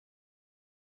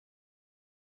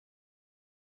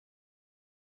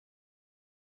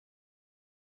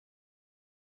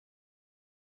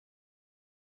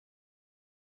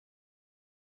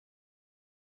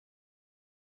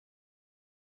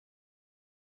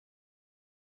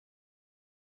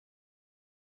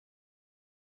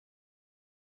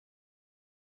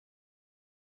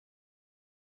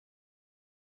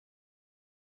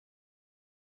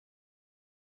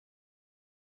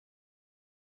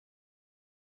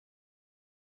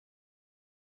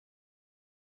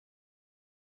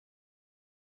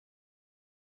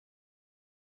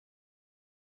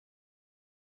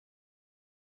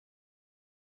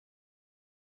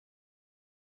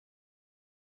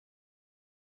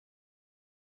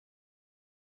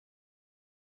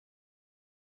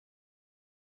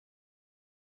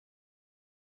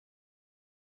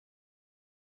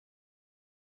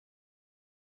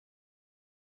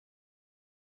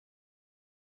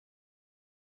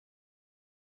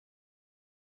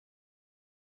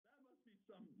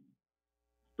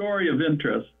story of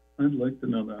interest. I'd like to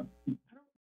know that.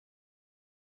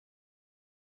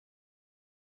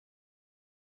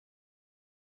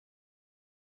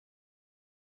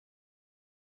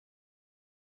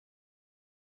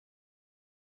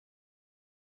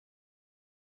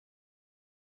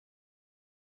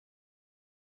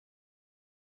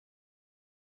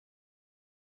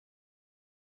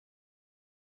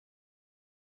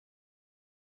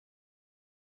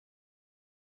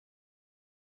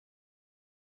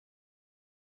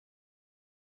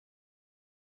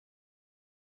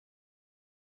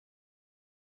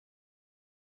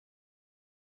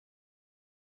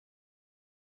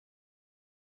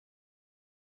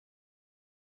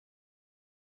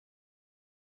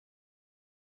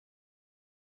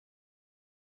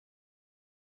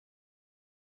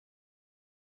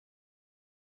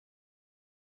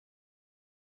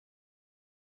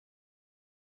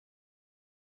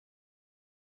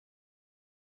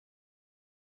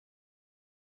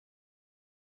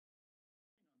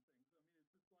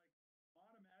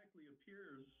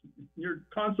 Appears you're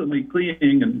constantly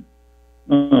cleaning and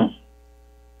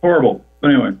horrible.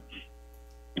 But anyway,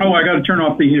 oh, I got to turn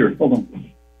off the heater. Hold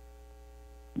on.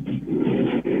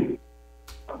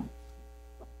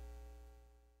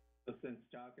 Since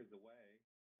Jock is away.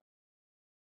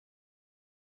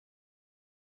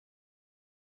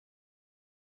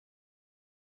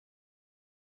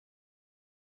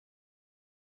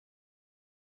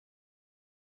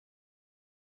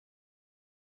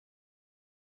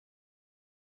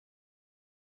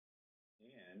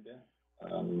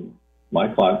 And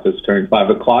my clock just turned 5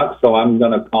 o'clock, so I'm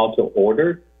going to call to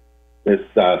order this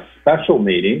special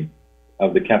meeting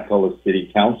of the Capitola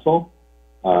City Council.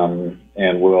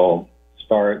 And we'll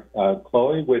start,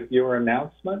 Chloe, with your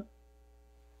announcement.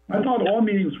 I thought all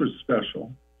meetings were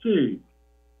special. Gee.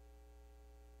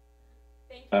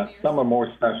 Thank you, some are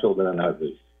more special than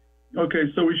others.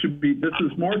 Okay, so we should be, this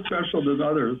is more special than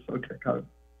others. Okay, got it.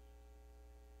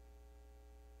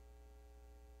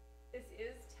 This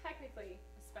is technically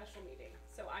a special meeting,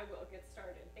 so I will get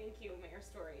started. Thank you, Mayor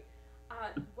Story.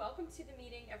 Welcome to the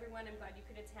meeting, everyone. I'm glad you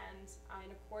could attend.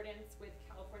 In accordance with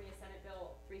California Senate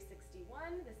Bill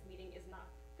 361, this meeting is not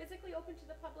physically open to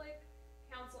the public.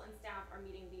 Council and staff are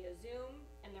meeting via Zoom,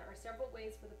 and there are several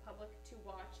ways for the public to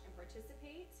watch and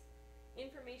participate.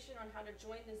 Information on how to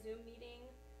join the Zoom meeting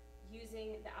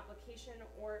using the application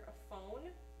or a phone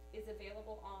is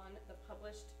available on the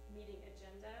published meeting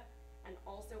agenda and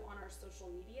also on our social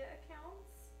media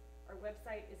accounts. Our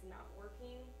website is not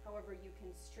working. However, you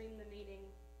can stream the meeting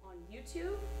on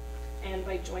YouTube and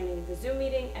by joining the Zoom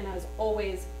meeting, and as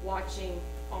always, watching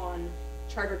on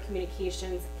Charter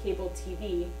Communications Cable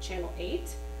TV Channel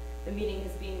 8. The meeting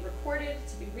is being recorded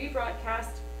to be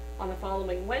rebroadcast on the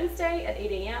following Wednesday at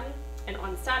 8 a.m. and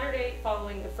on Saturday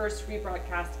following the first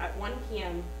rebroadcast at 1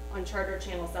 p.m. on Charter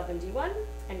Channel 71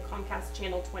 and Comcast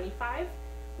Channel 25.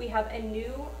 We have a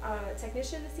new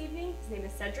technician this evening. His name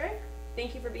is Cedric.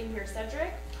 Thank you for being here,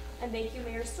 Cedric, and thank you,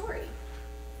 Mayor Story.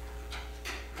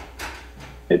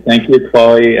 Thank you,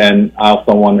 Chloe, and I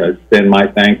also want to extend my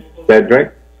thanks to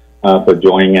Cedric for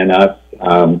joining us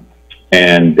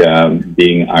and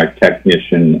being our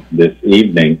technician this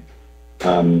evening.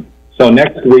 So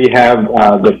next we have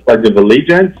the Pledge of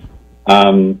Allegiance,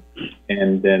 and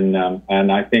then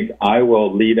and I think I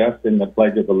will lead us in the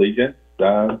Pledge of Allegiance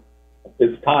at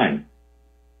this time.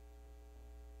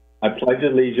 I pledge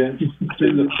allegiance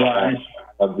to the flag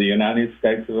of the United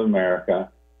States of America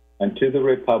and to the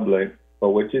republic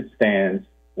for which it stands,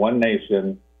 one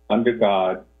nation, under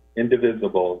God,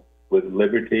 indivisible, with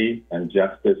liberty and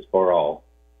justice for all.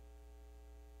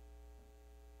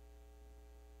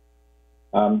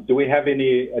 Do we have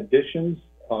any additions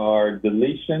or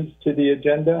deletions to the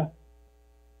agenda?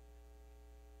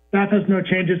 Staff has no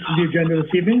changes to the agenda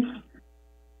this evening.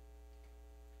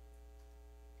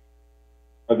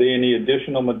 Are there any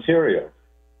additional materials?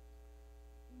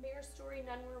 Mayor Story,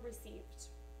 none were received.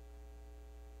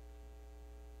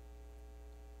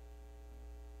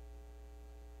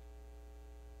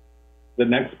 The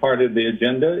next part of the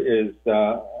agenda is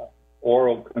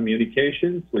oral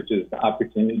communications, which is the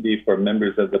opportunity for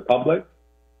members of the public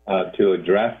to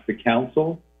address the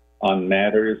council on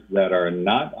matters that are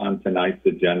not on tonight's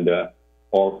agenda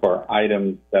or for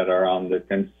items that are on the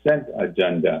consent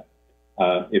agenda.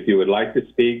 If you would like to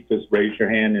speak, just raise your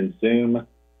hand in Zoom,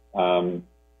 and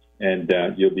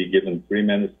you'll be given 3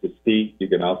 minutes to speak. You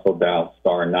can also dial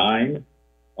 *9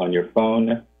 on your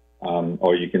phone,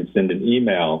 or you can send an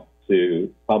email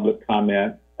to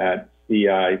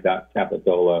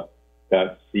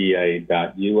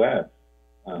publiccomment@ci.capitola.ca.us.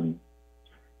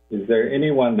 Is there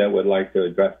anyone that would like to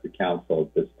address the council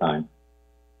at this time?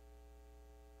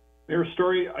 Mayor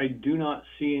Story, I do not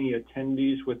see any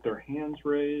attendees with their hands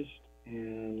raised,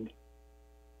 and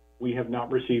we have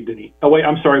not received any. Oh, wait,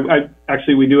 I'm sorry.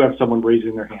 Actually, we do have someone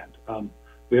raising their hand.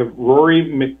 We have Rory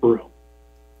McBroom.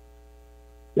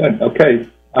 Good. Okay.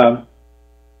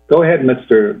 Go ahead,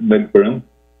 Mr. McBroom.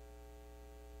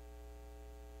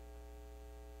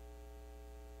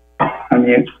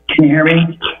 Can you hear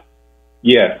me?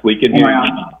 Yes, we can hear you.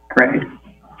 Great.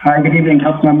 Hi, good evening,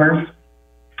 Council members.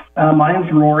 My name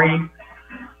is Rory.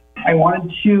 I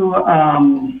wanted to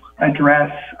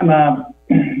address, I'm a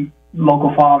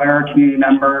local father, community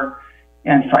member,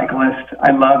 and cyclist.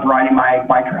 I love riding my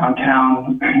bike around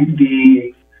town.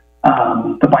 The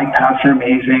bike paths are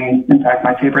amazing. In fact,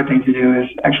 my favorite thing to do is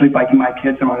actually biking my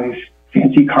kids on one of these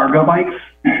fancy cargo bikes.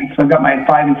 So I've got my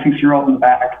 5 and 6-year-old in the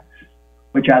back,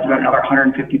 which adds about another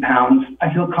 150 pounds.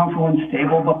 I feel comfortable and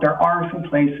stable, but there are some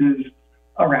places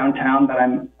around town that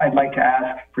I'd like to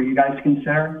ask for you guys to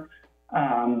consider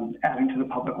adding to the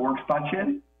public works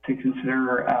budget, to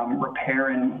consider repair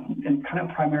and kind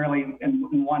of primarily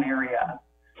in one area.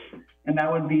 And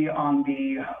that would be on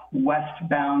the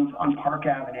westbound on Park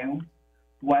Avenue,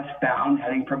 westbound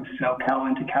heading from SoCal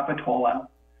into Capitola.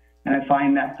 And I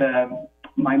find that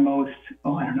my most,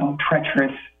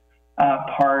 treacherous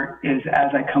part is as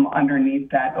I come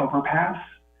underneath that overpass,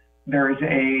 there's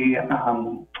a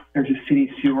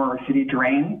city sewer or city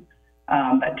drain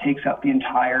that takes up the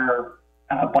entire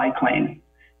bike lane.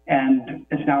 And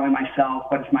it's not only myself,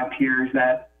 but it's my peers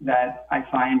that I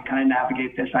find kind of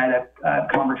navigate this. I had a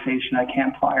conversation at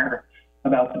Campfire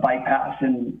about the bike paths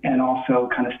and also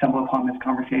kind of stumbled upon this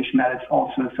conversation that it's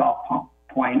also a soft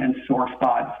point and sore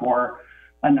spot for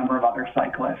a number of other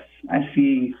cyclists. I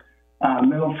see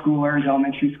middle schoolers,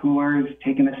 elementary schoolers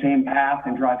taking the same path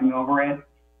and driving over it.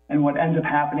 And what ends up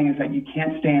happening is that you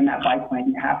can't stay in that bike lane.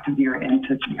 You have to veer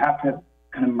you have to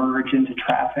kind of merge into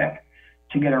traffic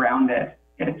to get around it.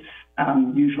 It's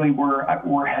usually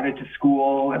we're headed to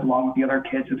school along with the other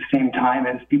kids at the same time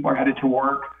as people are headed to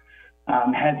work,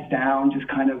 heads down, just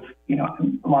kind of,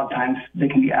 a lot of times they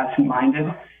can be absent-minded.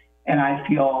 And I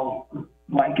feel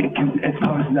like it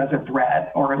poses as a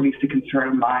threat, or at least a concern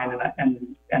of mine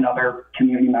and other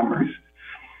community members.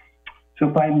 So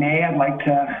if I may, I'd like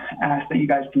to ask that you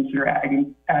guys consider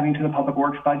adding to the public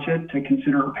works budget to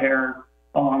consider repair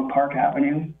along Park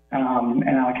Avenue and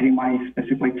allocating money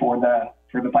specifically for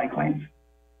the bike lanes.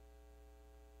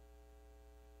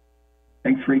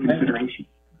 Thanks for your consideration.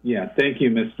 Yeah, thank you,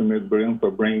 Mr. McBroom,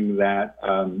 for bringing that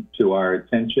to our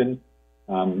attention.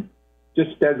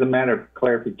 Just as a matter of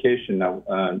clarification,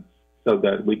 so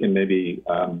that we can maybe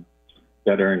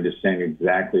better understand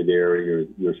exactly the area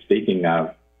you're speaking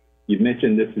of. You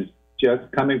mentioned this is just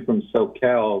coming from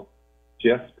SoCal,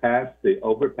 just past the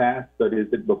overpass, but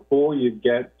is it before you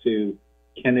get to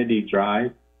Kennedy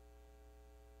Drive?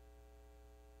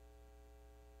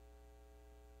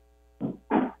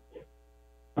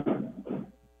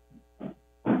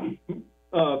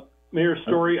 Mayor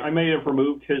Story, I may have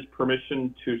removed his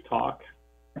permission to talk.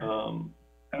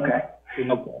 Okay.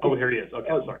 Oh, here he is. Okay,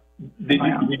 sorry.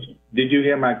 Did you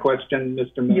hear my question,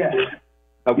 Mr. McBroom? Yes.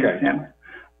 Okay. Yes,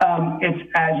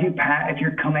 it's as you pass, if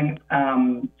you're coming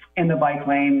in the bike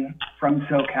lane from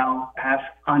SoCal, pass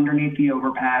underneath the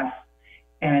overpass,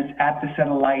 and it's at the set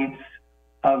of lights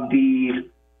of the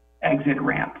exit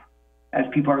ramp as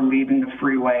people are leaving the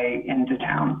freeway into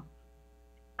town.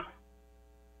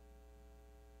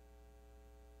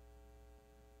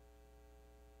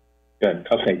 Good.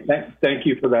 Okay. Thank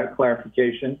you for that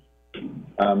clarification.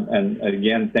 And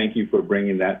again, thank you for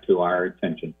bringing that to our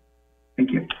attention.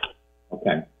 Thank you.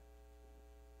 Okay.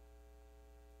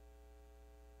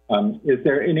 Is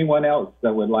there anyone else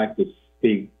that would like to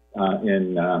speak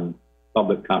in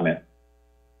public comment?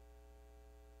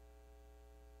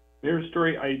 Mayor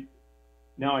Story, I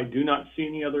do not see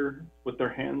any other with their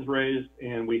hands raised,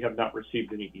 and we have not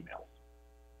received any emails.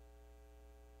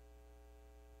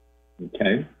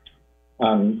 Okay.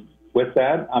 With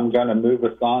that, I'm going to move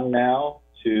us on now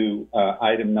to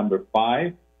item number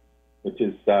 5, which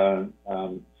is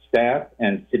staff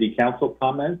and city council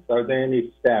comments. Are there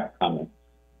any staff comments?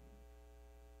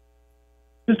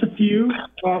 Just a few.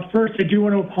 First, I do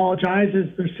want to apologize.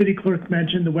 As the city clerk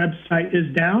mentioned, the website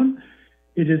is down.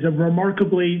 It is a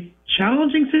remarkably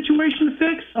challenging situation to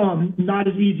fix. Not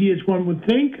as easy as one would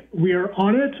think. We are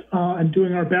on it and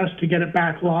doing our best to get it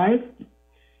back live.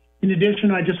 In addition,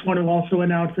 I just want to also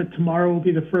announce that tomorrow will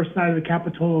be the first night of the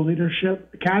Capitola Leadership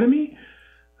Academy.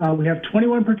 We have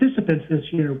 21 participants this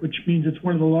year, which means it's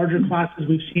one of the larger classes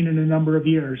we've seen in a number of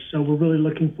years. So we're really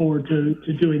looking forward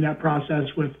to doing that process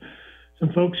with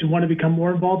some folks who want to become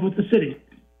more involved with the city.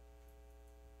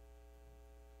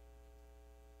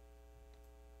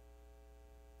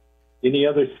 Any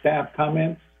other staff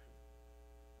comments?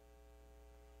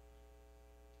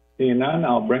 Seeing none,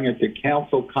 I'll bring it to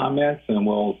council comments, and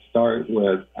we'll start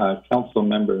with Council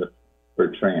Member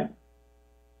Bertrand.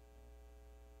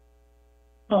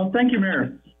 Thank you,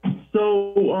 Mayor.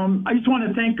 So I just want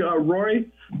to thank Roy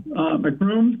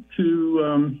McBroom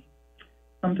to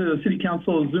come to the City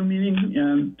Council Zoom meeting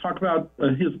and talk about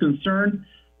his concern.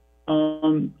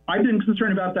 I've been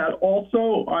concerned about that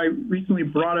also. I recently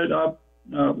brought it up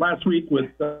last week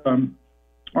with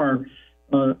our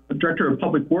Director of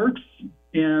Public Works,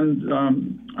 and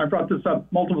I brought this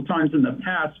up multiple times in the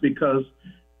past because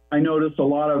I noticed a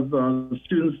lot of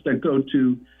students that go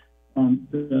to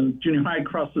the junior high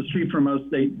across the street from us,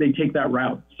 they take that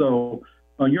route. So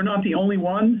you're not the only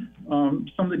one. Some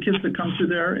of the kids that come through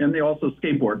there, and they also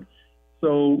skateboard.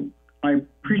 So I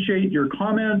appreciate your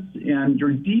comments and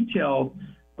your detail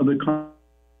of the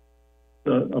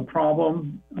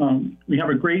problem. We have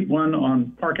a great one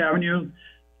on Park Avenue,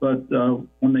 but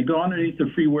when they go underneath the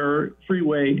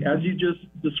freeway, as you just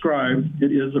described,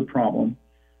 it is a problem.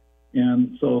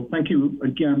 And so thank you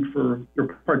again for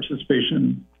your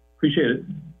participation. Appreciate it.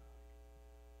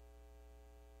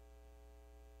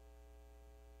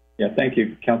 Yeah, thank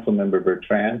you, Councilmember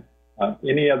Bertrand.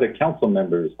 Any other council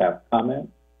members have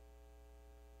comments?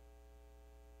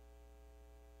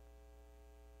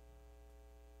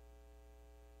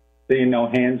 Seeing no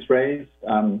hands raised,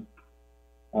 I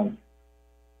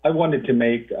wanted to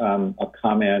make a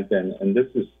comment, and this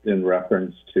is in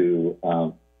reference to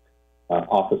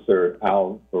Officer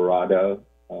Alvarado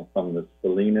from the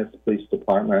Salinas Police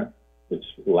Department, which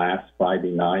last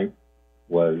Friday night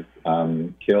was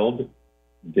killed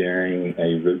during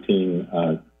a routine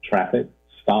traffic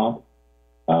stop.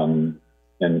 And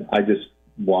I just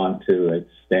want to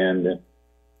extend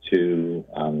to,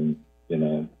 you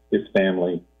know, his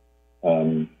family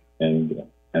and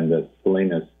the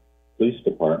Salinas Police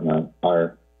Department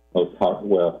our most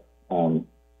heartfelt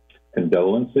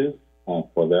condolences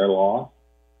for their loss.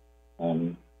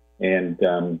 And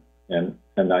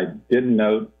I did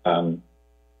note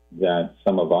that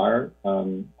some of our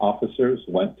officers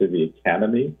went to the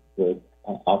academy with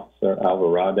Officer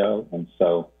Alvarado, and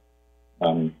so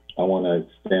I want to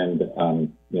extend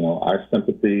you know, our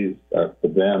sympathies for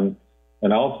them,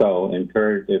 and also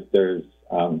encourage if there's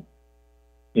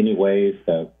any ways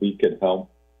that we could help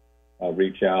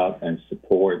reach out and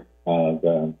support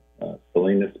the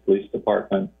Salinas Police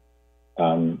Department,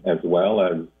 as well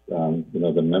as you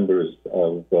know, the members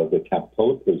of the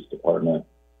Capitola Police Department.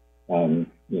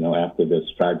 You know, after this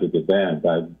tragic event,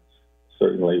 I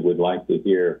certainly would like to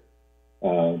hear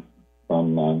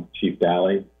from Chief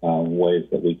Daly ways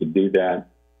that we could do that,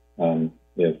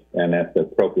 if and at the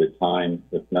appropriate time,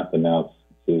 if nothing else,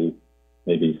 to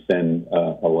maybe send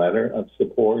a letter of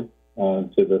support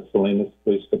to the Salinas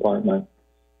Police Department.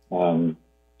 And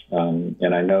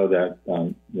I know that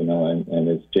you know, and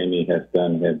as Jamie has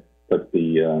done, had put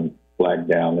the flag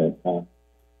down at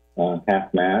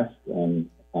half-mast, and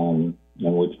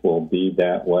which will be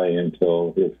that way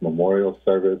until his memorial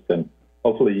service, and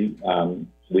hopefully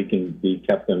we can be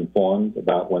kept informed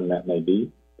about when that may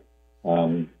be.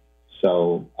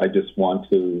 So I just want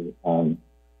to, and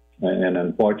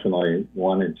unfortunately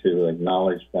wanted to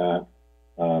acknowledge that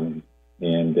and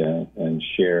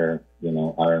share, you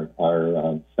know, our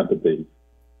sympathy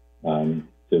to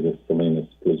the Salinas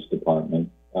Police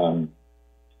Department.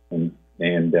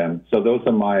 So those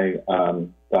are my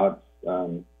thoughts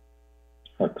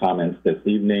or comments this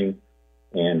evening.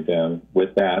 And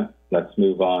with that, let's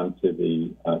move on to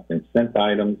the consent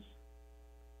items.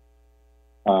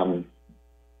 The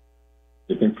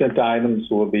consent items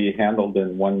will be handled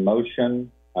in one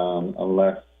motion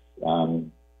unless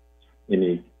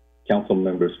any council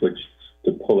members wish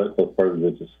to pull it for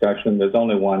further discussion. There's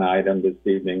only one item this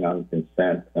evening on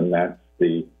consent, and that's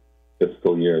the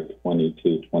fiscal year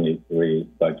 22-23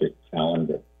 budget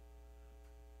calendar.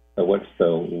 So what's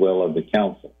the will of the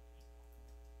council?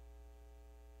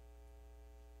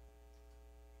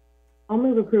 I'll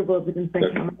move approval of the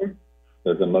consent calendar.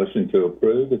 There's a motion to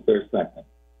approve. Is there a second?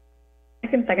 I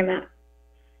can second that.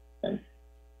 Okay.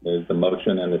 There's a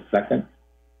motion and a second.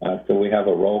 So we have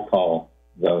a roll call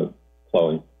vote.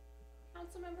 Chloe.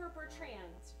 Councilmember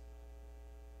Bertrand.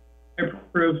 I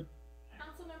approve.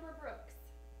 Councilmember Brooks.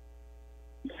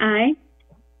 Aye.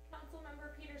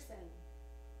 Councilmember Peterson.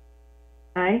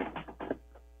 Aye.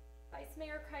 Vice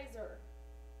Mayor Kaiser.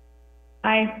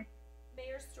 Aye.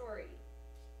 Mayor Story.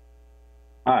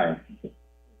 Aye.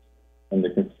 And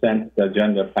the consent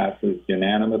agenda passes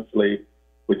unanimously,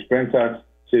 which brings us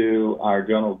to our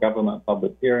general government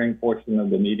public hearing portion of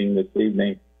the meeting this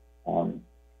evening.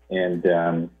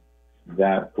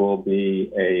 that will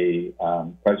be a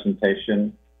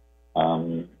presentation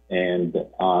and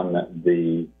on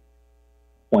the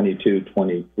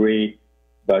 22-23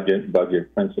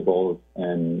 budget principles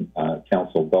and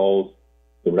council goals.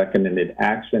 The recommended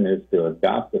action is to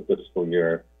adopt the fiscal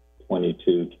year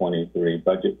 22-23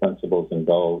 budget principles and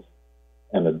goals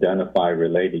and identify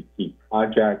related key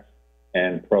projects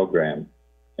and programs.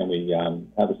 Can we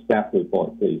have a staff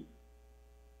report, please?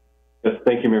 Yes,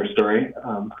 thank you, Mayor Story.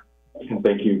 And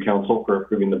thank you, Council, for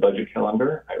approving the budget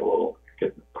calendar. I will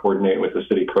coordinate with the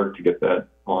city clerk to get that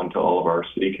onto all of our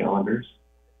city calendars.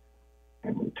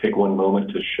 And we'll take one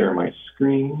moment to share my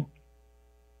screen.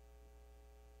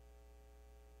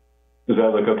 Does that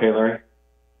look okay, Larry?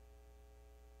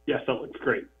 Yes, that looks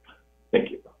great.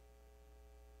 Thank you.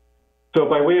 So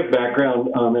by way of background,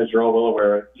 as you're all well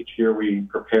aware, each year we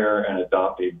prepare and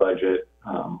adopt a budget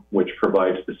which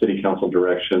provides the City Council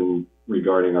direction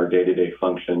regarding our day-to-day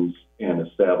functions and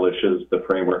establishes the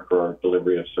framework for our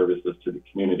delivery of services to the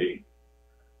community.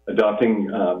 Adopting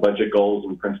budget goals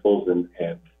and principles and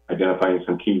identifying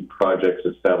some key projects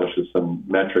establishes some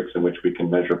metrics in which we can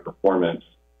measure performance,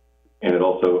 and it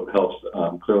also helps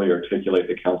clearly articulate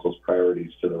the Council's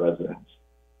priorities to the residents.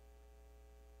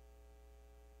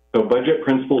 So budget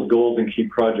principles, goals, and key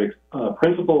projects.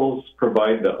 Principles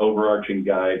provide the overarching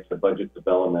guide to budget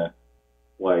development,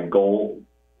 where goals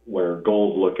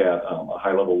look at a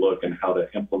high-level look and how to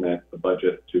implement the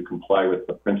budget to comply with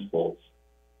the principles.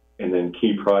 And then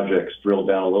key projects drill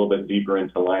down a little bit deeper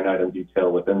into line item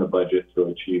detail within the budget to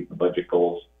achieve the budget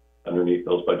goals underneath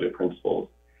those budget principles.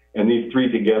 And these three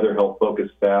together help focus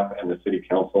staff and the City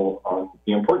Council on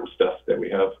the important stuff that we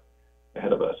have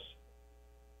ahead of us.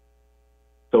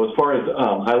 So as far as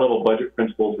high-level budget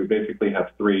principles, we basically have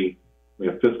three. We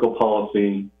have fiscal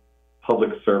policy,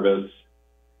 public service,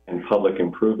 and public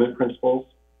improvement principles.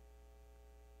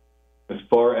 As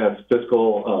far as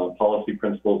fiscal policy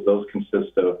principles, those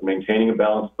consist of maintaining a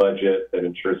balanced budget that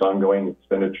ensures ongoing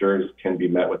expenditures can be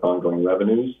met with ongoing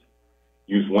revenues,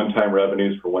 use one-time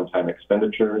revenues for one-time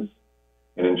expenditures,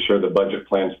 and ensure the budget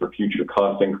plans for future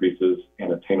cost increases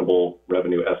and attainable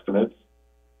revenue estimates.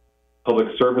 Public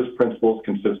service principles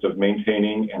consist of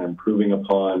maintaining and improving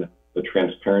upon the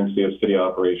transparency of city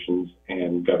operations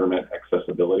and government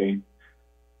accessibility.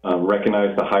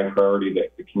 Recognize the high priority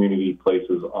that the community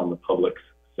places on the public's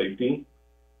safety,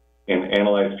 and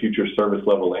analyze future service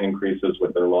level increases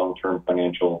with their long-term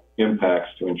financial impacts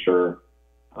to ensure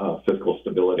fiscal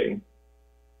stability.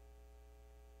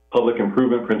 Public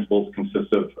improvement principles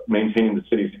consist of maintaining the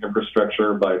city's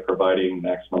infrastructure by providing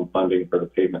maximum funding for the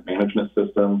pavement management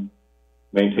system,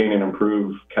 maintain and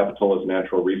improve Capitola's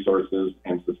natural resources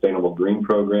and sustainable green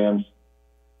programs,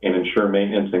 and ensure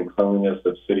maintenance and cleanliness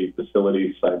of city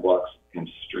facilities, sidewalks, and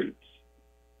streets.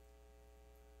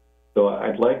 So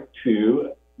I'd like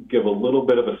to give a little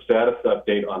bit of a status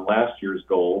update on last year's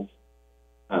goals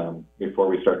before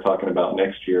we start talking about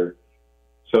next year.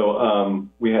 So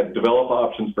we had develop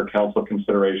options for council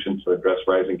consideration to address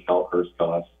rising CalPERS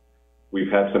costs.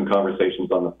 We've had some conversations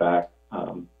on the FAC,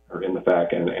 in the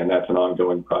FAC, and that's an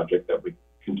ongoing project that we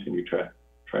continue to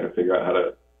try to figure out how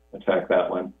to attack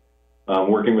that one.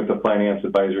 Working with the Finance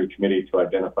Advisory Committee to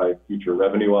identify future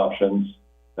revenue options.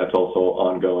 That's also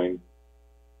ongoing.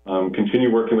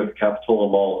 Continue working with the Capitola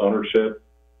Mall ownership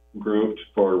group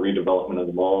for redevelopment of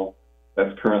the mall.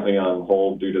 That's currently on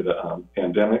hold due to the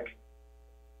pandemic.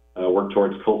 Work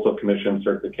towards Coastal Commission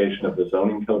certification of the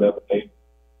zoning code update.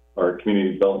 Our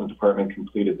Community Development Department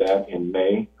completed that in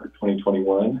May of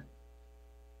 2021.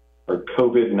 Our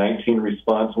COVID-19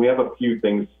 response, we have a few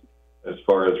things as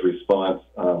far as response.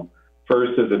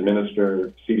 First is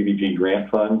administer CDBG grant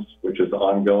funds, which is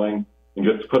ongoing. And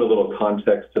just to put a little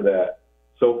context to that,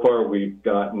 so far we've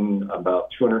gotten about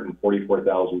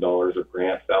 $244,000 of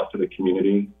grants out to the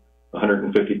community.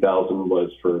 $150,000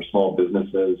 was for small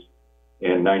businesses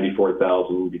and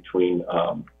 $94,000 between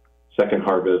Second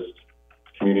Harvest,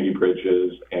 Community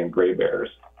Bridges, and Gray Bears.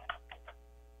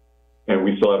 And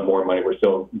we still have more money. We're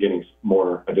still getting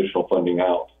more additional funding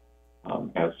out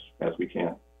as we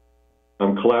can.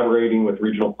 I'm collaborating with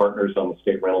regional partners on the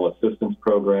state rental assistance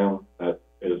program. That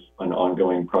is an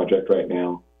ongoing project right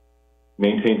now.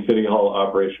 Maintain City Hall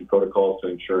operation protocols to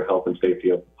ensure health and safety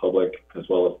of the public as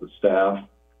well as the staff.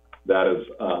 That is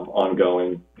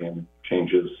ongoing and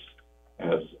changes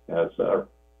as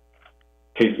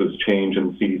cases change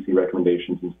and the CDC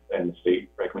recommendations and the state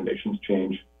recommendations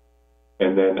change.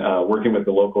 And then working with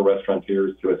the local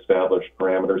restaurateurs to establish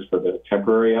parameters for the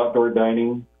temporary outdoor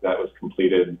dining. That was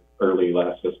completed early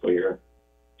last fiscal year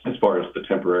as far as the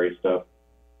temporary stuff.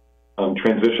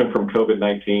 Transition from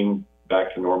COVID-19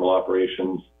 back to normal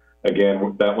operations.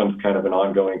 Again, that one's kind of an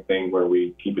ongoing thing where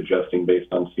we keep adjusting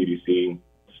based on CDC,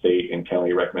 state, and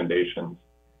county recommendations.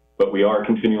 But we are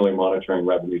continually monitoring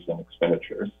revenues and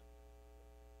expenditures.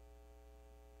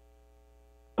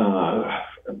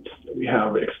 We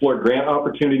have explored grant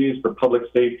opportunities for public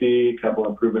safety, capital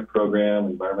improvement program,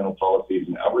 environmental policies,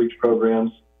 and outreach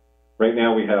programs. Right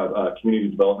now, we have Community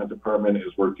Development Department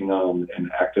is working on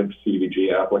an active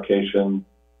CDBG application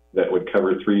that would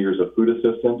cover 3 years of food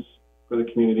assistance for the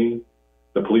community.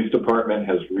 The police department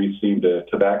has received a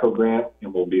tobacco grant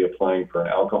and will be applying for an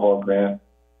alcohol grant.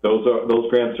 Those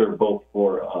grants are both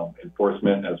for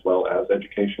enforcement as well as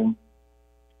education.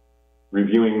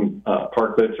 Reviewing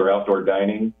parklets or outdoor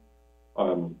dining.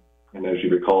 And as you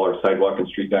recall, our sidewalk and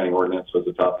street dining ordinance was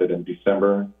adopted in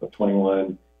December of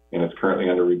 21, and it's currently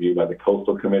under review by the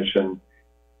Coastal Commission.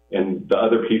 And the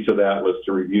other piece of that was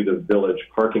to review the village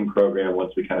parking program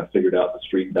once we kind of figured out the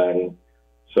street dining.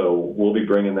 So we'll be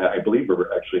bringing that. I believe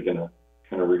we're actually going to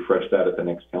kind of refresh that at the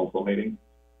next council meeting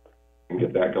and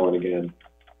get that going again.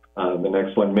 The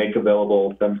next one, make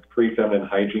available free feminine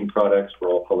hygiene products for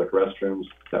all public restrooms.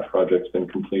 That project's been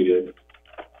completed.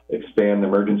 Expand the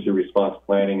emergency response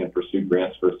planning and pursue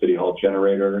grants for a city hall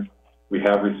generator. We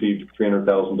have received a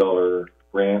 $300,000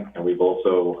 grant, and we've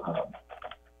also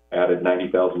added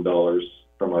 $90,000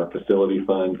 from our facility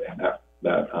fund, and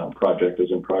that project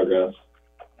is in progress.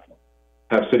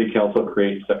 Have City Council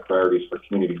create set priorities for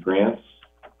community grants.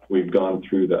 We've gone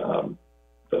through the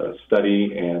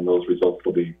study, and those results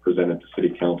will be presented to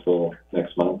City Council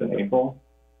next month in April.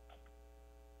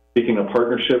 Seeking a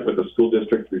partnership with the school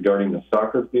district regarding the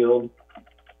soccer field.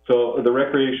 So the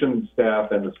recreation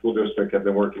staff and the school district have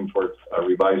been working towards a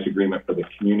revised agreement for the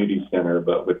community center,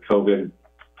 but with COVID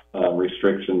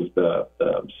restrictions, the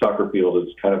soccer field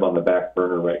is kind of on the back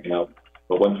burner right now.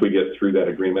 But once we get through that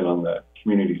agreement on the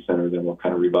community center, then we'll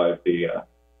kind of revive the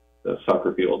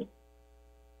soccer field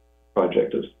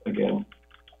project again,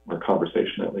 or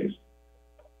conversation at least.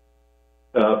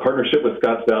 Partnership with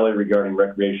Scotts Valley regarding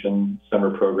recreation,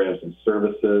 summer programs, and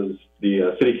services.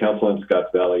 The City Council in Scotts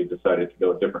Valley decided to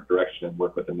go a different direction and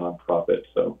work with a nonprofit,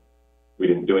 so we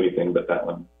didn't do anything, but that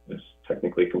one is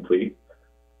technically complete.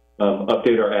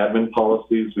 Update our admin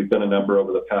policies. We've done a number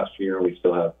over the past year, and we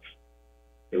still have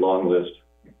a long list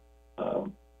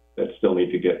that we still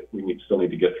need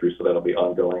to get through, so that'll be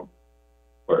ongoing,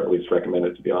 or at least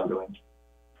recommended to be ongoing.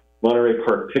 Monterey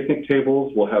Park picnic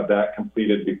tables, we'll have that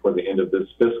completed before the end of this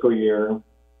fiscal year.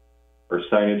 Our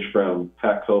signage from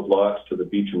Pat Cove lots to the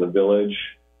beach in the village,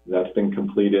 that's been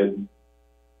completed.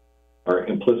 Our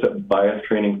implicit bias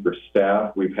training for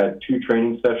staff, we've had 2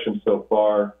 training sessions so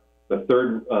far. The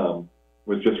third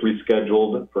was just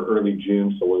rescheduled for early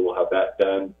June, so we will have that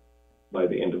done by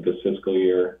the end of this fiscal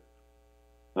year.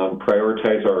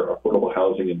 Prioritize our affordable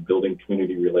housing and building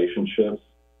community relationships.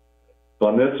 So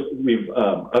on this, we've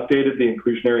updated the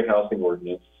inclusionary housing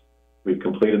ordinance. We've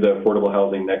completed the affordable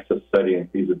housing nexus study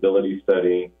and feasibility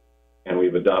study, and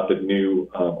we've adopted new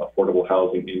affordable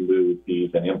housing in lieu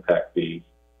fees and impact fees.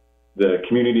 The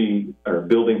community or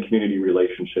building community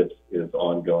relationships is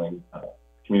ongoing.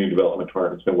 Community Development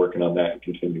Department's been working on that and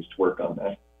continues to work on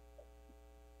that.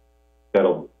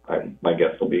 My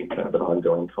guess will be kind of an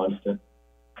ongoing constant.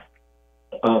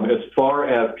 As far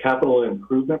as capital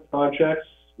improvement projects,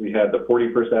 we had the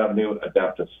 41st Avenue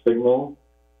Adaptive Signal.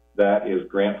 That is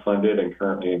grant funded and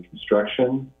currently in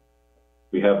construction.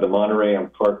 We have the Monterey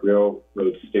and Park Railroad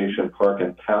Station Park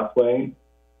and Pathway.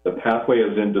 The pathway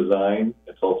is in design.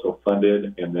 It's also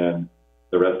funded, and then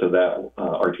the rest of that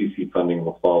RTC funding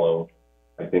will follow,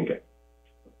 I think,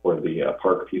 for the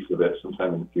park piece of it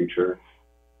sometime in the future.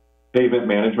 Pavement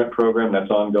management program, that's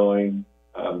ongoing.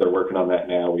 They're working on that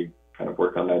now. We kind of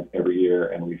work on that every year,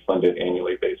 and we fund it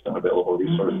annually based on available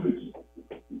resources.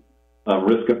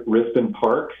 Riston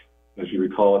Park, as you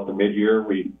recall, at the mid-year,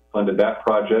 we funded that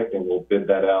project, and we'll bid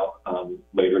that out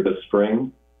later this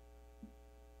spring.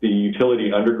 The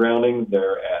utility undergrounding,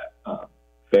 they're at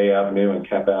Bay Avenue and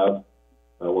Cap Ave.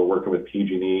 We're working with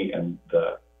PG&E, and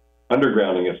the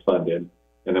undergrounding is funded.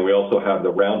 And then we also have the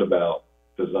roundabout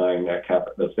design at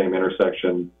the same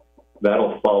intersection.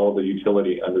 That'll follow the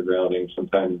utility undergrounding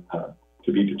sometime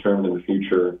to be determined in the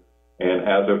future. And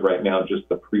as of right now, just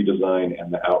the pre-design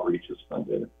and the outreach is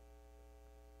funded.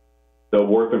 The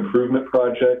Wharf Improvement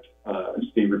Project,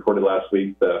 Steve reported last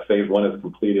week, the phase 1 is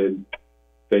completed.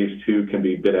 Phase 2 can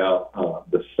be bid out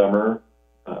this summer,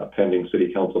 pending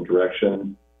City Council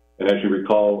direction. And as you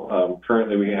recall,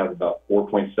 currently we have about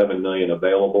 $4.7 million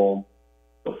available.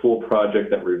 The full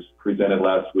project that was presented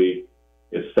last week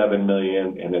is $7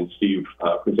 million, and then Steve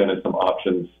presented some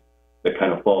options that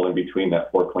kind of fall in between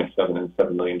that $4.7 and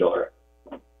 $7 million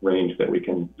range that we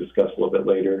can discuss a little bit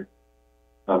later.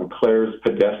 Claire's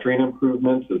pedestrian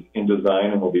improvements is in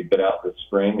design and will be bid out this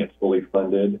spring. It's fully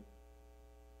funded.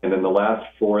 And then the last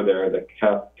four there, the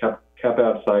Cap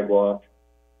Ave sidewalk,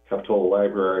 Capitola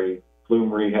Library,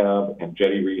 Flume Rehab, and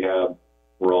Jetty Rehab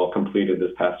were all completed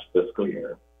this past fiscal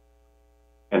year.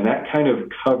 And that kind of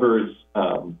covers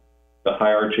the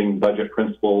high arching budget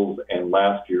principles and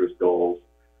last year's goals.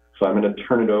 So I'm going to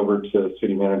turn it over to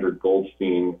City Manager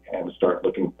Goldstein and start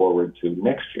looking forward to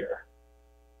next year.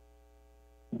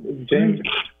 James,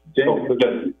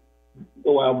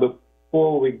 well,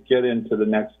 before we get into the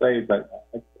next phase,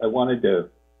 I wanted to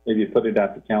maybe put it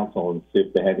at the council and see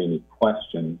if they had any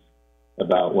questions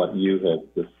about what you have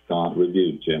just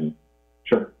reviewed, Jim.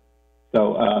 Sure.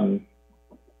 So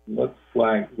looks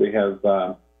like we have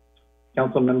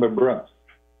Councilmember Brooks.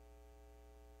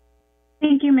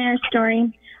 Thank you, Mayor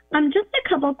Story. Just a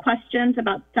couple questions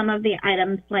about some of the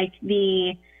items like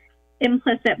the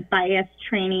implicit bias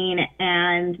training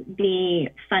and the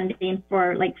funding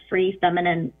for like free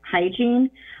feminine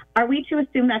hygiene. Are we to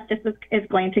assume that this is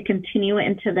going to continue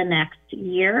into the next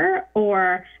year,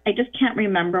 or I just can't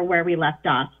remember where we left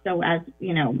off. So as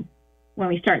you know, when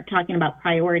we start talking about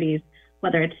priorities,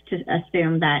 whether it's to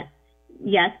assume that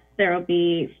yes, there will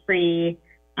be free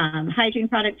hygiene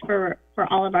products for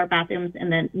all of our bathrooms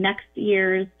in the next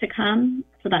years to come.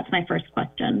 So that's my first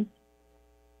question.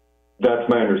 That's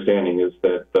my understanding, is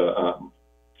that the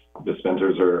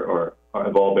dispensers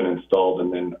have all been installed,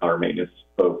 and then our maintenance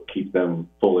folk keep them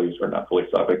fully, or not fully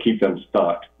stocked, but keep them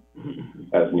stocked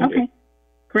as needed. Okay,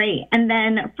 great. And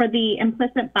then for the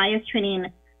implicit bias training,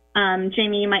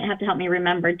 Jamie, you might have to help me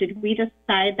remember, did we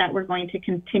decide that we're going to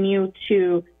continue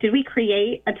to, did we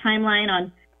create a timeline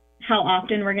on how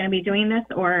often we're going to be doing this,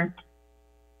 or?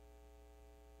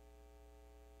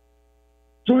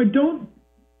 So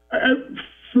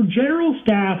for general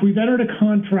staff, we've entered a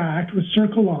contract with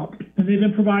Circle Up, and they've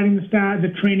been providing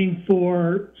the training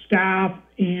for staff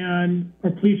and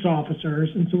our police officers.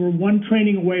 And so we're one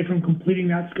training away from completing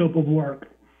that scope of work.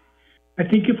 I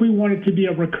think if we want it to be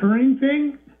a recurring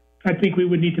thing, I think we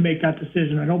would need to make that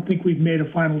decision. I don't think we've made a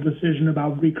final decision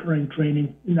about recurring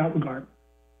training in that regard.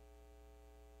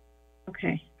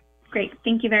 Okay, great.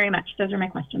 Thank you very much. Those are my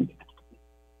questions.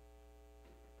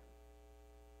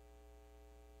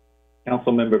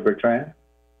 Councilmember Bertrand.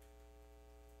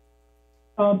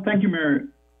 Thank you, Mayor.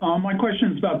 My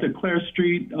question is about the Clare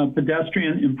Street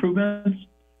pedestrian improvements.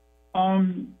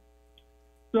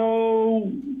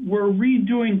 So we're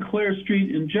redoing Clare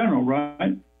Street in general,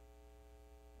 right?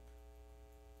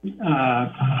 Good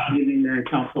evening, Mayor and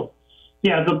Council.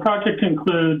 Yeah, the project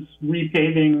includes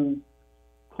repaving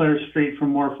Clare Street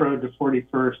from Wharf Road to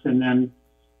 41st, and then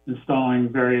installing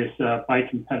various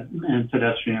bike and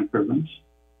pedestrian improvements.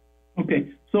 Okay,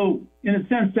 so in a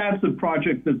sense, that's a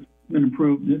project that's been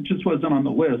approved. It just wasn't on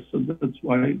the list, so that's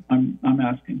why I'm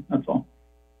asking. That's all.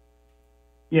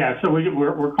 Yeah, so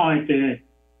we're calling it the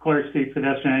Clare Street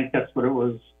pedestrian. I think that's what it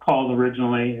was called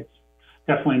originally. It's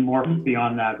definitely more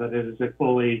beyond that, but it is a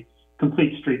fully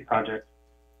complete street project.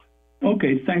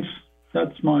 Okay, thanks.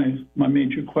 That's my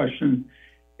major question.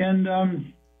 And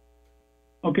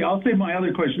okay, I'll save my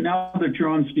other question now that you're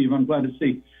on, Steve. I'm glad to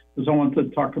see, because I want to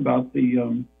talk about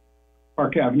the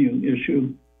Park Avenue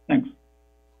issue. Thanks.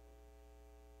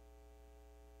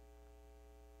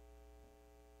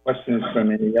 Questions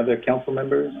from any other council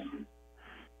members?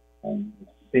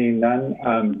 Seeing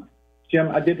none. Jim,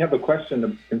 I did have a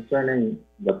question concerning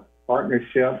the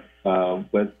partnership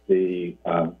with the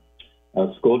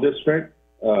school district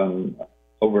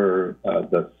over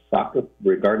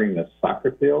regarding the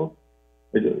soccer field.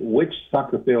 Which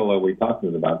soccer field are we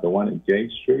talking about? The one in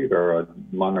Jade Street or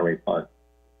Monterey Park?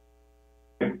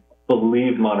 I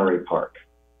believe Monterey Park.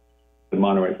 The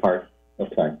Monterey Park,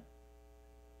 okay.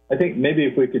 I think maybe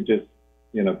if we could just,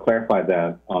 clarify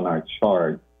that on our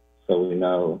chart so we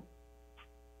know.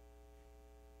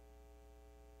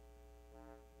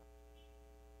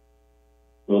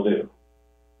 Will do.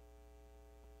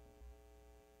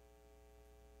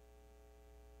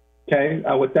 Okay,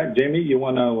 with that, Jamie, you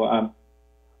want to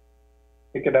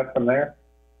pick it up from there?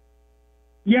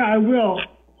 Yeah, I will.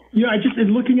 I just,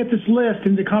 in looking at this list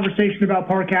and the conversation about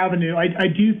Park Avenue, I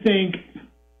do think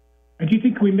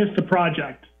we missed a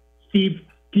project. Steve,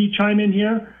 can you chime in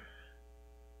here?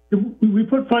 We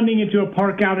put funding into a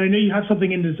Park Avenue. I know you have something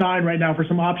in design right now for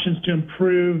some options to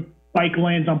improve bike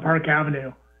lanes on Park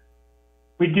Avenue.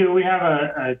 We do. We have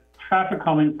a traffic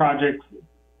calming project,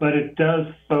 but it does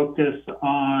focus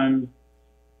on,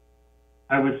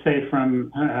 I would say,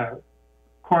 from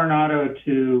Coronado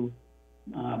to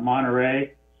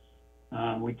Monterey.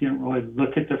 We didn't really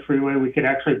look at the freeway. We could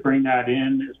actually bring that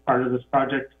in as part of this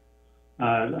project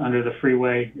under the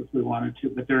freeway if we wanted to,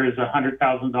 but there is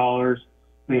 $100,000.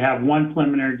 We have one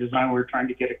preliminary design. We're trying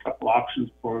to get a couple options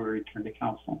before we return to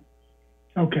council.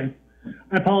 Okay.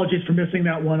 I apologize for missing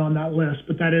that one on that list,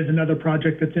 but that is another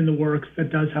project that's in the works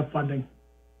that does have funding.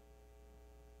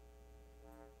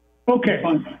 Okay.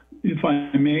 If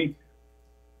I may,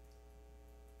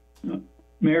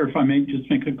 Mayor, if I may just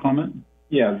make a comment.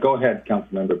 Yeah, go ahead,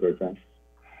 Councilmember Bertrand.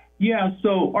 Yeah,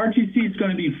 so RTC is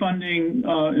going to be funding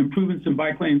improvements in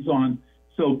bike lanes on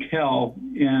SoCal.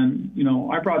 And, you know,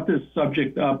 I brought this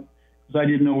subject up because I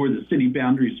didn't know where the city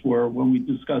boundaries were when we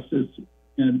discussed this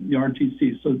in the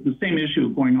RTC. So the same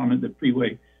issue going on at the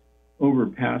freeway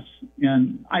overpass.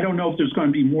 And I don't know if there's going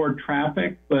to be more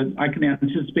traffic, but I can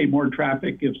anticipate more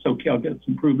traffic if SoCal gets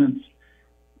improvements.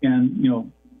 And, you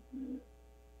know,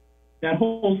 that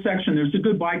whole section, there's a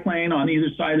good bike lane on either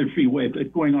side of the freeway,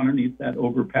 but going underneath that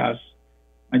overpass,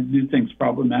 I do think is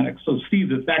problematic. So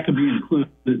Steve, if that could be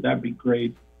included, that'd be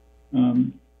great.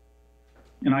 And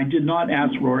I did not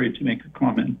ask Rory to make a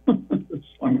comment.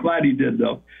 I'm glad he did,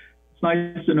 though. It's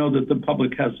nice to know that the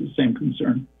public has the same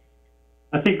concern.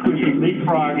 I think we should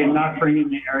leapfrog and not bring in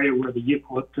the area where the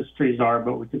eucalyptus trees are,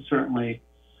 but we could certainly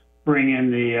bring in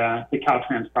the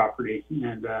Caltrans property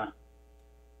and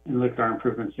look at our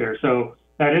improvements there. So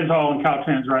that is all in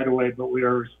Caltrans right away, but we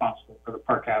are responsible for the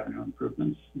Park Avenue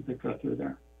improvements that go through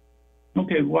there.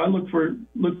 Okay, well, I look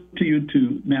to you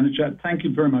to manage that. Thank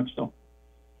you very much, though.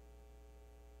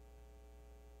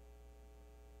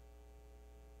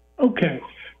 Okay.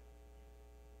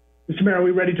 Mr. Mayor, are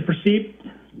we ready to proceed?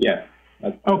 Yes.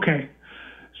 Okay.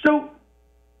 So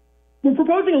we're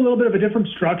proposing a little bit of a different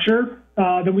structure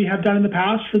than we have done in the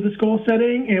past for this goal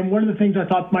setting. And one of the things I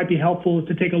thought might be helpful is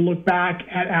to take a look back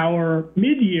at our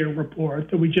mid-year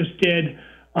report that we just did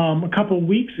a couple of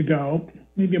weeks ago,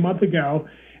 maybe a month ago,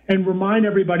 and remind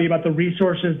everybody about the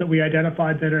resources that we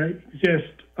identified that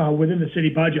exist within the city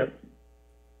budget.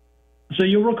 So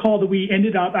you'll recall that we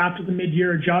ended up after the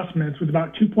mid-year adjustments with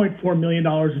about $2.4 million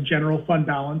in general fund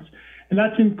balance, and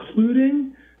that's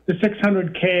including the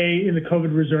 $600K in the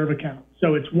COVID reserve account.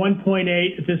 So it's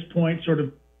 1.8 at this point, sort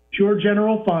of pure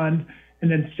general fund, and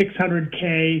then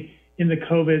 $600K in the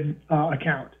COVID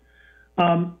account.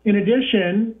 In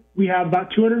addition, we have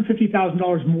about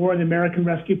 $250,000 more in the American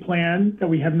Rescue Plan that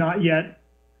we have not yet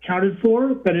accounted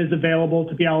for that is available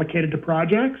to be allocated to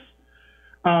projects.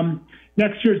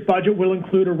 Next year's budget will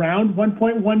include around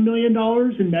 $1.1 million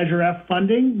in Measure F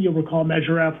funding. You'll recall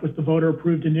Measure F was the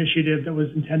voter-approved initiative that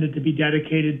was intended to be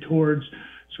dedicated towards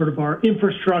sort of our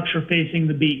infrastructure facing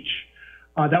the beach.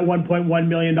 That $1.1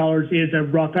 million is a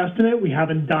rough estimate. We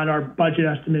haven't done our budget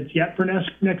estimates yet for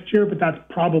next year, but that's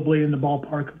probably in the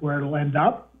ballpark of where it'll end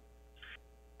up.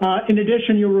 In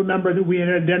addition, you'll remember that we had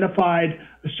identified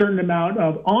a certain amount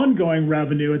of ongoing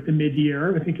revenue at the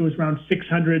mid-year. I think it was around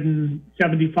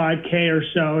 $675K or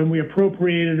so, and we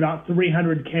appropriated about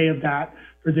 $300K of that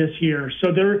for this year.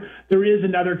 So there is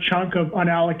another chunk of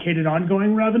unallocated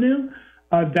ongoing revenue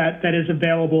that is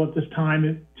available at this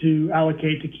time to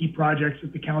allocate to key projects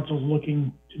that the council is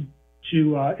looking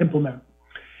to implement.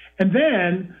 And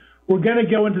then we're going to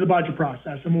go into the budget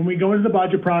process. And when we go into the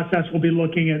budget process, we'll be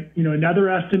looking at, you know, another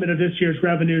estimate of this year's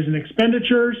revenues and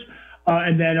expenditures,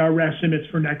 and then our estimates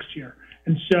for next year.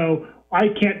 And so I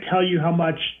can't tell you how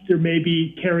much there may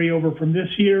be carryover from this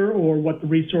year or what the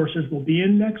resources will be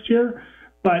in next year.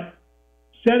 But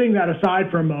setting that aside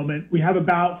for a moment, we have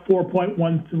about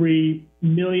 $4.13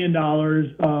 million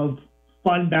of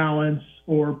fund balance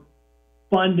or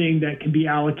funding that can be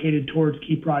allocated towards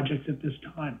key projects at this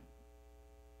time.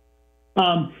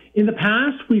 In the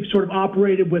past, we've sort of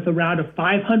operated with around a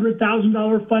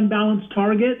 $500,000 fund balance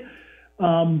target.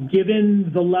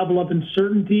 Given the level of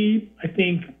uncertainty, I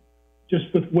think just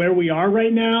with where we are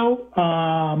right now,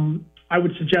 I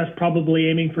would suggest probably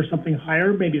aiming for something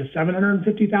higher, maybe a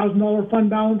 $750,000 fund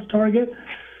balance target.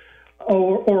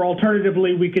 Or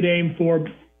alternatively, we could aim for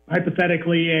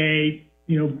hypothetically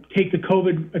take the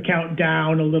COVID account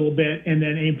down a little bit and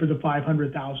then aim for the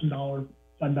 $500,000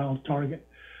 fund balance target.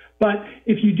 But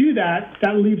if you do that,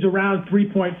 that leaves around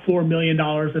 $3.4 million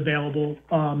available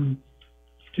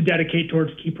to dedicate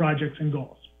towards key projects and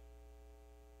goals.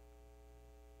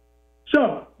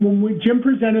 So when Jim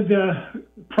presented the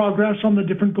progress on the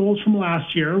different goals from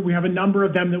last year, we have a number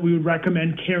of them that we would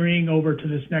recommend carrying over to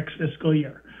this next fiscal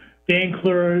year. They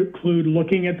include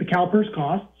looking at the CalPERS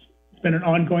costs. It's been an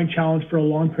ongoing challenge for a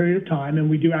long period of time, and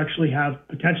we do actually have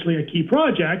potentially a key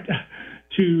project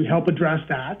to help address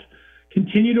that.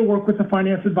 Continue to work with the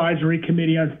Finance Advisory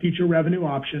Committee on future revenue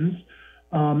options.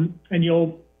 And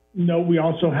you'll note we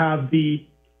also have the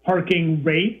parking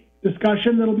rate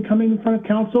discussion that'll be coming in front of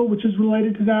council, which is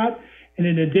related to that. And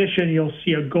in addition, you'll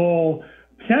see a goal,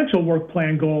 potential work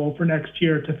plan goal for next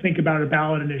year to think about a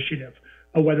ballot initiative,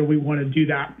 or whether we want to do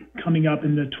that coming up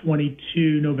in the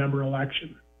 22 November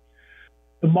election.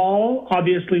 The mall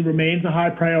obviously remains a high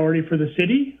priority for the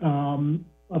city.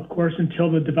 Of course,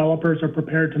 until the developers are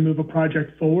prepared to move a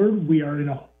project forward, we are in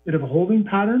a bit of a holding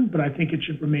pattern, but I think it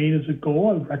should remain as a goal.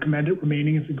 I would recommend it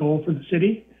remaining as a goal for the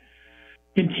city.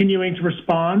 Continuing to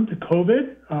respond to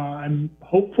COVID. I'm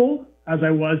hopeful, as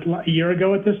I was a year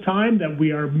ago at this time, that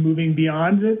we are moving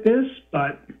beyond this,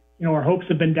 but our hopes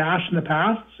have been dashed in the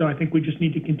past, so I think we just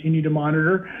need to continue to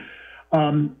monitor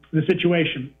the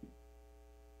situation.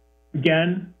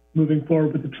 Again, moving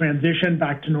forward with the transition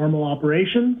back to normal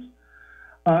operations,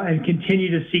 and continue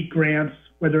to seek grants,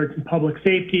 whether it's in public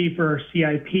safety for our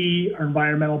CIP, our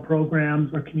environmental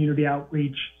programs, our community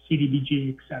outreach, CDBG,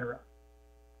 et cetera.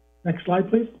 Next slide,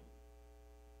 please.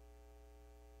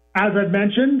 As I've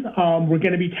mentioned, we're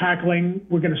going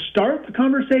to start the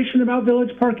conversation about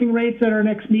village parking rates at our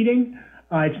next meeting.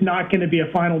 It's not going to be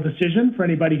a final decision for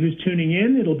anybody who's tuning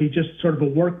in. It'll be just sort of a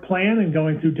work plan and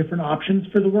going through different options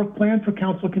for the work plan for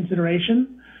council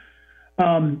consideration.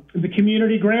 The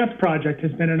community grants project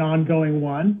has been an ongoing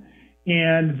one,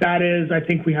 and that is, I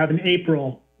think we have in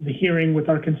April, the hearing with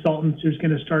our consultants who's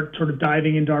going to start sort of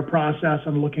diving into our process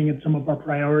and looking at some of our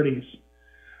priorities.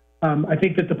 I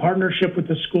think that the partnership with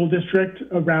the school district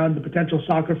around the potential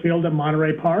soccer field at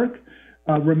Monterey Park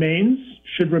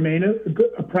should remain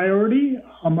a priority.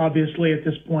 Obviously, at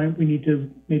this point, we need to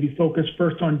maybe focus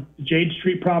first on Jade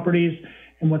Street properties,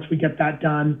 and once we get that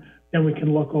done, then we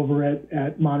can look over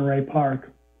at Monterey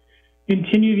Park.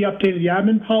 Continue the update of the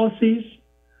admin policies.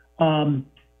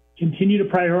 Continue to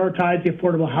prioritize the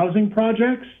affordable housing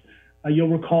projects. You'll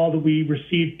recall that we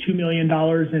received $2 million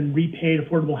in repaid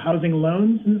affordable housing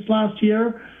loans in this last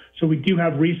year. So we do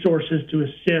have resources to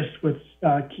assist with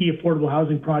key affordable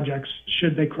housing projects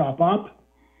should they crop up.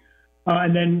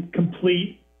 And then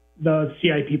complete the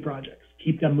CIP projects,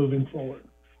 keep them moving forward.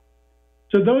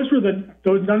 So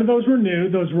none of those were new.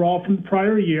 Those were all from the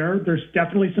prior year. There's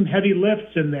definitely some heavy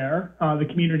lifts in there. The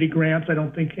community grants, I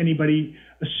don't think anybody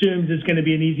assumes is going to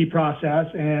be an easy process,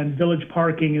 and village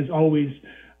parking is always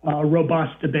a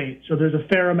robust debate. So there's a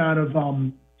fair amount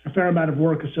of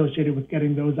work associated with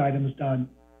getting those items done.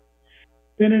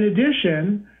 Then in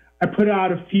addition, I put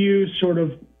out a few sort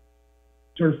of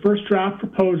first draft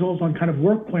proposals on kind of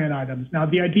work plan items. Now,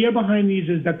 the idea behind these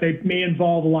is that they may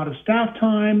involve a lot of staff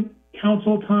time,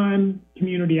 council time,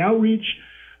 community outreach,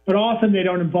 but often they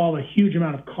don't involve a huge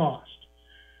amount of cost.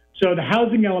 So the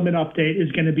housing element update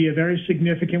is going to be a very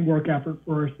significant work effort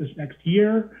for us this next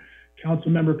year.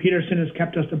 Councilmember Peterson has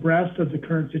kept us abreast of the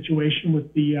current situation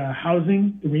with the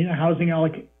RENA housing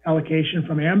allocation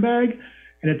from AMBAG,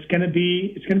 and it's going to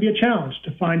be a challenge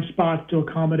to find spots to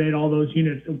accommodate all those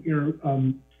units that we're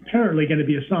apparently going to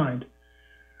be assigned.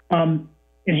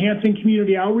 Enhancing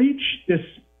community outreach.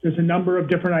 There's a number of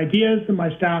different ideas that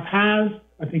my staff has.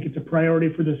 I think it's a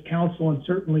priority for this council and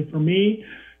certainly for me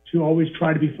to always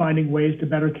try to be finding ways to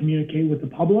better communicate with the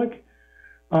public.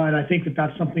 And I think that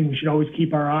that's something we should always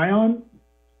keep our eye on.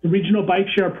 The regional bike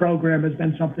share program has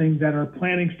been something that our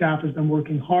planning staff has been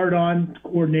working hard on,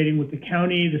 coordinating with the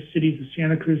county, the cities of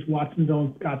Santa Cruz, Watsonville,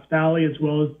 and Scotts Valley, as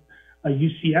well as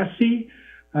UCSC.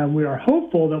 We are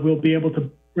hopeful that we'll be able to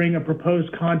bring a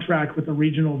proposed contract with a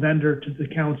regional vendor to the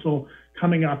council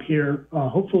coming up here,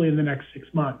 hopefully in the next 6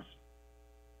 months.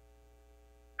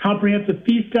 Comprehensive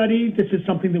fee study. This is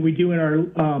something that we do in our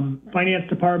finance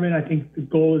department. I think the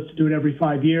goal is to do it every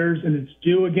 5 years, and it's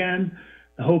due again.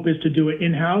 The hope is to do it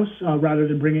in-house rather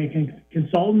than bringing a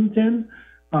consultant in,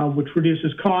 which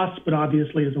reduces costs, but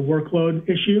obviously is a workload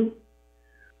issue.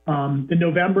 The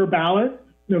November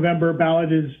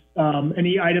ballot is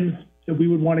any items that we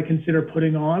would want to consider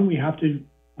putting on. We have to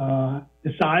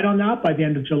decide on that by the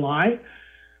end of July.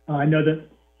 I know that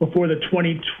before the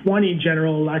 2020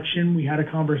 general election, we had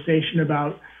a conversation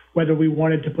about whether we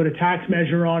wanted to put a tax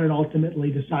measure on and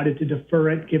ultimately decided to defer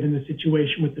it given the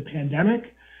situation with the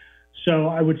pandemic. So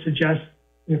I would suggest,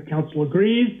 if council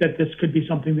agrees, that this could be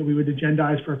something that we would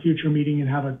agendize for a future meeting and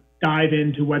have a dive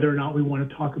into whether or not we want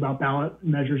to talk about ballot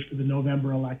measures for the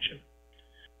November election.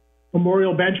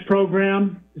 Memorial bench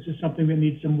program. This is something that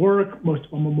needs some work. Most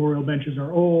of our memorial benches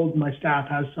are old. My staff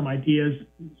has some ideas,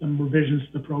 some revisions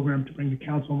to the program to bring to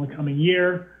council in the coming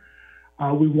year.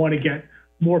 We want to get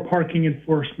more parking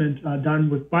enforcement done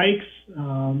with bikes,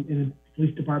 and the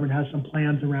police department has some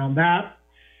plans around that.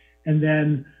 And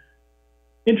then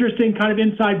Interesting kind of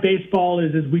inside baseball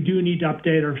is we do need to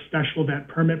update our special event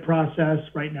permit process.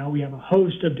 Right now we have a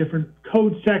host of different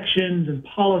code sections and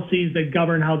policies that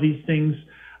govern how these things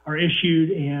are issued,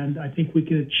 and I think we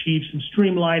can achieve some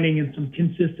streamlining and some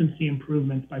consistency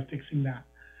improvements by fixing that.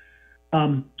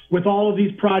 With all of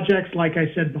these projects, like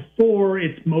I said before,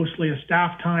 it's mostly a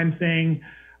staff time thing.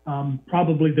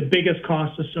 Probably the biggest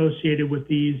cost associated with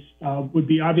these would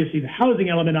be obviously the housing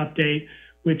element update,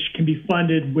 which can be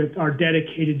funded with our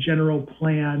dedicated general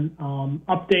plan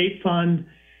update fund,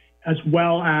 as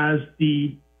well as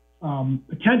the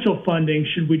potential funding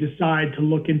should we decide to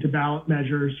look into ballot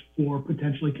measures for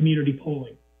potentially community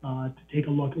polling, to take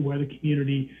a look at where the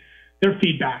community, their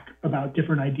feedback about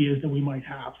different ideas that we might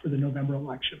have for the November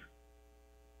election.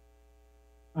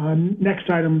 Next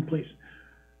item, please.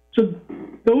 So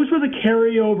those were the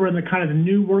carryover and the kind of the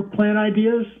new work plan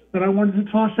ideas that I wanted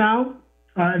to toss out.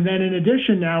 And then in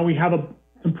addition, now we have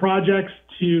some projects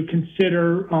to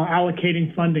consider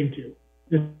allocating funding to.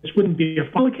 This wouldn't be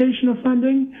a allocation of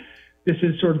funding. This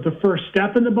is sort of the first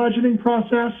step in the budgeting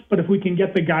process, but if we can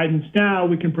get the guidance now,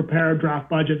 we can prepare a draft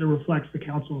budget that reflects the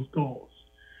council's goals.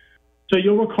 So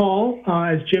you'll recall,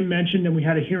 as Jim mentioned, and we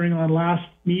had a hearing on last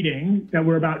meeting, that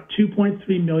we're about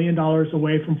 $2.3 million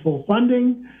away from full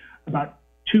funding, about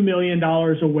 $2 million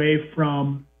away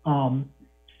from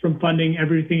funding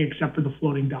everything except for the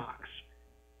floating docks.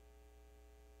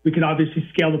 We could obviously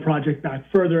scale the project back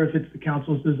further if it's the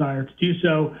council's desire to do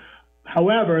so.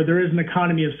 However, there is an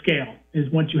economy of scale, is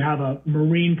once you have a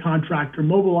marine contractor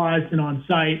mobilized and on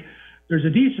site, there's a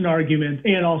decent argument,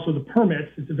 and also the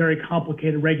permits. It's a very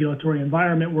complicated regulatory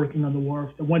environment working on the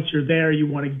wharf, that once you're there, you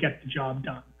want to get the job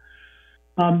done.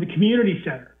 The community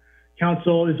center.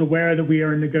 Council is aware that we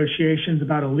are in negotiations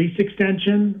about a lease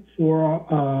extension for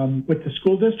with the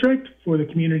school district for the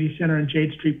community center in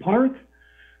Jade Street Park.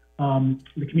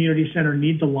 The community center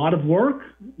needs a lot of work.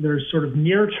 There's sort of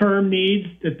near-term needs,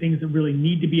 the things that really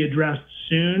need to be addressed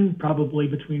soon, probably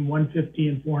between $150,000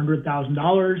 and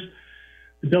 $400,000.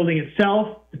 The building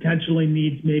itself potentially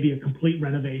needs maybe a complete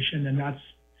renovation, and that's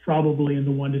probably in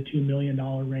the $1 to $2 million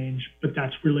range, but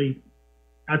that's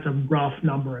a rough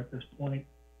number at this point.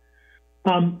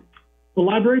 The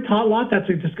library tot lot, that's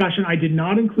a discussion I did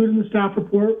not include in the staff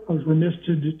report. I was remiss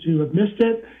to have missed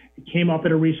it. It came up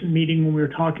at a recent meeting when we were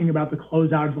talking about the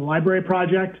closeout of the library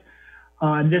project.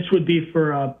 And this would be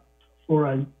for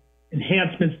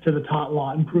enhancements to the tot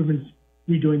lot, improvements,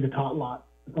 redoing the tot lot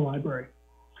at the library.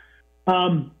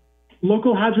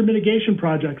 Local hazard mitigation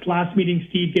projects. Last meeting,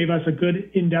 Steve gave us a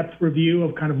good in-depth review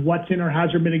of kind of what's in our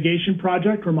hazard mitigation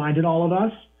project, reminded all of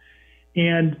us.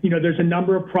 And, you know, there's a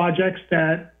number of projects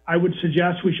that I would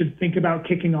suggest we should think about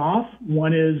kicking off.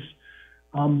 One is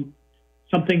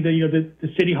something that, you know, the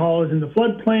city hall is in the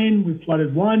floodplain. We've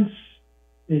flooded once.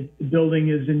 The building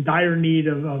is in dire need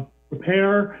of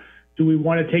repair. Do we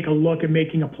want to take a look at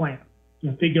making a plan?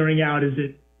 You know, figuring out, is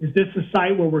this a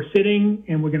site where we're sitting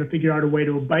and we're going to figure out a way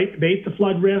to abate the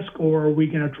flood risk, or are we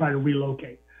going to try to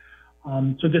relocate?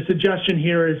 So the suggestion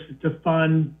here is to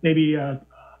fund maybe a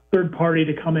third party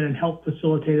to come in and help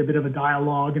facilitate a bit of a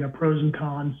dialogue and a pros and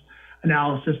cons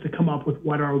analysis to come up with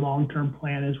what our long-term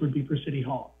plan is would be for City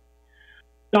Hall.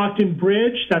 Stockton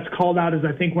Bridge, that's called out as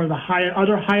I think one of the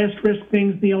other highest risk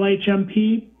things in the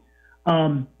LHMP.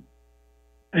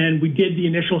 And we did the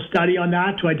initial study on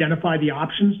that to identify the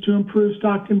options to improve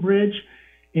Stockton Bridge.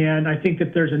 And I think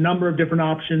that there's a number of different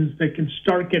options that can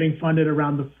start getting funded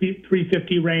around the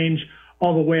 350 range,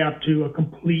 all the way up to a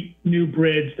complete new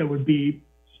bridge that would be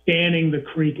spanning the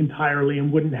creek entirely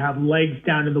and wouldn't have legs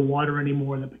down in the water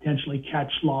anymore that potentially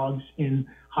catch logs in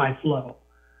high flow.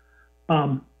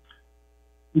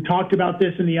 We talked about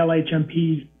this in the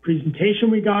LHMP presentation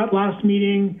we got last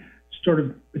meeting, sort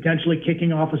of potentially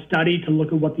kicking off a study to look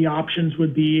at what the options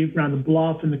would be around the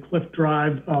bluff and the cliff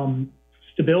drive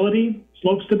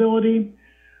slope stability.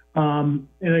 And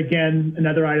again,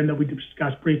 another item that we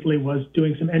discussed briefly was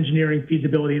doing some engineering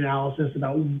feasibility analysis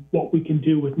about what we can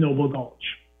do with Noble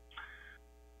Gulch.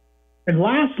 And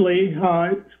lastly,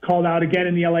 it's called out again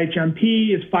in the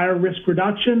LHMP, is fire risk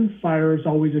reduction. Fire is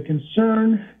always a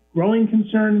concern, growing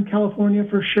concern in California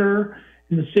for sure.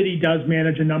 And the city does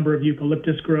manage a number of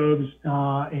eucalyptus groves,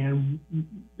 and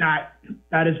that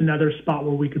is another spot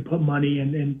where we could put money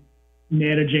in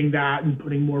managing that and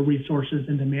putting more resources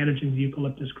into managing the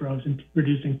eucalyptus groves and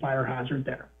reducing fire hazard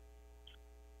there.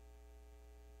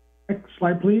 Next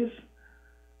slide, please.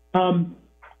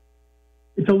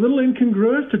 It's a little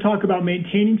incongruous to talk about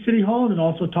maintaining City Hall and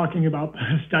also talking about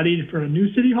a study for a new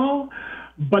City Hall,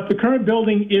 but the current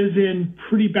building is in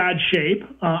pretty bad shape.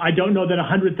 I don't know that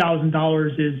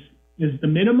 $100,000 is the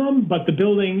minimum, but the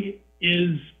building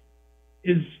is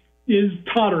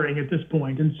tottering at this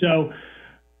point. And so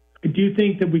I do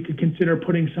think that we could consider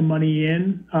putting some money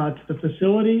in to the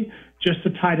facility just to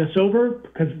tide us over,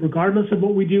 because regardless of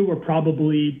what we do, we're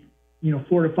probably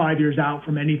 4 to 5 years out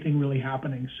from anything really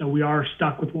happening. So we are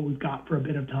stuck with what we've got for a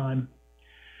bit of time.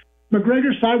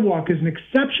 McGregor Sidewalk is an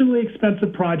exceptionally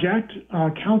expensive project.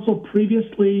 Council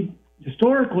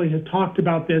historically has talked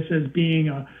about this as being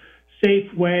a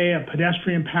safe way, a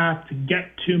pedestrian path to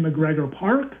get to McGregor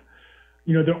Park.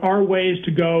 There are ways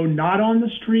to go not on the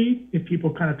street if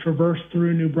people kind of traverse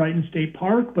through New Brighton State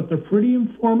Park, but they're pretty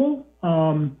informal.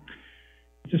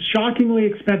 It's a shockingly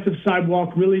expensive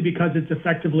sidewalk, really, because it's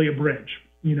effectively a bridge.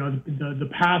 The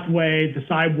pathway, the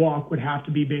sidewalk would have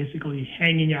to be basically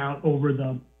hanging out over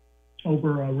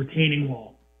a retaining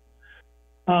wall.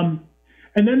 And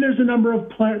then there's a number of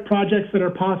projects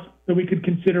that we could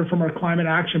consider from our climate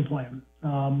action plan.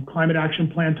 Climate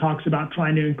action plan talks about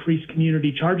trying to increase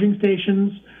community charging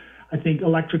stations. I think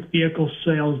electric vehicle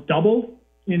sales double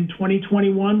in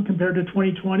 2021 compared to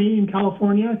 2020 in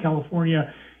California.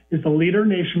 California is the leader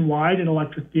nationwide in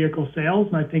electric vehicle sales,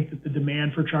 and I think that the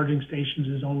demand for charging stations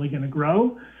is only going to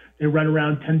grow. They run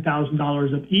around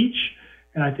 $10,000 of each,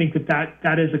 and I think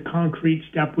that is a concrete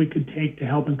step we could take to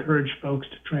help encourage folks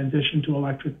to transition to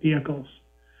electric vehicles.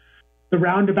 The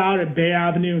roundabout at Bay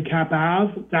Avenue and Cap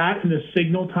Ave, that and the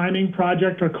signal timing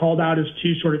project are called out as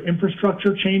two sort of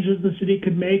infrastructure changes the city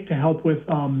could make to help with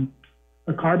a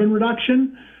carbon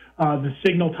reduction. The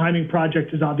signal timing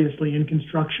project is obviously in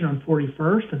construction on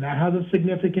 41st, and that has a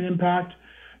significant impact.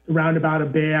 The roundabout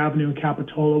at Bay Avenue and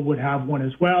Capitola would have one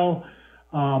as well.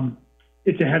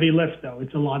 It's a heavy lift, though.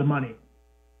 It's a lot of money.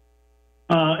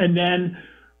 And then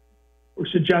we're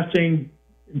suggesting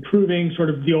improving sort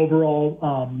of the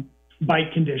overall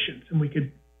bike conditions, and we're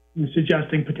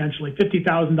suggesting potentially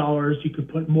 $50,000. You could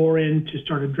put more in to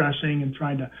start addressing and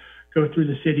trying to go through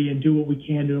the city and do what we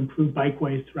can to improve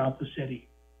bikeways throughout the city.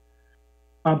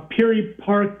 Peary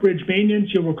Park Bridge maintenance,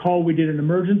 you'll recall we did an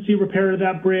emergency repair to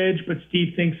that bridge, but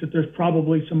Steve thinks that there's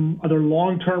probably some other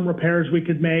long-term repairs we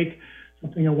could make,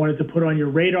 something I wanted to put on your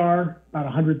radar,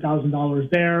 about $100,000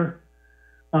 there.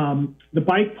 The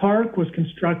bike park was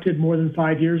constructed more than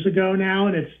 5 years ago now,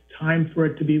 and it's time for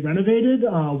it to be renovated.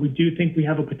 We do think we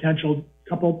have a potential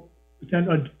donor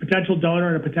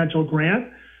and a potential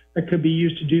grant that could be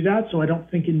used to do that. So I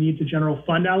don't think it needs a general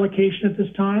fund allocation at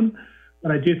this time,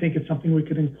 but I do think it's something we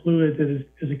could include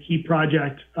as a key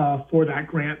project for that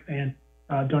grant and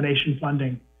donation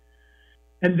funding.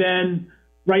 And then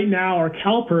right now, our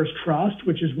CalPERS Trust,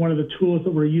 which is one of the tools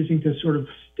that we're using to sort of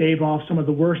stave off some of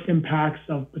the worst impacts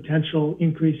of potential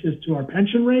increases to our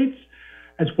pension rates,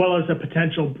 as well as a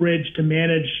potential bridge to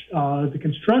manage the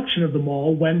construction of the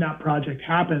mall when that project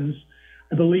happens.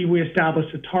 I believe we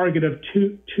established a target of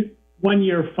 1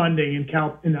 year funding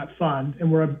in that fund,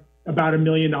 and we're about $1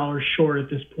 million short at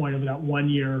this point of that 1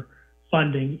 year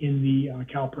funding in the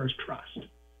CalPERS Trust.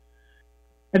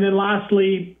 And then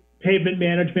lastly, pavement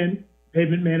management.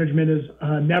 Pavement management is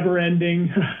a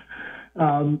never-ending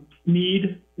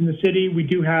need in the city. We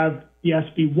do have the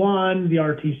SB1, the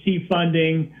RTC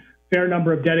funding, fair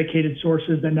number of dedicated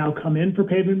sources that now come in for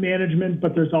pavement management,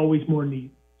 but there's always more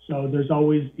need. So there's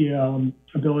always the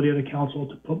ability of the council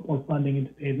to put more funding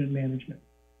into pavement management.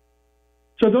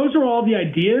 So those are all the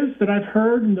ideas that I've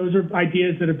heard, and those are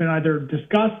ideas that have been either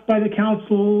discussed by the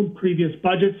council, previous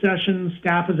budget sessions,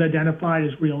 staff has identified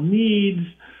as real needs,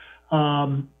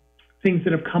 things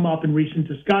that have come up in recent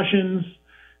discussions.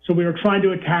 So we were trying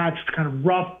to attach kind of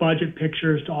rough budget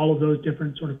pictures to all of those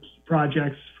different sort of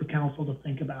projects for council to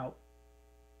think about.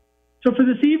 So for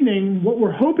this evening, what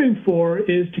we're hoping for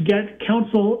is to get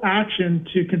council action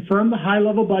to confirm the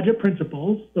high-level budget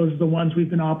principles. Those are the ones we've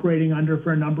been operating under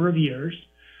for a number of years.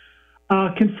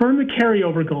 Confirm the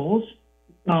carryover goals.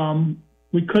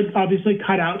 We could obviously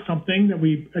cut out something that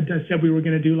we said we were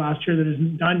going to do last year that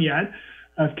isn't done yet,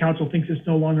 if council thinks it's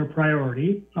no longer a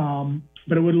priority.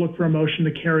 But it would look for a motion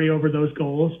to carry over those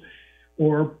goals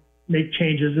or make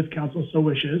changes if council so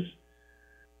wishes.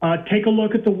 Take a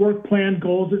look at the work plan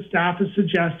goals that staff has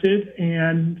suggested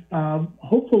and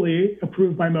hopefully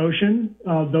approve by motion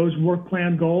those work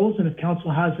plan goals. And if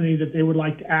council has any that they would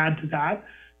like to add to that,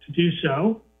 to do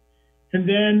so. And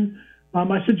then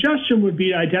my suggestion would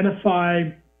be to identify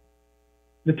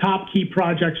the top key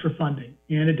projects for funding.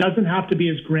 And it doesn't have to be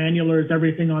as granular as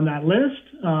everything on that list.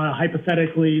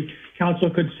 Hypothetically, council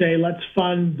could say, let's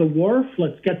fund the wharf,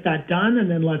 let's get that done, and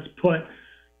then let's put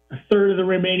a third of the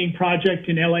remaining project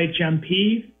in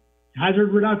LHMP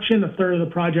hazard reduction, a third of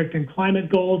the project in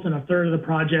climate goals, and a third of the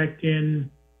project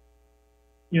in,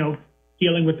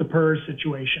 dealing with the PERS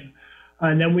situation.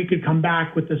 And then we could come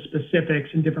back with the specifics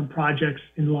and different projects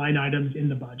and line items in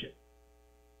the budget.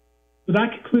 So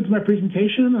that concludes my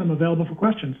presentation. I'm available for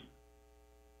questions.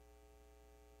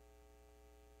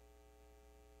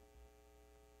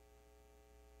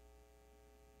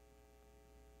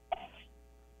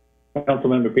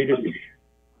 Councilmember Peterson.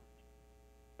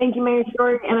 Thank you, Mayor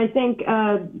Story. And I think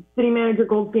City Manager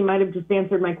Goldstein might have just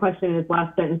answered my question in his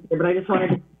last sentence here, but I just wanted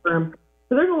to confirm.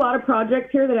 So there's a lot of projects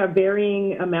here that have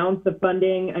varying amounts of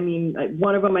funding. I mean,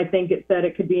 one of them, I think it said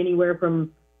it could be anywhere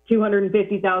from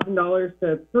 $250,000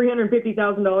 to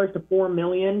 $350,000 to $4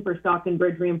 million for Stockton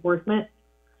Bridge reinforcement.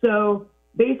 So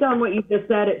based on what you just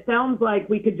said, it sounds like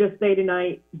we could just say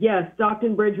tonight, yes,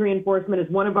 Stockton Bridge reinforcement is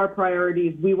one of our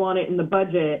priorities. We want it in the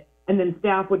budget. And then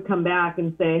staff would come back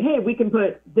and say, hey, we can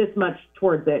put this much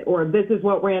towards it, or this is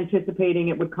what we're anticipating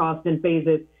it would cost in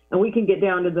phases. And we can get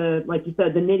down to the, like you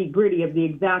said, the nitty gritty of the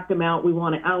exact amount we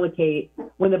want to allocate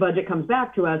when the budget comes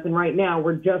back to us. And right now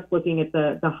we're just looking at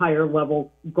the higher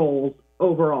level goals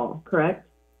overall, correct?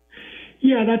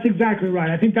 Yeah, that's exactly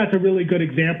right. I think that's a really good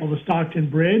example of the Stockton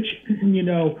Bridge. You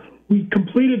know, we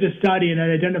completed a study and I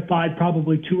identified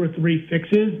probably 2 or 3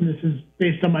 fixes. And this is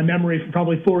based on my memory from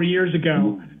probably 4 years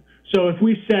ago. So if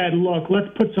we said, look, let's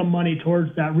put some money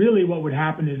towards that, really what would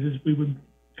happen is we would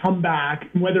come back,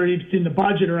 whether it's in the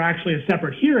budget or actually a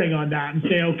separate hearing on that, and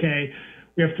say, okay,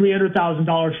 we have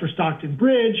 $300,000 for Stockton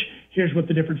Bridge. Here's what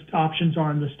the different options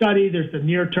are in the study. There's the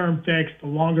near-term fix, the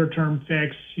longer-term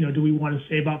fix. You know, do we want to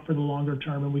save up for the longer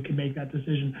term? And we can make that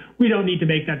decision. We don't need to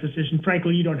make that decision.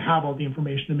 Frankly, you don't have all the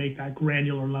information to make that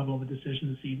granular level of a decision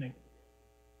this evening.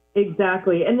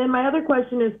 Exactly. And then my other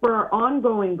question is for our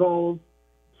ongoing goals,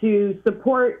 to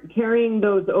support carrying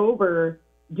those over,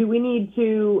 do we need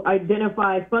to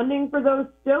identify funding for those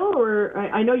still? Or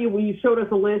I know you showed us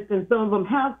a list and some of them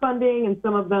have funding and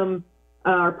some of them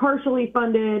are partially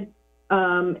funded.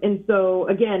 And so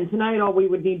again, tonight, all we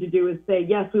would need to do is say,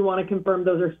 yes, we want to confirm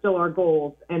those are still our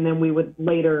goals. And then we would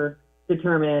later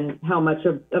determine how much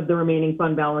of the remaining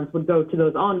fund balance would go to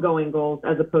those ongoing goals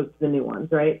as opposed to the new ones,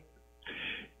 right?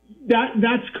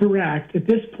 That's correct. At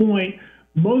this point,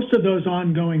 most of those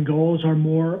ongoing goals are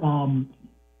more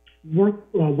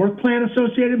work plan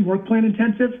associated, work plan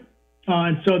intensive.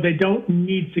 And so they don't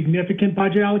need significant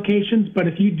budget allocations. But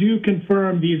if you do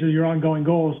confirm these are your ongoing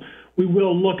goals, we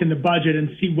will look in the budget and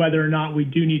see whether or not we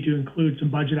do need to include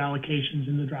some budget allocations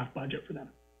in the draft budget for them.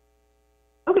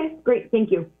 Okay, great.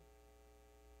 Thank you.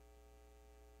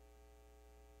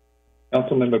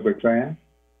 Councilmember Bertrand.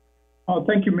 Oh,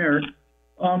 thank you, Mayor.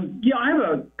 Yeah, I have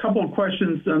a couple of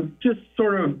questions. Just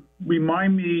sort of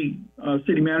remind me,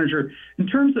 City Manager, in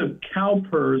terms of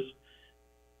CalPERS,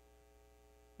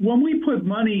 when we put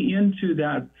money into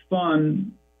that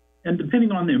fund, and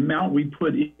depending on the amount we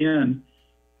put in,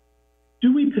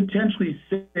 do we potentially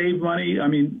save money? I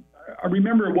mean, I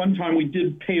remember at one time we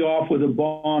did pay off with a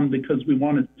bond because we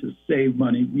wanted to save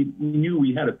money. We knew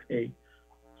we had to pay.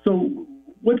 So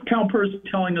what's CalPERS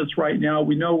telling us right now?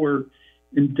 We know we're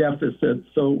in deficit.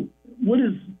 So what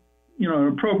is, an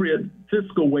appropriate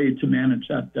fiscal way to manage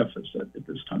that deficit at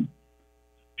this time?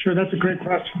 Sure, that's a great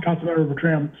question, Councilmember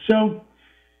Bertrand. So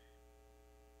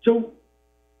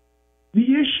the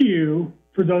issue,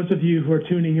 for those of you who are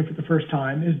tuning in for the first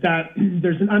time, is that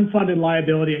there's an unfunded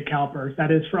liability at CalPERS.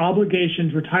 That is for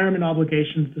obligations, retirement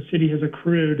obligations the city has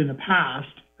accrued in the past,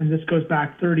 and this goes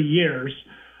back 30 years.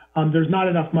 There's not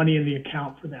enough money in the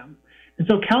account for them. And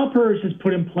so CalPERS has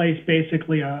put in place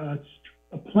basically a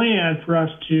plan for us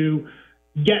to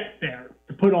get there,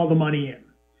 to put all the money in.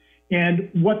 And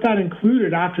what that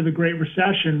included after the Great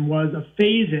Recession was a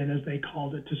phase-in, as they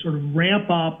called it, to sort of ramp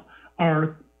up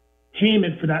our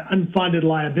payment for that unfunded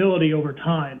liability over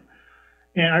time.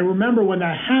 And I remember when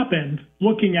that happened,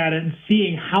 looking at it and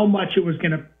seeing how much it was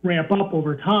going to ramp up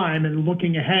over time and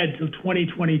looking ahead to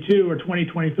 2022 or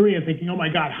 2023 and thinking, oh my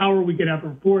God, how are we going to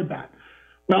ever afford that?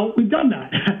 Well, we've done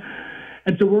that.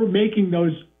 And so we're making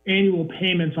those annual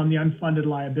payments on the unfunded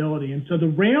liability. And so the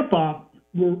ramp up,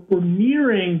 we're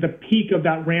nearing the peak of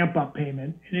that ramp up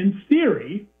payment. And in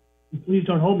theory, and please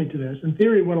don't hold me to this, in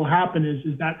theory, what will happen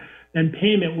is that then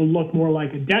payment will look more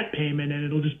like a debt payment and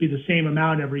it'll just be the same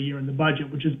amount every year in the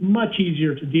budget, which is much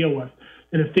easier to deal with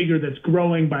than a figure that's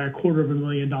growing by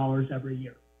 $250,000 every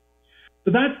year.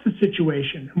 So that's the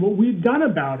situation. And what we've done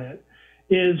about it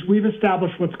is we've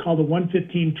established what's called a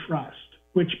 115 trust,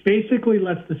 which basically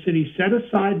lets the city set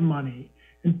aside money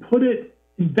and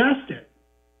invest it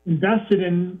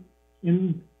in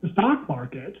the stock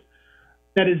market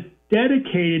that is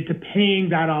dedicated to paying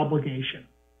that obligation.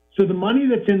 So the money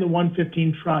that's in the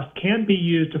 115 trust can't be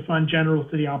used to fund general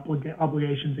city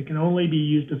obligations. It can only be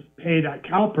used to pay that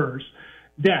CalPERS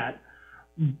debt.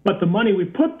 But the money we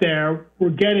put there, we're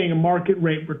getting a market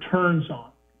rate returns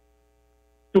on.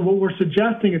 So what we're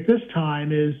suggesting at this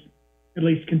time is at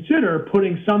least consider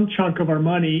putting some chunk of our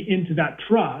money into that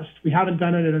trust. We haven't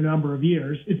done it in a number of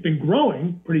years. It's been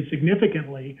growing pretty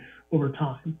significantly over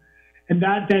time. And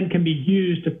that then can be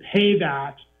used to pay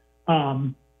that,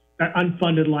 that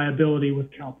unfunded liability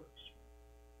with CalPERS.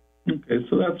 Okay,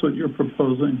 so that's what you're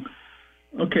proposing.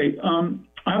 Okay,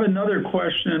 I have another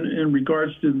question in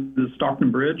regards to the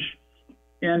Stockton Bridge.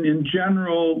 And in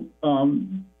general,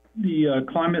 the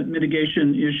climate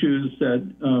mitigation issues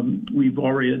that we've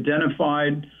already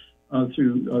identified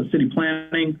through city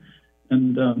planning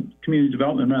and community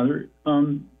development, rather.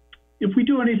 If we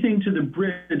do anything to the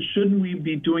bridge, shouldn't we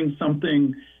be doing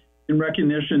something in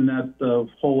recognition that the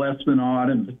whole Esplanade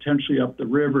and potentially up the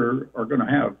river are going to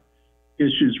have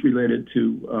issues related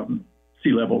to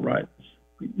sea level rise?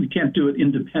 We can't do it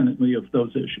independently of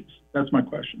those issues. That's my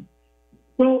question.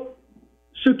 Well,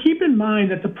 so keep in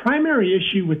mind that the primary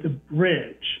issue with the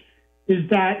bridge is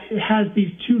that it has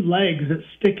these two legs that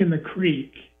stick in the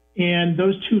creek. And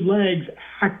those two legs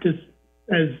act as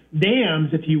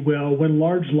dams, if you will, when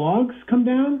large logs come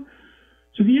down.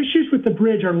 So the issues with the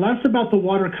bridge are less about the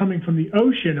water coming from the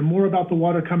ocean and more about the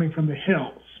water coming from the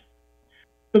hills.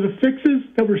 So the fixes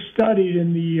that were studied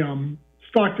in the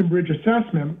Stockton Bridge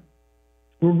assessment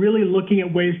were really looking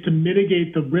at ways to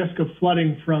mitigate the risk of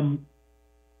flooding from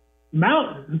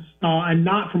mountains and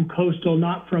not from coastal,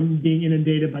 not from being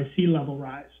inundated by sea level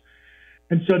rise.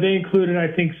 And so they included,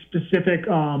 I think, specific,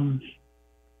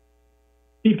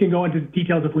 you can go into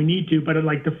details if we need to, but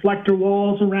like deflector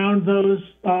walls around those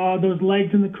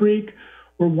legs in the creek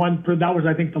were one, that was,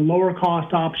 I think, the lower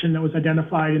cost option that was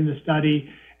identified in the study.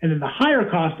 And then the higher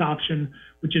cost option,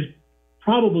 which is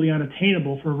probably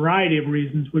unattainable for a variety of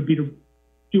reasons, would be to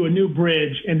do a new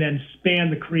bridge and then span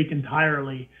the creek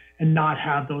entirely and not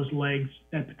have those legs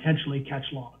that potentially catch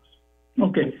logs.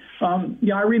 Okay.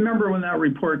 Yeah, I remember when that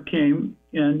report came,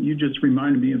 and you just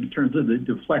reminded me in terms of the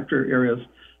deflector areas.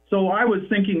 So I was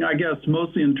thinking, I guess,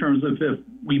 mostly in terms of if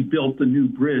we built the new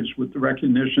bridge with the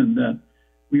recognition that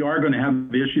we are going to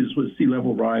have issues with sea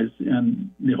level rise and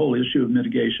the whole issue of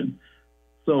mitigation.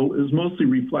 So it was mostly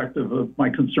reflective of my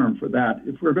concern for that.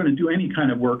 If we're going to do any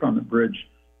kind of work on the bridge,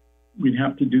 we'd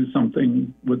have to do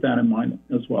something with that in mind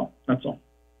as well. That's all.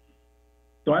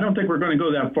 So I don't think we're going to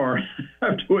go that far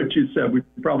after what you said. We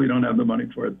probably don't have the money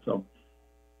for it. So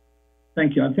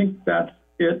thank you. I think that's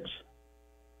it.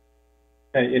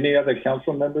 Okay, any other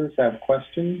council members have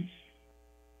questions?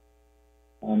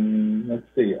 Let's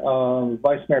see.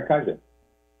 Vice Mayor Kaiser.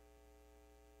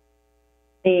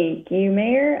 Thank you,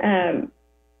 Mayor.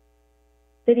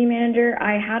 City Manager,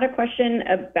 I had a question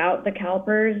about the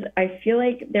CalPERS. I feel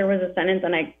like there was a sentence,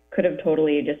 and I could have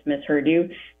totally just misheard you,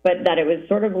 but that it was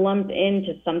sort of lumped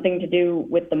into something to do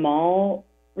with the mall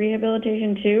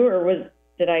rehabilitation too, or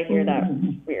did I hear that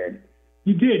weird?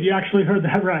 You did. You actually heard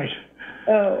that right.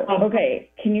 Oh,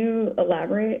 okay. Can you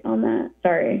elaborate on that?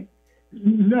 Sorry.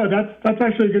 No, that's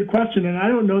actually a good question, and I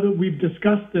don't know that we've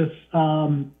discussed this.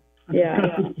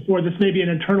 Discussed this before. This may be an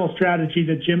internal strategy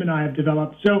that Jim and I have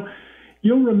developed. So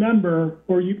you'll remember,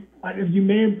 or you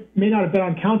may not have been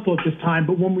on council at this time,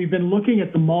 but when we've been looking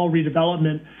at the mall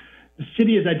redevelopment, the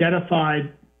city has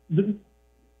identified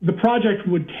the project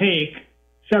would take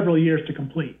several years to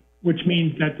complete, which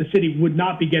means that the city would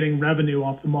not be getting revenue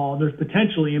off the mall. There's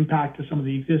potentially impact to some of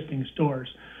the existing stores.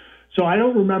 So I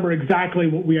don't remember exactly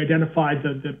what we identified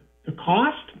the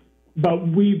cost, but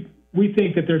we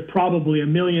think that there's probably $1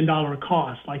 million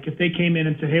cost. Like if they came in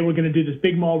and said, hey, we're going to do this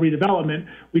big mall redevelopment,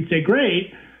 we'd say,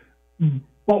 great,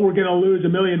 but we're going to lose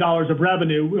 $1 million of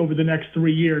revenue over the next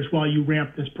 3 years while you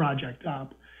ramp this project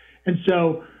up. And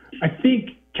so I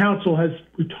think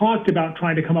we talked about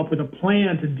trying to come up with a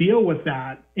plan to deal with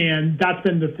that. And that's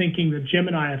been the thinking that Jim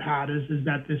and I have had is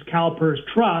that this CalPERS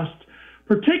trust,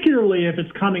 particularly if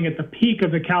it's coming at the peak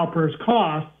of the CalPERS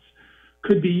costs,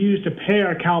 could be used to pay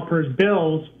our CalPERS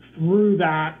bills through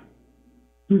that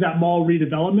mall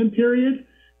redevelopment period,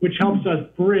 which helps us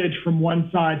bridge from one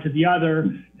side to the other,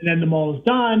 and then the mall is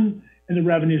done and the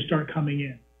revenues start coming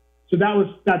in. So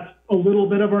that's a little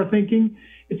bit of our thinking.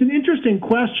 It's an interesting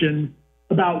question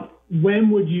about when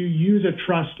would you use a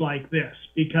trust like this,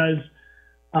 because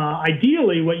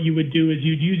ideally what you would do is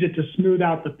you'd use it to smooth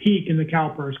out the peak in the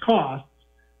CalPERS costs,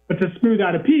 but to smooth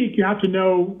out a peak, you have to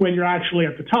know when you're actually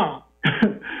at the top.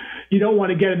 You don't want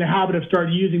to get in the habit of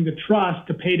start using the trust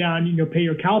to pay down, pay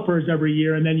your CalPERS every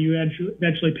year, and then you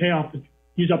eventually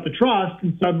use up the trust,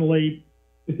 and suddenly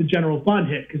if the general fund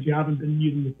hit, because you haven't been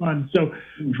using the fund. So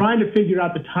trying to figure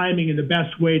out the timing and the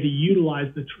best way to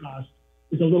utilize the trust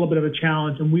is a little bit of a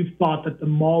challenge. And we've thought that the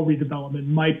mall redevelopment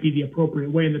might be the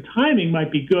appropriate way, and the timing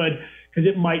might be good because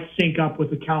it might sync up with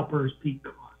the CalPERS peak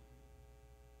cost.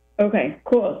 Okay,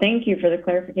 cool. Thank you for the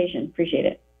clarification. Appreciate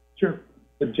it. Sure.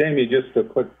 So Jamie, just a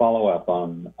quick follow-up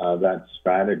on that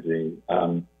strategy.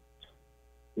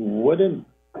 Wouldn't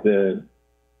the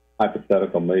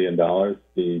hypothetical $1 million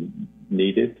be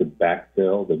needed to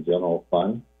backfill the general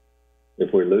fund?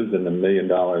 If we're losing $1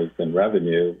 million in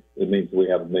revenue, it means we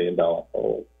have $1 million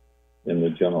hole in the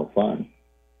general fund.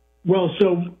 Well,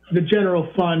 so the general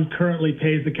fund currently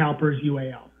pays the CalPERS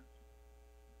UAL.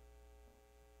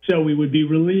 So we would be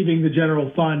relieving the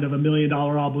general fund of $1 million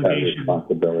obligation.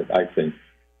 Responsibility, I think.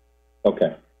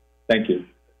 Okay, thank you.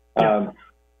 Yeah.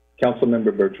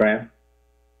 Councilmember Bertrand?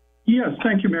 Yes,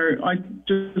 thank you, Mayor. I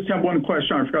just have one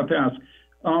question I forgot to ask.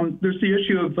 There's the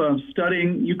issue of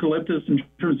studying eucalyptus in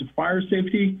terms of fire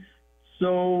safety.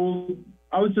 So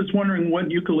I was just wondering what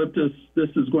eucalyptus this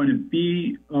is going to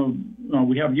be.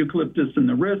 We have eucalyptus in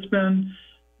the Rispin.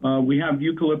 We have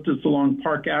eucalyptus along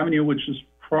Park Avenue, which is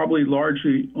probably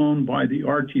largely owned by the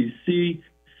RTC.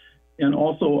 And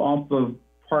also off of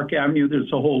Park Avenue,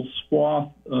 there's a whole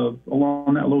swath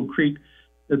along that little creek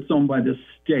that's owned by the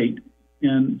state.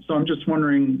 And so I'm just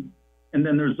wondering, and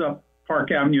then there's up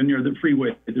Park Avenue near the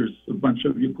freeway, there's a bunch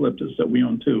of eucalyptus that we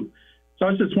own too. So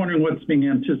I was just wondering what's being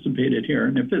anticipated here.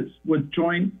 And if it's with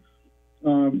joint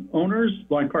owners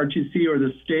like RTC or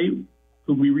the state,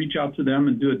 could we reach out to them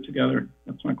and do it together?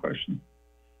 That's my question.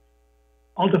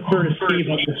 I'll defer to Steve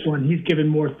on this one. He's given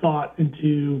more thought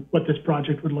into what this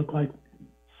project would look like.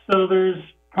 So there's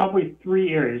probably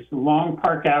 3 areas. Along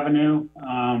Park Avenue,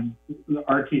 the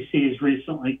RTC has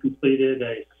recently completed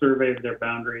a survey of their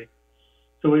boundary.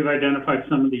 So we've identified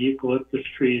some of the eucalyptus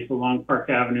trees along Park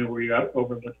Avenue where you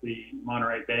overlook the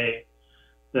Monterey Bay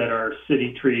that are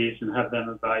city trees and have them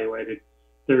evaluated.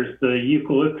 There's the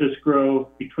eucalyptus grove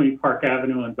between Park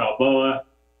Avenue and Balboa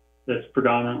that's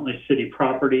predominantly city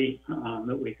property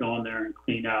that we go in there and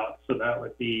clean out. So that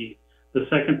would be the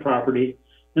second property.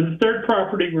 And the third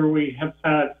property where we have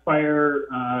had fire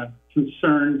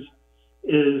concerns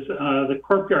is the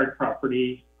Courtyard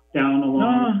property down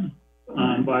along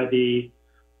by the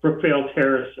Brookvale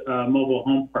Terrace mobile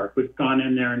home park. We've gone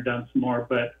in there and done some more,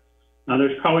 but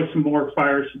there's probably some more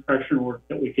fire suppression work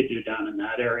that we could do down in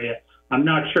that area. I'm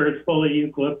not sure it's full of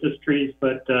eucalyptus trees,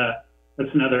 but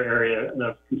that's another area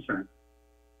of concern.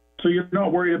 So you're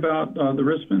not worried about the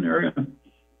Rispin area?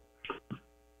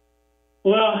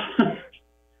 Well,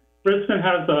 Rispin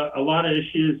has a lot of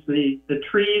issues. The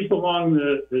trees along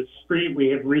the street we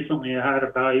have recently had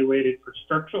evaluated for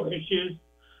structural issues,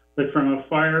 but from a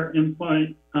fire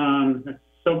endpoint, it's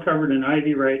so covered in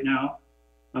ivy right now.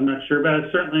 I'm not sure, but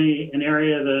it's certainly an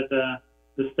area that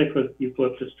to stick with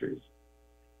eucalyptus trees.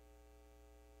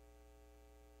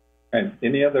 And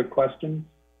any other questions?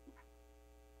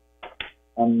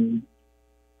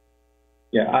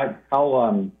 Yeah,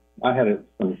 I had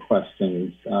some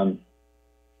questions.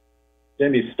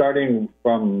 Jamie, starting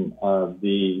from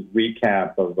the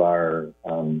recap of our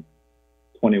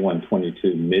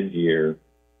 21-22 mid-year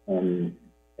and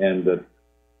the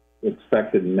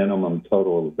expected minimum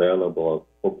total available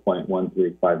of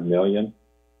 $4.135 million,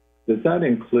 does that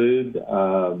include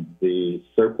the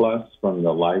surplus from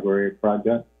the library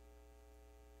project?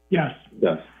 Yes.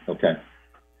 Yes, okay.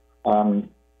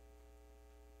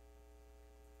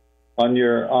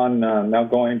 Now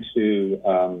going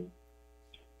to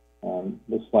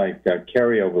looks like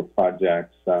carryover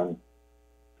projects.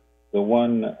 The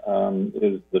one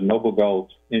is the Noble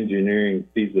Gulch engineering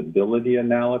feasibility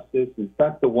analysis. Is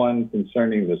that the one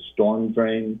concerning the storm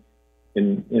drain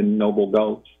in Noble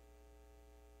Gulch?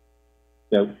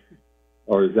 Yeah.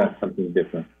 Or is that something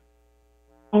different?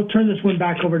 I'll turn this one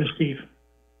back over to Steve.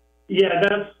 Yeah,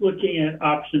 that's looking at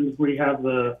options. We have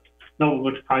the Noble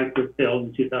Gulch pipe was built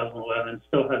in 2011,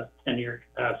 still has 10-year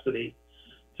capacity.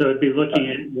 So it'd be looking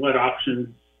at what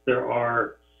options there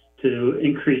are to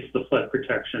increase the flood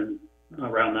protection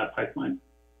around that pipeline.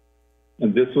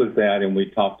 And this was the item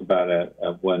we talked about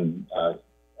when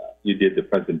you did the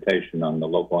presentation on the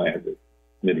local hazard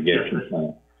mitigation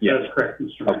plan. Yes, that's correct,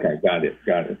 Mr. Mayor. Okay,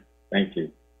 got it. Thank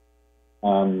you.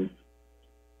 And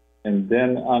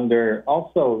then under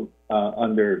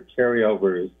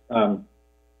carryovers,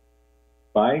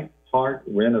 bike park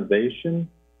renovation,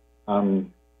 I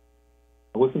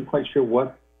wasn't quite sure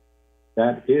what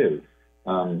that is.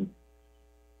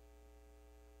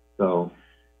 So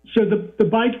the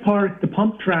bike park, the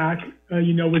pump track,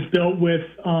 was built with.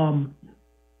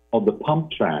 Oh, the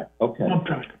pump track. Okay. Pump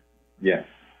track. Yes.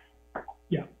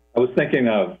 Yeah. I was thinking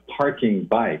of parking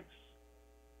bikes.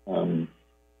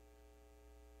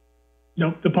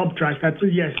 Nope, the pump track. That's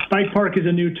yes. Bike park is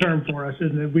a new term for us,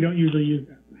 isn't it? We don't usually use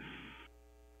that.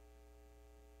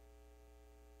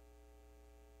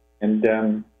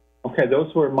 And okay,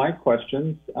 those were my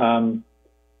questions. And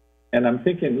I'm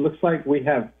thinking, it looks like we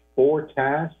have 4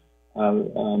 tasks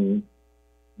that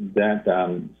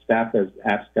staff has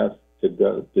asked us to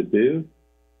do.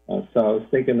 So I was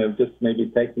thinking of just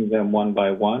maybe taking them one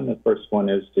by one. The first one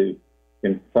is to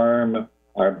confirm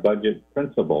our budget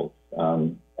principles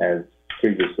as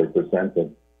previously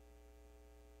presented.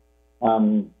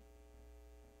 Well,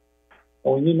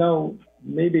 you know,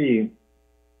 maybe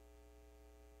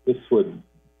this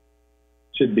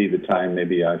should be the time.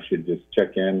 Maybe I should just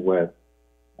check in with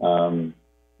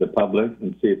the public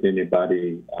and see if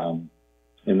anybody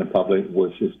in the public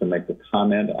wishes to make a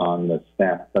comment on the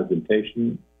staff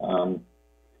presentation. And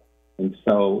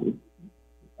so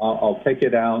I'll take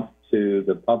it out to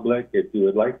the public. If you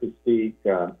would like to speak,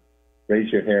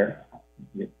 raise your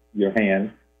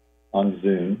hand on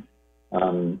Zoom,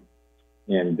 or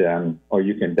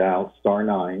you can dial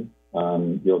 *9.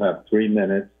 You'll have 3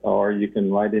 minutes, or you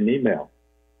can write an email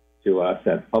to us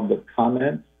at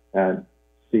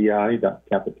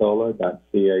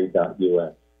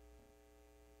publiccomments@ci.capitola.ca.us.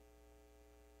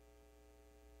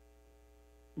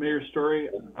 Mayor Story,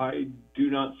 I do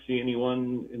not see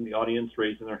anyone in the audience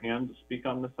raising their hand to speak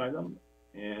on this item,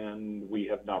 and we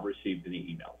have not received any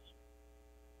emails.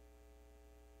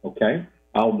 Okay,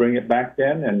 I'll bring it back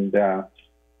then and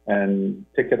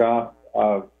tick it off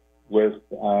with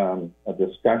a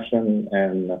discussion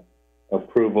and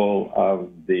approval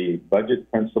of the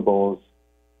budget principles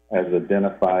as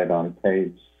identified on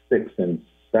page 6 and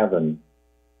 7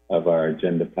 of our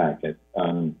agenda packet.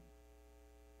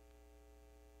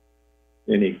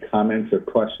 Any comments or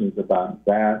questions about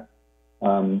that?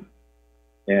 And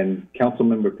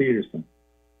Councilmember Peterson.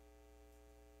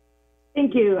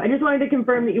 Thank you. I just wanted to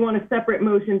confirm that you want a separate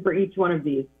motion for each one of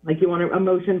these. Like you want a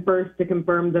motion first to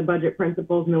confirm the budget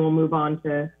principles, and then we'll move on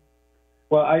to.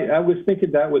 Well, I was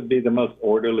thinking that would be the most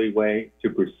orderly way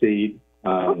to proceed,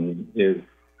 is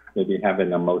maybe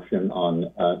having a motion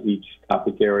on each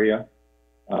topic area.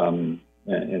 And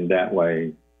that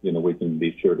way, you know, we can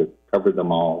be sure to cover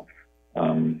them all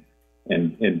and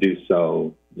do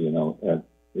so, you know,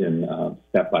 in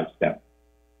step by step.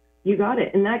 You got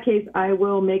it. In that case, I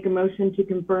will make a motion to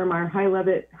confirm our high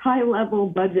level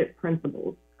budget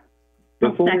principles.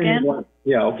 Second.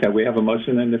 Yeah, okay. We have a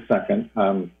motion and a second.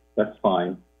 That's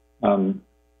fine.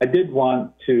 I did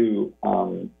want to,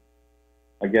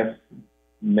 I guess,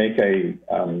 make a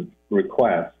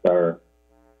request or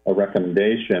a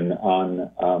recommendation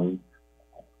on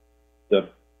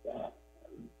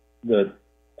the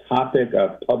topic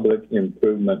of public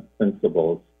improvement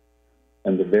principles.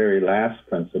 And the very last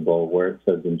principle where it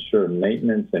says ensure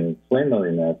maintenance and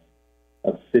cleanliness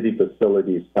of city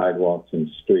facilities, sidewalks, and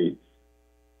streets.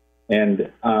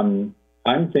 And I'm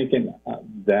thinking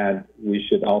that we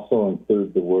should also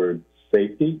include the word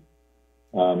safety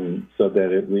so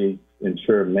that it reads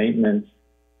ensure maintenance,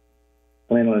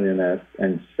 cleanliness,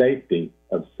 and safety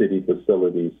of city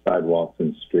facilities, sidewalks,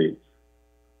 and streets.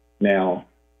 Now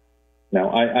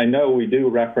I know we do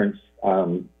reference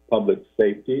public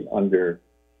safety under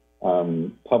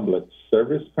public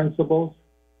service principles,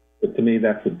 but to me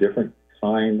that's a different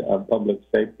kind of public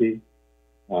safety.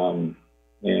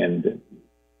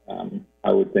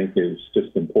 I would think it's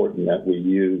just important that we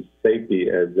use safety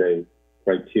as a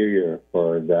criteria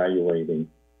for evaluating,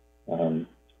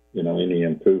 you know, any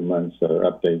improvements or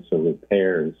updates or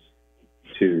repairs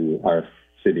to our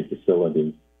city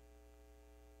facilities.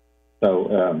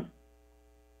 So,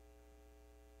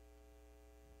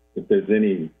 if there's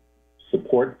any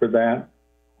support for that.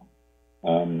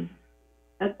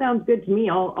 That sounds good to me.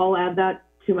 I'll add that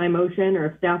to my motion, or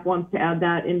if staff wants to add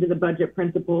that into the budget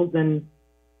principles, then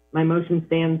my motion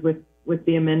stands with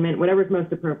the amendment, whatever's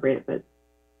most appropriate, but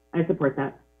I support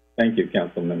that. Thank you,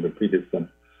 Councilmember Peterson.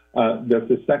 Does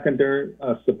the seconder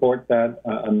support that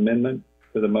amendment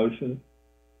to the motion?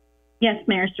 Yes,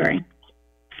 Mayor Story.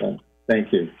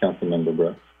 Thank you, Councilmember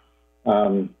Brooks.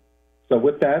 So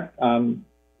with that,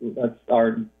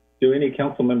 do any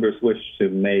council members wish to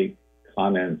make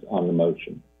comments on the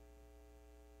motion?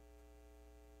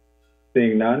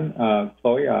 Seeing none,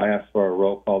 Chloe, I ask for a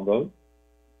roll call vote.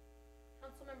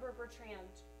 Councilmember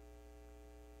Bertrand.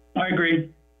 I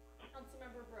agree.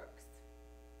 Councilmember Brooks.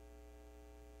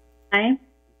 Aye.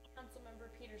 Councilmember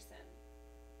Peterson.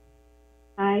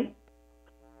 Aye.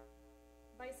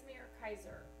 Vice Mayor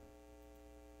Kaiser.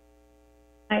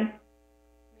 Aye.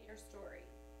 Mayor Story.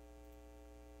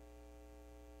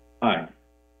 Aye.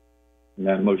 And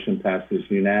that motion passes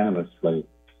unanimously,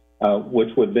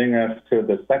 which would bring us to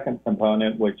the second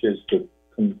component, which is to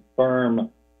confirm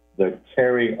the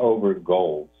carryover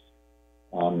goals.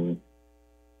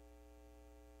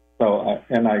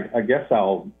 I guess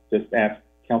I'll just ask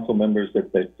council members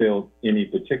if they feel any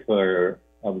particular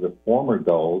of the former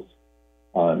goals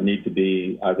need to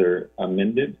be either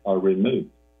amended or removed.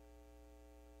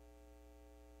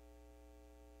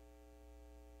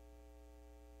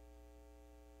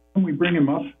 Can we bring him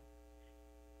up?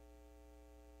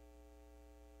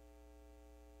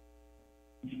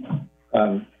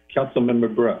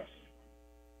 Councilmember Brooks.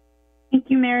 Thank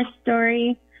you, Mayor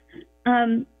Story.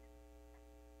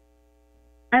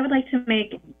 I would like to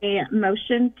make a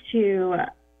motion to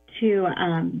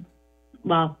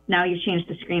well, now you've changed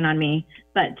the screen on me,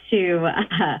 but to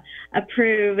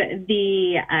approve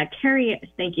the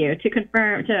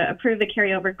approve the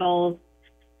carryover goals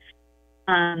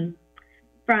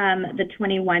from the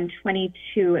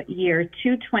 21-22 year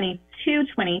to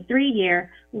 22-23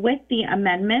 year with the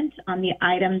amendment on the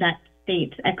item that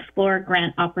states explore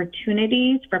grant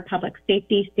opportunities for public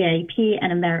safety, CIP,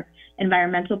 and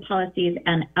environmental policies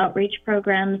and outreach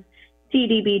programs,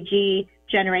 CDBG,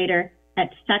 generator,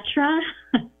 etc.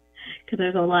 Because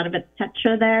there's a lot of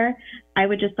etc. there. I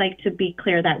would just like to be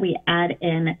clear that we add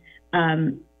in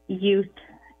youth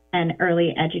and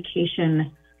early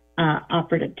education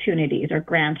opportunities or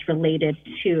grants related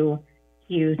to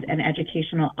youth and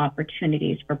educational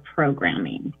opportunities for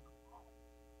programming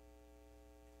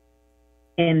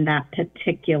in that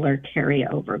particular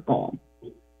carryover goal.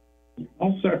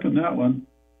 I'll second that one.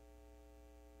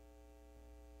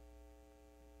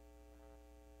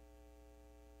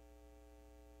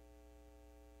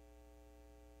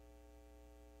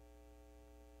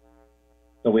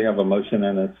 So we have a motion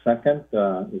and a second.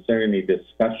 Is there any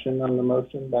discussion on the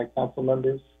motion by council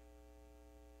members?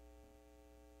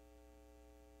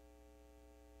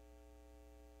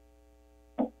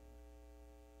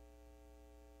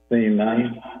 Seeing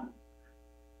none.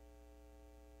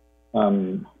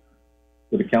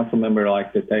 Would a council member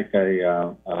like to take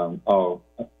a,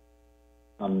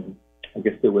 I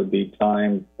guess there would be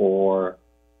time for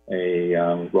a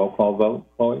roll call vote,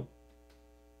 Chloe?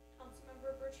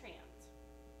 Councilmember Bertrand.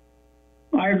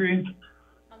 I agree.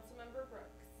 Councilmember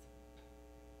Brooks.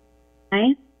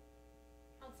 Aye.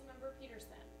 Councilmember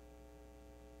Peterson.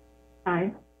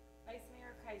 Aye. Vice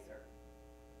Mayor Kaiser.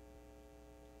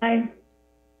 Aye.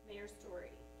 Mayor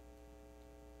Story.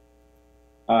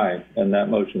 Aye, and that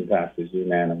motion passes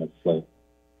unanimously,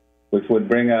 which would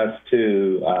bring us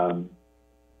to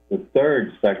the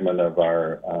third segment of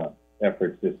our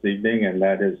efforts this evening, and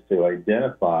that is to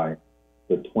identify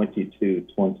the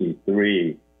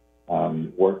 22-23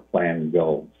 work plan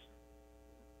goals.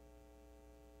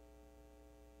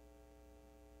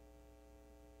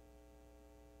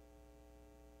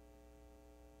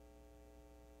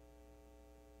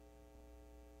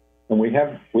 And we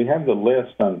have the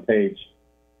list on page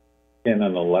 10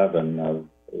 and 11 of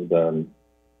the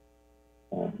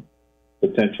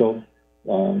potential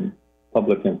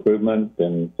public improvement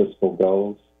and fiscal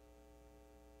goals.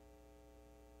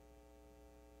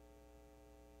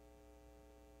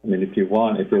 I mean, if you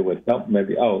want, if it would help,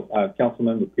 maybe,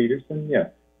 Councilmember Peterson, yes.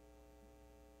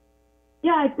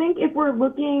 Yeah, I think if we're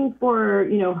looking for,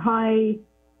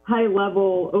 high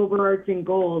level overarching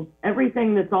goals,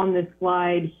 everything that's on this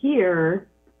slide here,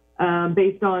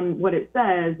 based on what it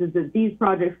says, is that these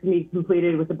projects can be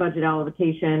completed with a budget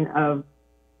allocation of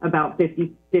about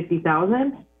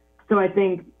 50,000. So I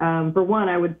think, for one,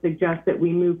 I would suggest that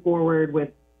we move forward with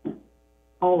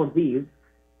all of these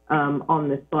on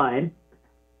this slide.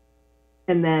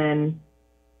 And then,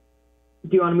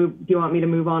 do you want me to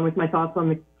move on with my thoughts on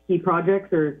the key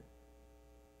projects, or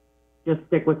just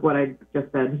stick with what I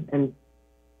just said and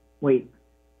wait?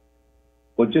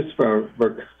 Well, just for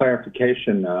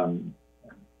clarification,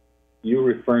 you're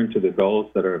referring to the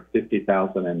goals that are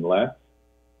 50,000 and less,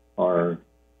 or?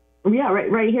 Yeah,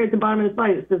 right here at the bottom of the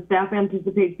slide, it says staff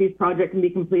anticipates these projects can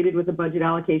be completed with a budget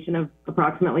allocation of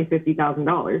approximately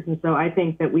 $50,000. And so I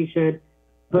think that we should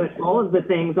put all of the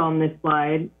things on this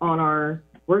slide on our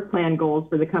work plan goals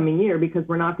for the coming year, because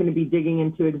we're not going to be digging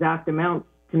into exact amounts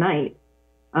tonight.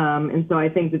 And so I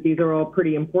think that these are all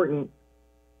pretty important.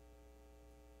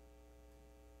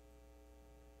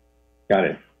 Got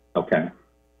it. Okay.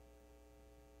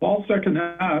 I'll second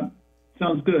that.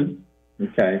 Sounds good.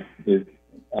 Okay.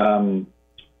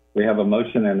 We have a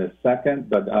motion and a second,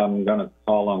 but I'm going to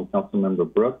call on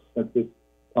Councilmember Brooks at this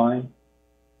time.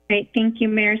 Great, thank you,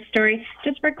 Mayor Story.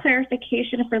 Just for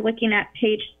clarification, if we're looking at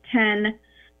page 10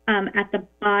 at the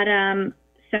bottom,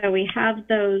 so we have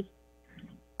those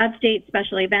update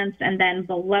special events, and then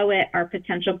below it are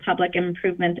potential public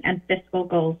improvements and fiscal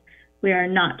goals. We are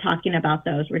not talking about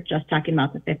those. We're just talking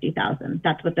about the 50,000.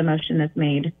 That's what the motion is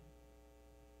made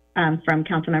from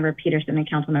Councilmember Peterson and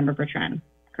Councilmember Bertrand,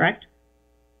 correct?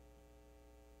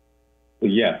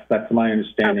 Yes, that's my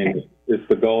understanding. Okay. Is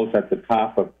the goals at the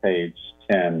top of page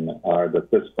 10 are the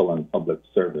fiscal and public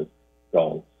service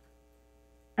goals.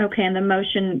 Okay, and the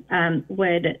motion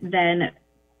would then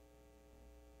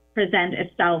present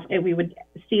itself. We would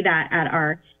see that at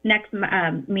our next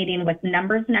meeting with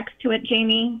numbers next to it,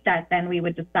 Jamie, that then we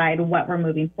would decide what we're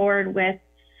moving forward with.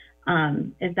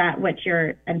 Is that what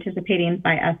you're anticipating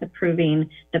by us approving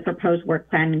the proposed work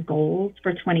plan and goals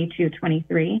for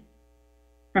 22-23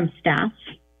 from staff?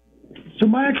 So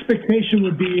my expectation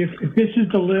would be if this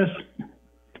is the list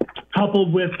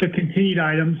coupled with the continued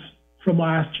items from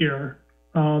last year,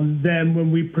 then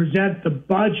when we present the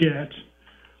budget,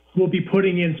 we'll be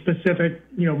putting in specific,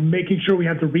 making sure we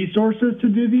have the resources to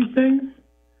do these things.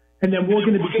 And then we're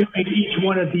going to be doing each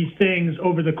one of these things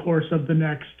over the course of the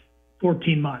next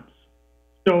 14 months.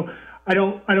 So I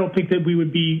don't think that we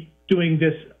would be doing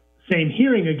this same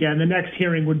hearing again. The next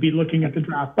hearing would be looking at the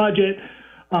draft budget.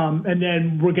 And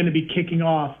then we're going to be kicking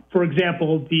off, for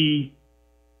example, the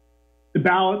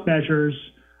ballot measures.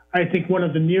 I think one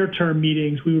of the near-term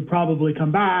meetings, we would probably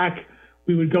come back.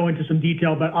 We would go into some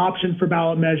detail about options for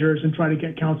ballot measures and try to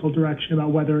get council direction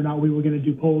about whether or not we were going to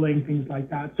do polling, things like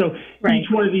that. So Each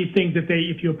one of these things,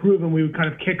 if you approve them, we would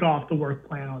kind of kick off the work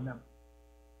plan on them.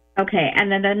 Okay,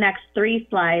 and then the next 3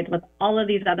 slides with all of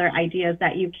these other ideas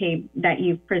that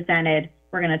you've presented,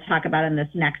 we're going to talk about in this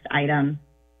next item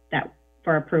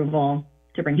for approval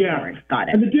to bring forward. Got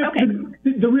it. And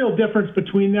the real difference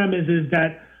between them is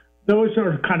that those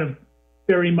are kind of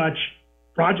very much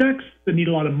projects that need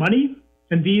a lot of money,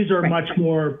 and these are much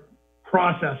more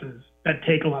processes that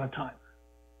take a lot of time.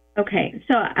 Okay,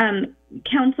 so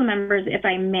council members, if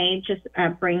I may just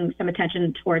bring some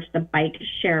attention towards the bike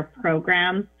share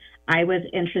program. I was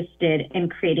interested in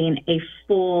creating a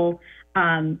full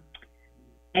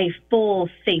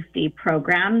safety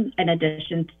program in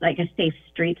addition to like a safe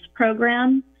streets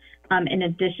program, in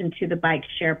addition to the bike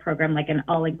share program, like an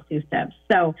all-inclusive.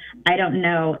 So I don't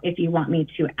know if you want me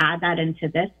to add that into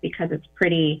this because it's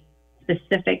pretty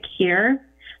specific here,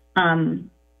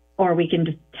 or we can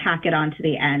just tack it on to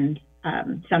the end. So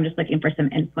I'm just looking for some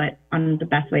input on the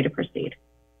best way to proceed.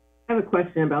 I have a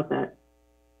question about that.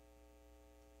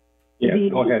 Yeah,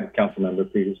 go ahead,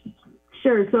 Councilmember Peterson.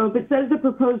 Sure. So if it says the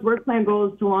proposed work plan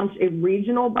goal is to launch a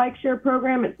regional bike share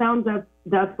program, it sounds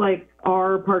that's like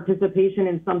our participation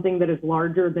in something that is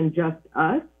larger than just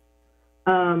us.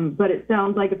 But it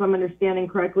sounds like, if I'm understanding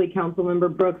correctly,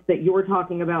 Councilmember Brooks, that you're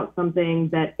talking about something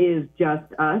that is just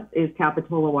us, is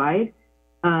Capitola wide.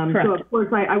 So of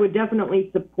course I would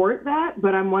definitely support that,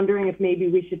 but I'm wondering if maybe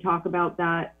we should talk about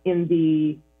that in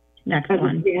the next as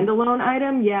one. a standalone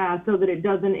item, so that it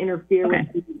doesn't interfere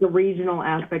with the regional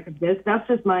aspect of this. That's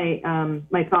just my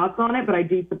my thoughts on it, but I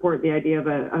do support the idea of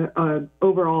a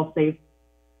overall safe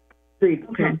street.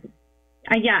 Okay.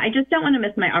 I just don't want to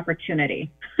miss my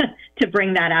opportunity to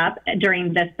bring that up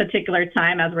during this particular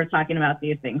time as we're talking about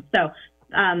these things. So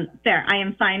fair. I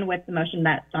am fine with the motion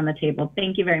that's on the table.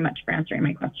 Thank you very much for answering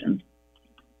my questions.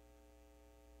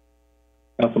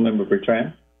 Councilmember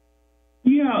Bertrand?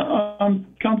 Yeah,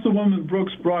 Councilwoman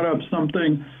Brooks brought up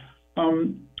something.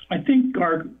 I think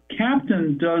our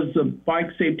captain does a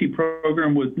bike safety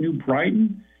program with New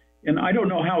Brighton, and I don't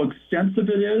know how extensive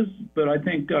it is, but I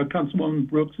think Councilwoman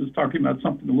Brooks is talking about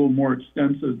something a little more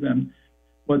extensive than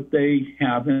what they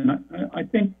have. And I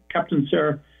think Captain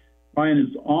Sarah Ryan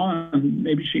is on.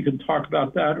 Maybe she could talk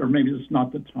about that, or maybe it's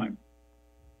not the time.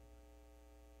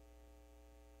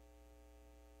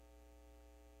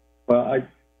 Well,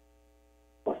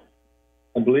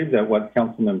 I believe that what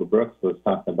Councilmember Brooks was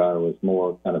talking about was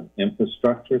more kind of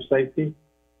infrastructure safety.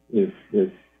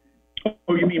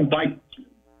 Oh, you mean bike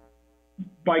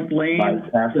lanes,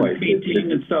 and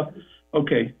painting and stuff?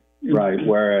 Okay. Right.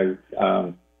 Whereas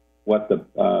what the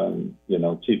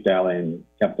Chief Daly and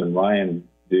Captain Ryan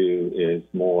do is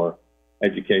more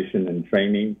education and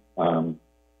training,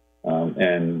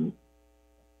 and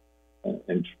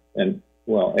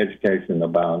education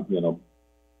about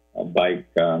bike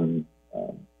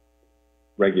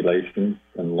regulations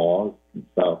and laws and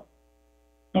stuff.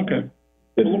 Okay.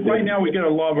 Well, right now we get a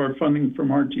lot of our funding from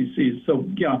RTC, so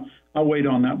yeah, I'll wait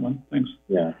on that one. Thanks.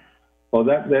 Yeah. Well,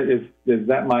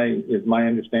 is my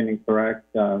understanding correct,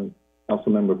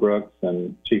 Councilmember Brooks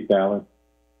and Chief Daly?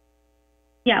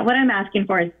 Yeah, what I'm asking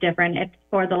for is different. It's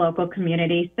for the local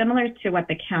community, similar to what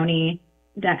the county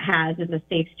that has is the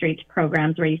Safe Streets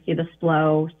programs, where you see the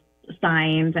slow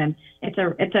signs, and it's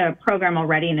a program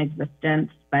already in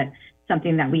existence, but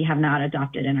something that we have not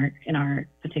adopted in our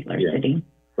particular city.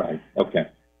 Right. Okay.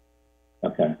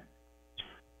 Okay.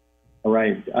 All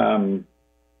right.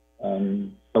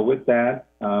 So with that,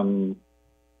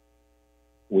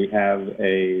 we have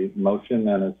a motion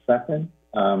and a second.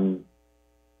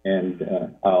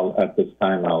 At this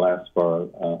time, I'll ask for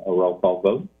a roll call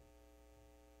vote.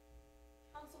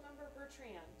 Councilmember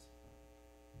Bertrand.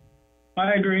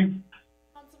 I agree.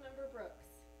 Councilmember Brooks.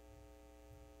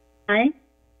 Aye.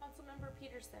 Councilmember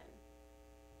Peterson.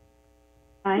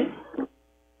 Aye.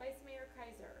 Vice Mayor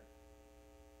Kaiser.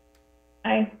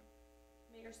 Aye.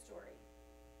 Mayor Story.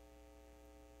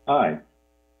 Aye.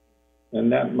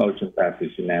 And that motion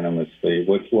passes unanimously,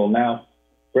 which will now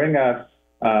bring us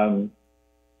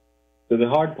to the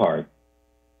hard part.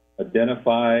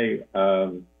 Identify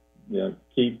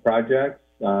key projects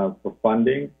for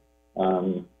funding,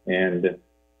 and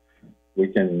we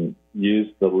can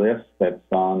use the list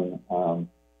that's on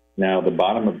now the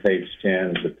bottom of page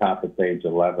 10, the top of page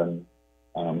 11,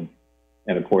 and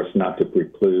of course not to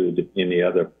preclude any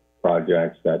other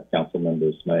projects that council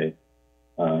members may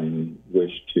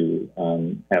wish to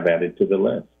have added to the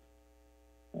list.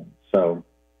 So,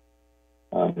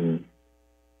 and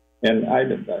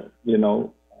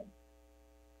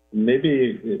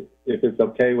maybe if it's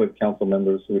okay with council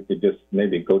members, we could just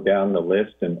maybe go down the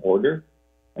list in order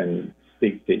and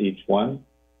speak to each one.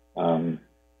 And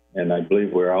I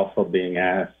believe we're also being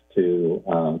asked to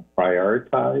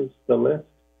prioritize the list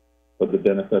for the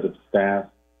benefit of staff.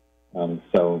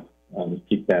 So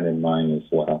keep that in mind as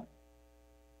well.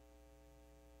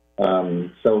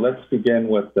 So let's begin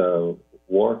with the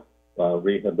wharf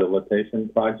rehabilitation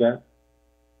project.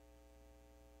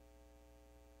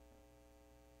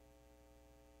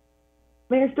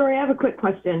 Mayor Story, I have a quick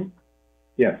question.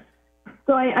 Yes.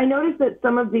 So I noticed that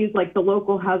some of these, like the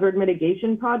local hazard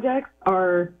mitigation projects,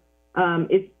 are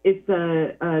it's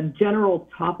a general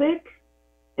topic,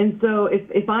 and so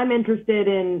if I'm interested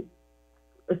in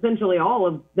essentially all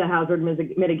of the hazard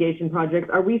mitigation projects,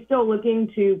 are we still looking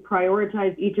to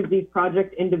prioritize each of these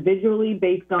projects individually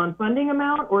based on funding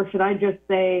amount, or should I just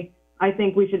say I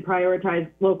think we should prioritize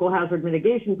local hazard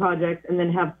mitigation projects and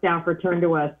then have staff return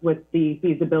to us with the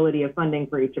feasibility of funding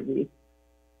for each of these?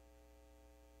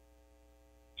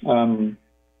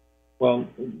 Well,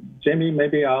 Jamie,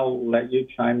 maybe I'll let you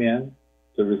chime in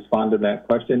to respond to that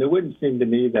question. It wouldn't seem to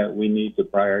me that we need to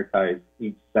prioritize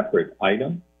each separate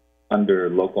item under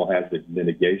local hazard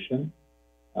mitigation,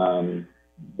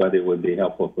 but it would be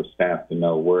helpful for staff to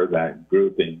know where that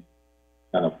grouping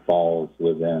kind of falls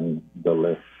within the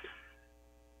list.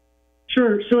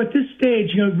 Sure. So at this stage,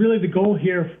 really the goal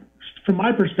here, from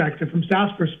my perspective, from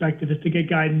staff's perspective, is to get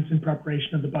guidance in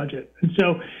preparation of the budget. And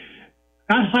so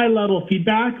that high-level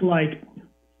feedback, like,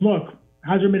 look,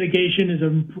 hazard mitigation is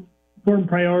an important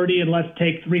priority, and let's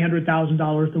take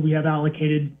 $300,000 that we have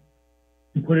allocated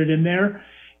and put it in there.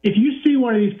 If you see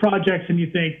one of these projects and you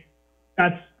think,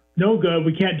 that's no good,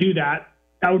 we can't do that,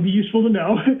 that would be useful to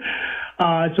know,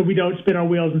 so we don't spin our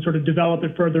wheels and sort of develop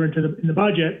it further in the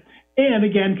budget. And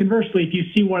again, conversely, if you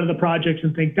see one of the projects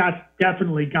and think that's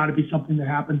definitely got to be something that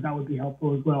happens, that would be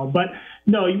helpful as well. But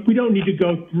no, we don't need to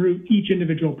go through each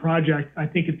individual project. I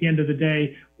think at the end of the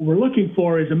day, what we're looking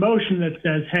for is a motion that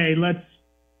says, hey, let's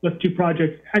do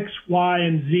projects X, Y,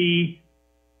 and Z,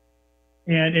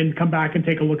 and come back and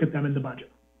take a look at them in the budget.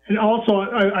 And also,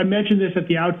 I mentioned this at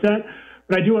the outset,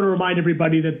 but I do want to remind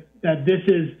everybody that this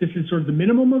is sort of the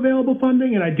minimum available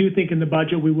funding, and I do think in the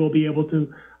budget we will be able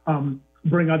to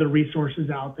bring other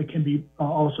resources out that can be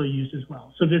also used as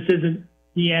well. So this isn't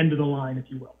the end of the line, if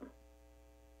you will.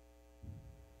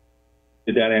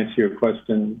 Did that answer your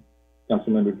question,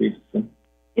 Councilmember Peterson?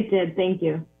 It did, thank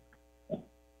you.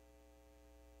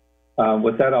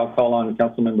 With that, I'll call on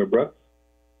Councilmember Brooks.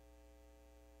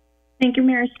 Thank you,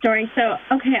 Mayor Story. So,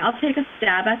 okay, I'll take a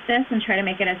stab at this and try to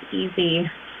make it as easy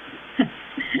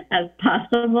as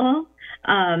possible.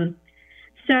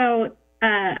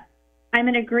 I'm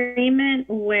in agreement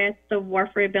with the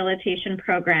wharf rehabilitation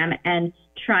program and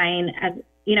trying, as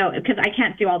you know, because I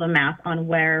can't do all the math on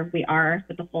where we are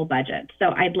with the full budget. So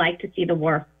I'd like to see the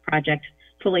wharf project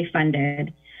fully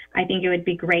funded. I think it would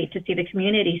be great to see the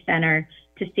community center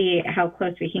to see how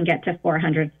close we can get to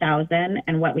 400,000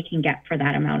 and what we can get for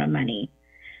that amount of money.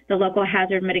 The local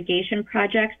hazard mitigation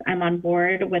projects, I'm on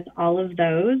board with all of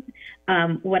those.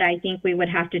 What I think we would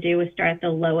have to do is start at the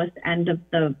lowest end of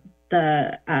the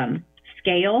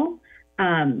scale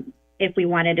if we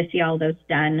wanted to see all those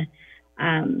done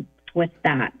with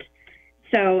that.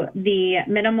 So the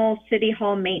minimal city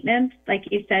hall maintenance, like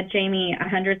you said, Jamie,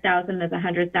 100,000 is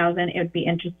 100,000. It would be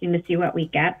interesting to see what we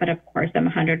get, but of course I'm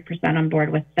 100% on board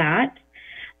with that.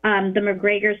 The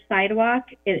McGregor sidewalk,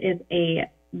 it is a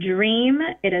dream.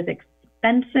 It is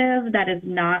expensive. That is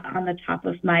not on the top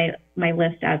of my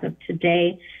list as of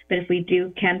today, but if we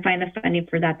can find the funding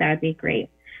for that, that would be great.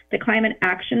 The climate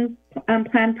action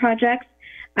plan projects,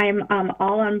 I'm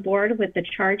all on board with the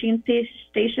charging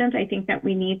stations. I think that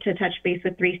we need to touch base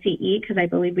with 3CE because I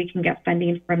believe we can get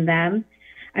funding from them.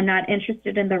 I'm not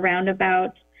interested in the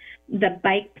roundabout. The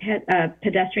bike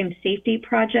pedestrian safety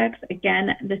projects,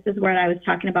 again, this is where I was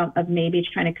talking about of maybe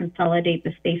trying to consolidate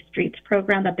the Safe Streets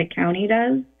program that the county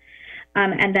does.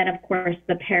 And then, of course,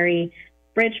 the Perry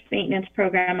Bridge maintenance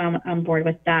program, I'm on board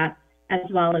with that, as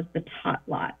well as the tot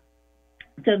lot.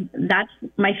 So that's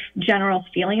my general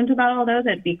feelings about all those.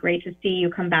 It'd be great to see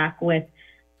you come back with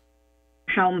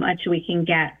how much we can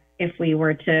get if we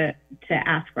were to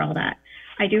ask for all that.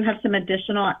 I do have some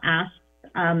additional asks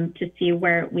to see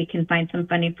where we can find some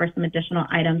funding for some additional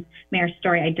items. Mayor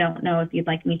Story, I don't know if you'd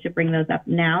like me to bring those up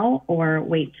now or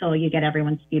wait till you get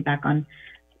everyone's feedback on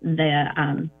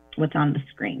the what's on the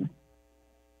screen.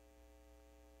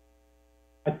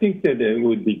 I think that it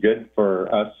would be good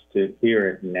for us to hear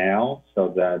it now so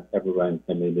that everyone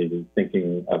can maybe be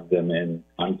thinking of them in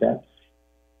context.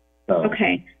 So.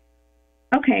 Okay.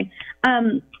 Okay.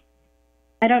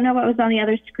 I don't know what was on the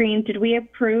other screen. Did we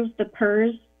approve the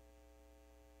PERS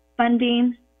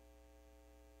funding?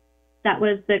 That's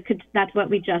what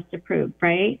we just approved,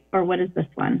 right? Or what is this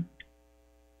one?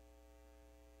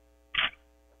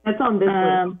 That's on this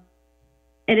list.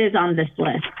 It is on this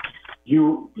list.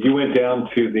 You went down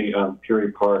to the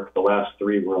Perry Park. The last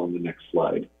three were on the next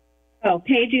slide. Oh,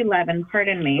 page 11.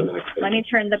 Pardon me. Let me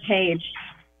turn the page.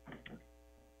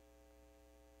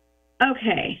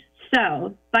 Okay,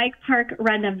 so bike park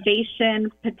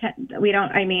renovation.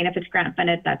 If it's grant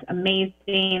funded, that's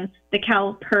amazing. The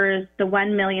CalPERS, the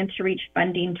 1 million to reach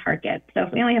funding target. So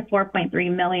if we only have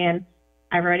 4.3 million,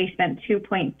 I've already spent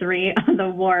 2.3 on the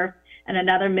wharf and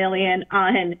another million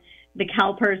on the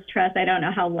CalPERS Trust. I don't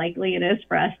know how likely it is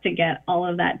for us to get all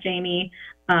of that, Jamie.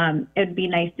 It'd be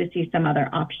nice to see some other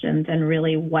options and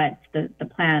really what the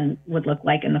plan would look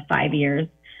like in the 5 years,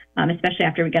 especially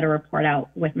after we get a report out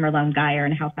with Merlone Geyer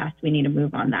and how fast we need to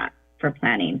move on that for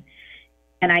planning.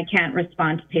 And I can't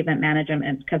respond to pavement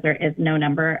management because there is no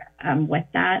number with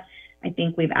that. I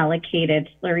think we've allocated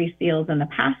slurry seals in the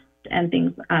past and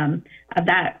things of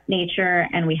that nature,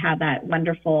 and we have that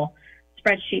wonderful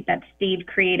spreadsheet that Steve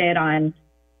created on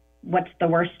what's the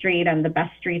worst street and the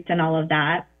best streets and all of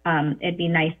that. It'd be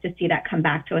nice to see that come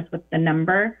back to us with the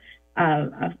number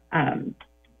on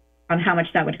how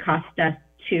much that would cost us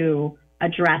to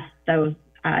address those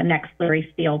next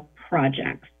slurry seal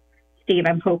projects. Steve,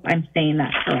 I hope I'm saying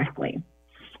that correctly.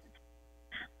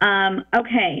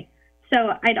 Okay,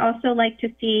 so I'd also like to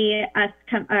see us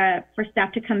for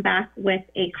staff to come back with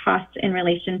a cost in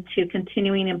relation to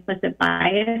continuing implicit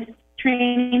bias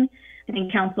training. I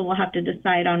think council will have to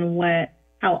decide on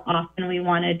how often we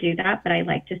want to do that, but I'd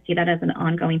like to see that as an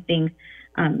ongoing thing,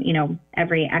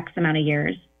 every X amount of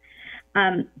years.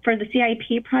 For the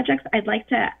CIP projects, I'd like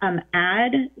to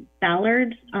add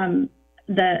Ballards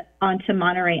onto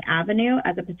Monterey Avenue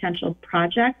as a potential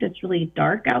project. It's really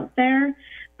dark out there,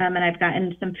 and I've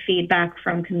gotten some feedback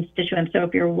from constituents. So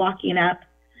if you're walking up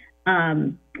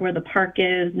where the park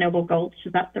is, Noble Gulch,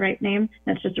 is that the right name?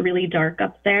 It's just really dark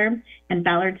up there. And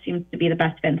Ballard seems to be the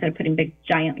best fit instead of putting big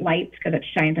giant lights because it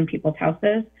shines in people's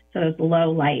houses. So those low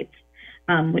lights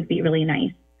would be really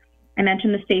nice. I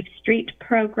mentioned the Safe Street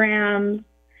programs.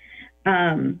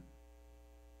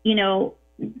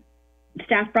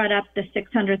 Staff brought up the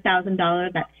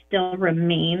 $600,000 that still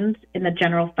remains in the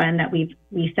general fund that we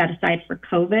set aside for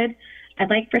COVID. I'd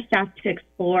like for staff to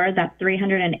explore that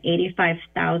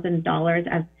 $385,000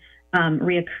 as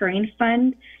reoccurring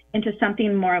fund into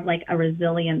something more of like a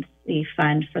resiliency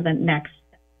fund for the next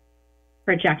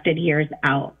projected years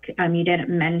out. You didn't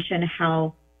mention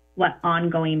what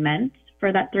ongoing meant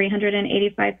for that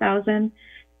 $385,000.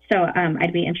 So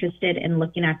I'd be interested in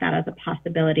looking at that as a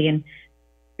possibility and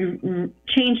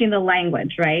changing the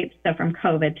language, right? So from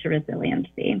COVID to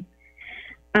resiliency.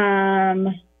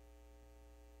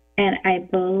 And I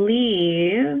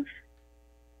believe,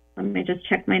 let me just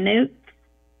check my notes.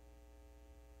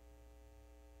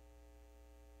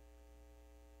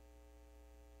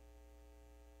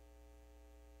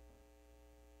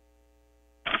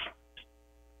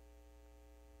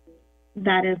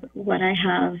 That is what I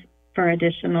have for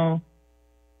additional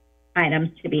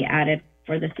items to be added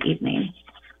for this evening.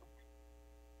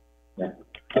 Yeah.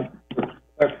 Clarification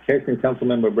clarification,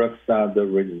 Councilmember Brooks, the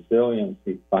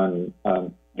resiliency fund,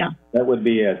 Yeah. that would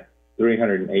be at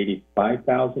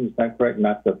 385,000, is that correct?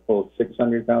 Not the full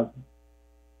 600,000?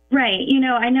 Right. You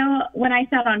know, I know when I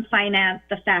sat on finance,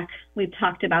 the fact we've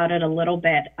talked about it a little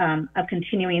bit of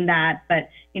continuing that, but,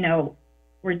 you know,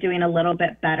 we're doing a little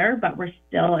bit better, but we're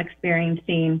still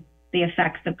experiencing the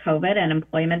effects of COVID and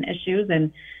employment issues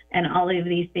and all of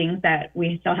these things that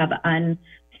we still have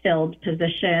unfilled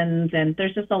positions. And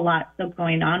there's just a lot still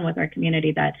going on with our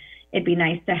community that it'd be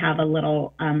nice to have a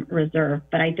little reserve,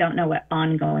 but I don't know what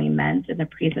ongoing meant in the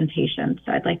presentation.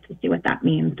 So I'd like to see what that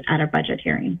means at our budget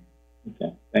hearing.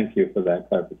 Okay, thank you for that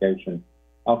clarification.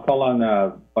 I'll call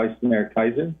on Vice Mayor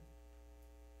Kaiser.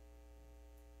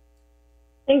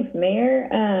 Thanks,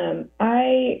 Mayor.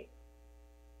 I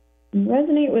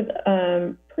resonate with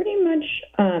pretty much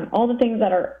all the things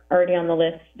that are already on the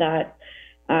list that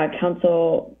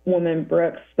Councilwoman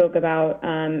Brooks spoke about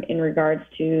in regards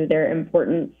to their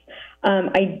importance.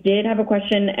 I did have a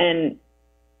question, and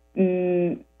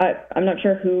I'm not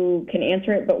sure who can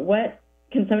answer it, but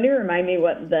can somebody remind me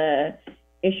what the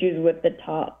issues with the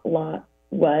top lot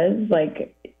was?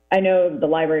 Like, I know the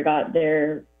library got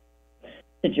their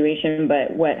situation,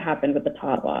 but what happened with the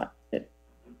top lot?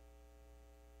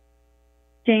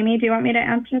 Jamie, do you want me to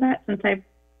answer that since I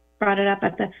brought it up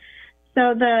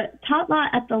so the tot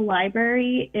lot at the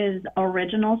library is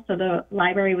original. So the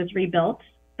library was rebuilt,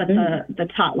 but the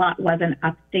tot lot wasn't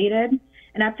updated.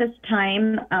 And at this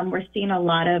time, we're seeing a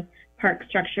lot of park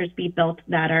structures be built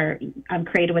that are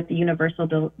created with the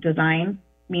universal design,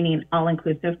 meaning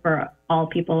all-inclusive for all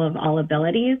people of all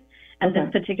abilities. And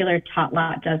this particular tot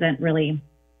lot doesn't really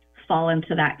fall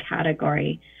into that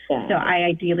category. Yeah. So I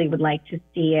ideally would like to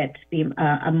see it be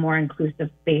a more inclusive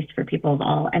space for people of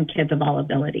all and kids of all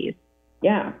abilities.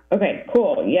 Yeah. Okay,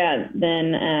 cool. Yeah,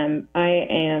 then I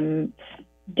am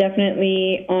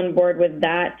definitely on board with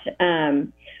that.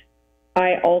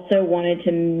 I also wanted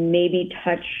to maybe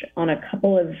touch on a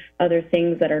couple of other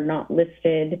things that are not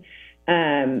listed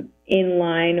in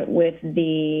line with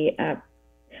the,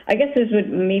 I guess this would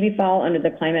maybe fall under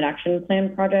the Climate Action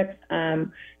Plan projects.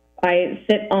 I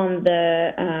sit on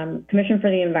the Commission for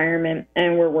the Environment,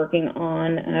 and we're working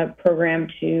on a program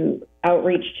to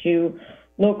outreach to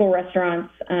local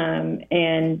restaurants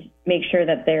and make sure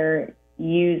that they're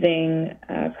using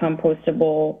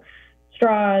compostable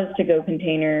straws, to-go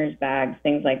containers, bags,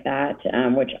 things like that,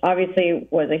 which obviously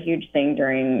was a huge thing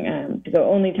during to-go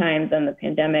only times and the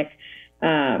pandemic.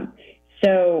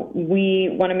 So we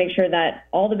want to make sure that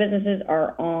all the businesses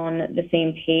are on the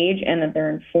same page and that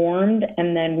they're informed,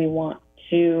 and then we want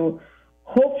to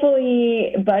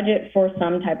hopefully budget for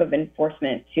some type of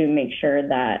enforcement to make sure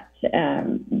that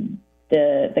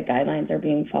the guidelines are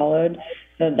being followed.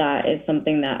 So that is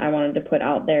something that I wanted to put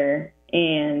out there.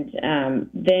 And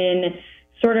then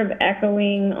sort of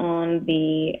echoing on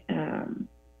the,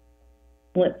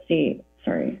 let's see,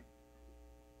 sorry.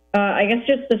 I guess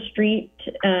just the street,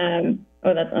 oh,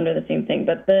 that's under the same thing,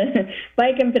 but the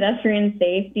bike and pedestrian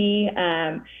safety,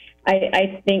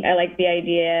 I think I like the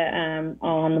idea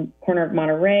on the corner of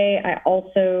Monterey. I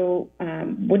also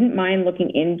wouldn't mind looking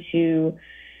into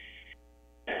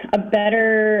a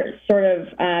better sort of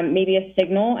maybe a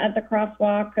signal at the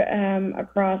crosswalk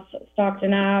across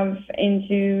Stockton Ave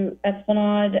into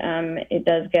Esplanade. It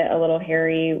does get a little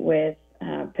hairy with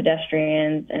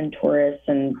pedestrians and tourists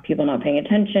and people not paying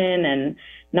attention and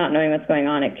not knowing what's going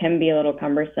on. It can be a little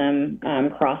cumbersome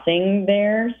crossing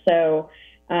there. So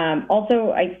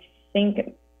also, I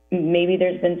think maybe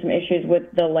there's been some issues with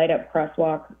the light up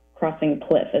crosswalk crossing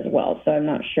Cliff as well. So I'm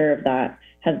not sure if that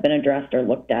has been addressed or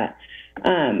looked at.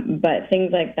 But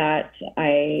things like that,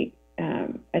 I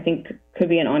think could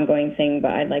be an ongoing thing,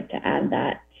 but I'd like to add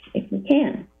that if we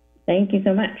can. Thank you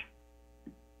so much.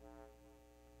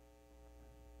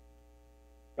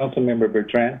 Councilmember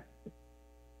Bertrand.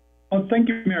 Oh, thank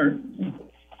you, Mayor.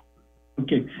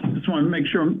 Okay, just want to make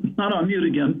sure I'm not on mute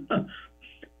again.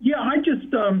 Yeah,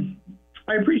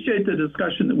 I appreciate the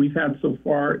discussion that we've had so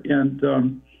far,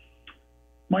 and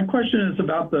my question is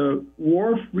about the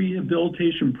wharf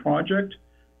rehabilitation project.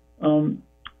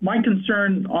 My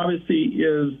concern, obviously,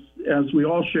 is, as we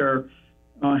all share,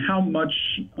 how much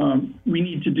we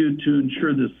need to do to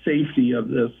ensure the safety of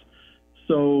this.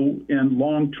 So, and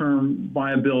long-term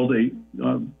viability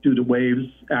due to waves,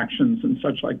 actions, and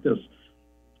such like this.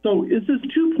 So is this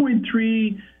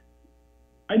 2.3,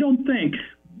 I don't think,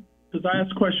 because I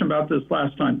asked a question about this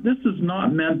last time, this is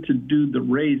not meant to do the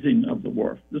raising of the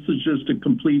wharf. This is just to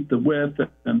complete the width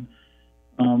and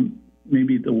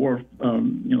maybe the wharf,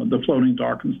 you know, the floating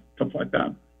dock and stuff like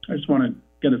that. I just want to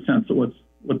get a sense of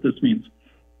what this means.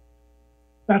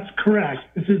 That's correct.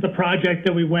 This is the project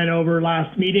that we went over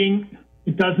last meeting.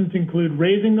 It doesn't include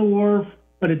raising the wharf,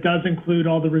 but it does include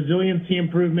all the resiliency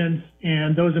improvements,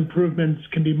 and those improvements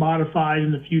can be modified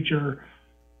in the future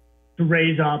to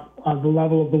raise up the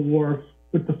level of the wharf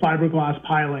with the fiberglass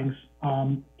pilings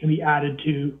can be added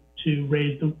to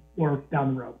raise the wharf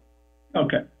down the road.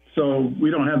 Okay, so we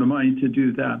don't have the money to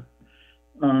do that,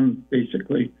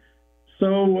 basically.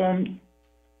 So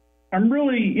I'm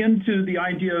really into the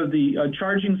idea of the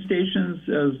charging stations.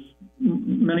 As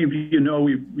many of you know,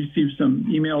 we've received some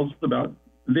emails about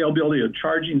availability of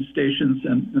charging stations,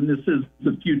 and this is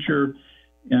the future,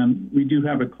 and we do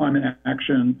have a climate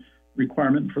action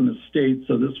requirement from the state,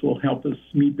 so this will help us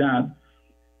meet that.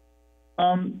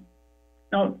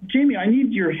 Now, Jamie, I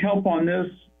need your help on this,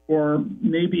 or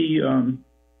maybe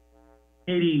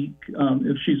Katie,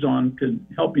 if she's on, could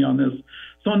help me on this.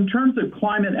 So in terms of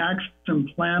climate action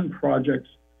plan projects,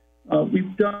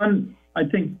 we've done, I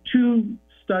think, 2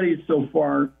 studies so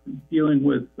far dealing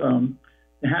with the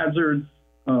hazards,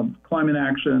 climate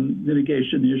action,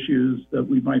 mitigation issues that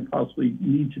we might possibly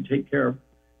need to take care of.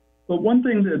 But one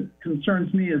thing that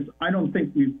concerns me is I don't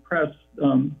think we've passed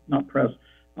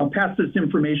this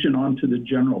information on to the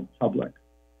general public.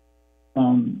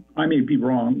 I may be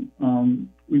wrong.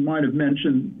 We might have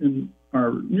mentioned in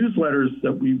our newsletters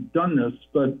that we've done this,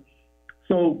 but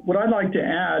so what I'd like to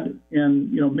add,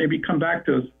 and maybe come back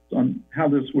to us on how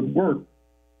this would work,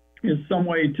 is some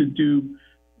way to do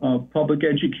public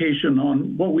education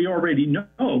on what we already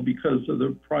know because of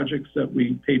the projects that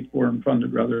we paid for and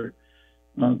funded, rather,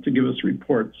 to give us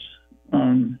reports.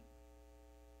 I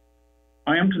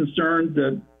am concerned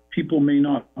that people may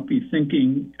not be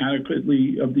thinking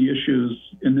adequately of the issues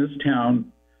in this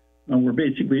town. We're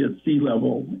basically at sea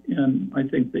level, and I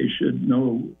think they should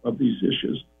know of these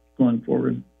issues going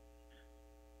forward.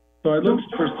 So I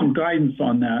looked for some guidance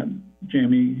on that,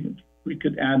 Jamie. If we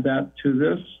could add that to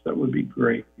this, that would be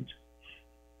great.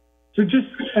 So just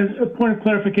as a point of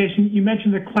clarification, you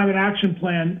mentioned the climate action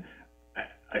plan.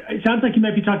 It sounds like you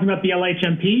might be talking about the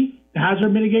LHMP, the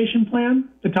hazard mitigation plan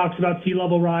that talks about sea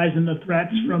level rise and the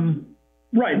threats from.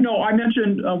 Right. No, I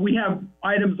mentioned we have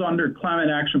items under climate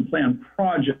action plan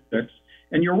projects,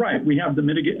 and you're right. We have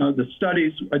the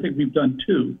studies. I think we've done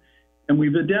 2, and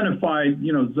we've identified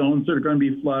zones that are going to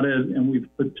be flooded, and we've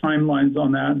put timelines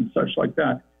on that and such like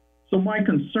that. So my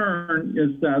concern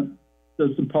is that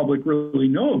does the public really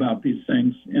know about these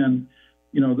things? And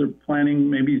they're planning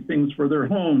maybe things for their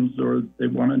homes, or they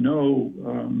want to know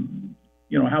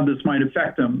how this might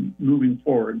affect them moving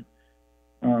forward.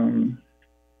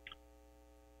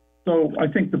 So I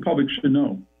think the public should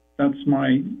know. That's my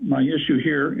issue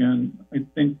here, and I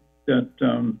think that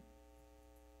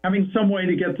having some way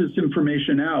to get this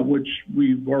information out, which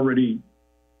we've already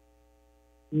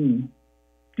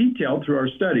detailed through our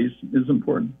studies, is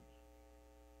important.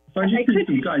 So I just need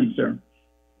some guidance there.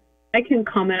 I can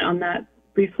comment on that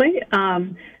briefly.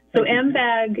 So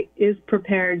AMBAG is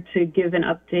prepared to give an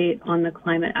update on the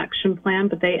climate action plan,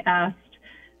 but they asked,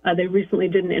 they recently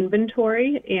did an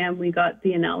inventory and we got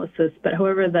the analysis. But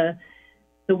however,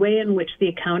 the way in which the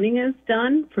accounting is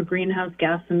done for greenhouse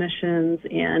gas emissions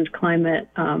and climate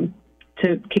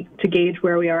to gauge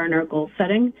where we are in our goal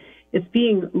setting, it's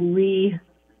being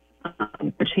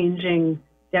changing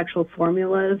the actual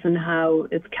formulas and how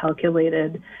it's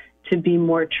calculated to be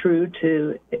more true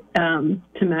to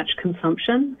match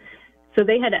consumption. So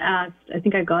they had asked, I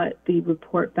think I got the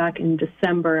report back in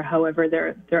December. However,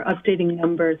 they're updating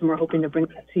numbers, and we're hoping to bring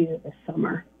that to you this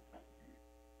summer.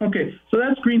 Okay, so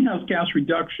that's greenhouse gas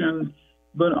reduction,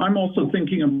 but I'm also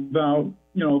thinking about,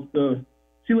 if the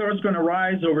sea level is going to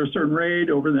rise over a certain rate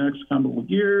over the next couple of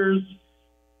years,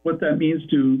 what that means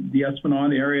to the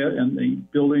Esplanade area and the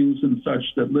buildings and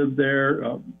such that live there.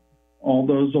 All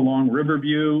those along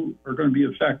Riverview are going to be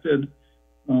affected.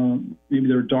 Maybe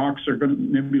their docks are going to,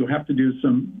 maybe we'll have to do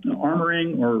some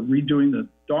armoring or redoing the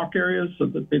dock areas so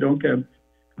that they don't get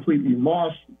completely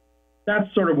lost.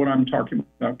 That's sort of what I'm talking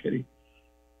about, Kitty.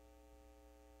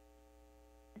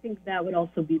 I think that would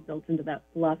also be built into that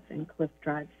Bluff and Cliff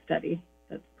Drive study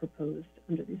that's proposed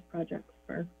under these projects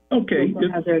for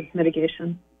hazard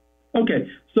mitigation. Okay,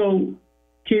 so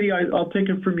Katie, I'll take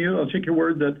it from you. I'll take your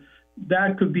word that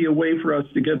that could be a way for us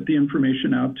to get the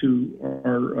information out to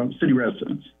our city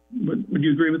residents. Would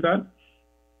you agree with that?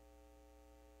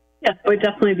 Yes, it would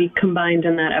definitely be combined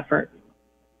in that effort.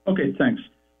 Okay, thanks.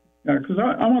 Because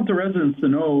I want the residents to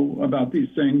know about these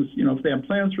things. If they have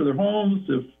plans for their homes,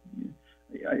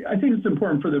 I think it's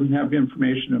important for them to have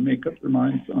information and make up their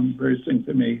minds on various things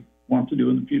they may want to do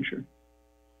in the future.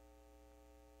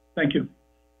 Thank you.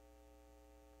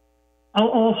 I'll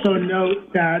also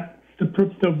note that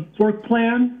the work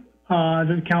plan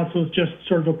that the council has just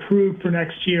sort of approved for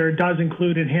next year does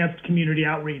include enhanced community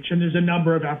outreach, and there's a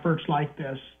number of efforts like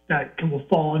this that will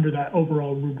fall under that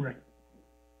overall rubric.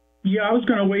 Yeah, I was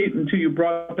going to wait until you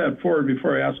brought that forward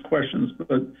before I ask questions,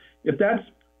 but if that's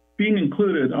being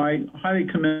included, I highly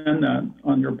commend that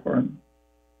on your part.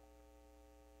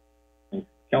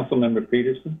 Councilmember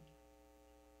Peterson.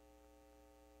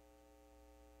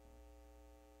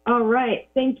 All right,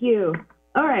 thank you.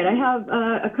 All right, I have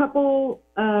a couple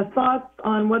thoughts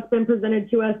on what's been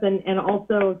presented to us and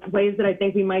also ways that I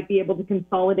think we might be able to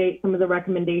consolidate some of the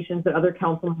recommendations that other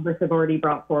council members have already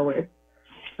brought forward.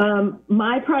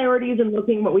 My priorities in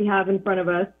looking at what we have in front of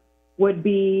us would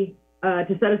be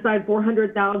to set aside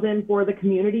 $400,000 for the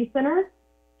community center,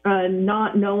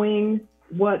 not knowing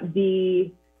what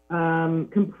the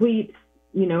complete,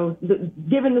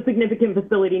 given the significant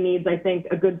facility needs, I think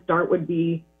a good start would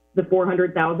be the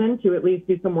 $400,000 to at least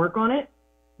do some work on it.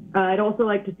 I'd also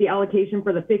like to see allocation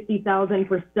for the $50,000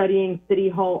 for studying city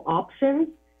hall options.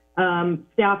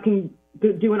 Staff can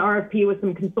do an RFP with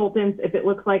some consultants if it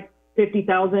looks like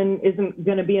 $50,000 isn't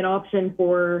going to be an option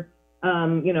for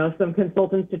some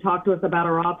consultants to talk to us about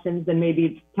our options, then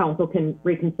maybe council can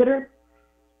reconsider.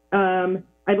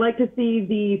 I'd like to see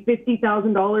the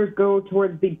 $50,000 go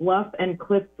towards the Bluff and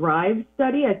Cliff Drive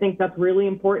study. I think that's really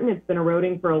important. It's been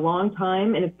eroding for a long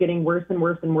time and it's getting worse and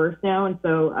worse and worse now. And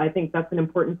so I think that's an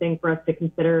important thing for us to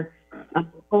consider,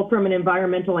 both from an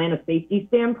environmental and a safety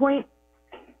standpoint.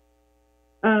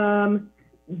 Vice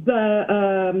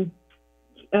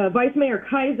Mayor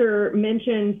Kaiser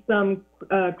mentioned some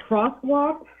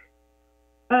crosswalk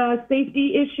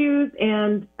safety issues,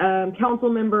 and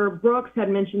Councilmember Brooks had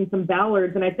mentioned some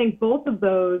ballards, and I think both of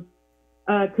those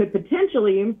could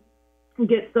potentially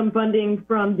get some funding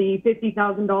from the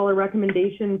 $50,000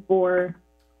 recommendation for,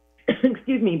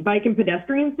 excuse me, bike and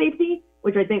pedestrian safety,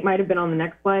 which I think might have been on the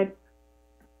next slide,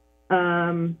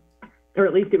 or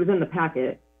at least it was in the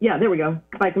packet. Yeah, there we go,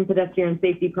 bike and pedestrian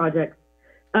safety projects.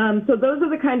 So those are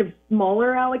the kind of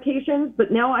smaller allocations,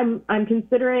 but now I'm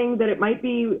considering that it might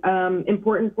be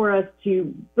important for us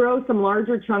to throw some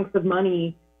larger chunks of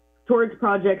money towards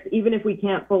projects, even if we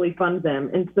can't fully fund them.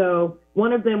 And so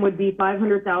one of them would be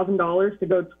 $500,000 to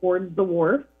go towards the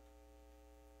wharf.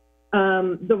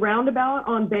 The roundabout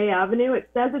on Bay Avenue, it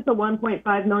says it's a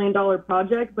 $1.5 million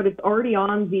project, but it's already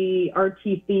on the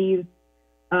RTC's,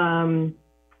 oh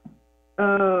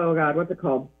God, what's it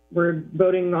called? We're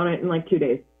voting on it in like 2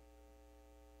 days.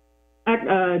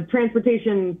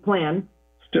 Transportation plan.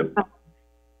 STIP.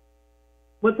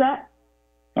 What's that?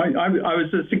 I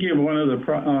was just thinking of one of the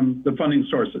funding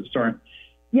sources, sorry.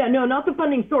 Yeah, no, not the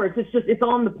funding source. It's just, it's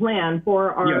on the plan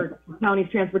for our county's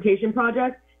transportation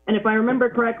project. And if I remember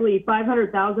correctly,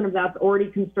 500,000 of that's already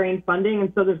constrained funding.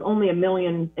 And so there's only $1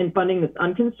 million in funding that's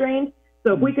unconstrained.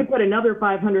 So if we could put another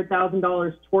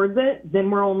 $500,000 towards it,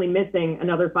 then we're only missing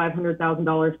another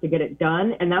 $500,000 to get it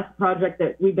done. And that's a project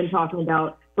that we've been talking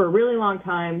about for a really long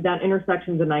time. That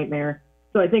intersection's a nightmare.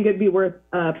 So I think it'd be worth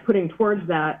putting towards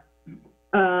that.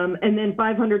 And then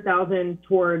 $500,000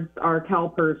 towards our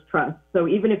CalPERS trust. So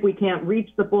even if we can't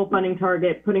reach the full funding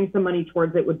target, putting some money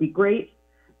towards it would be great.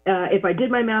 If I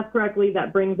did my math correctly,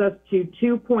 that brings us to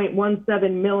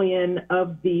 2.17 million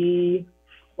of the,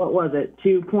 what was it,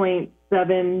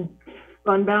 2.7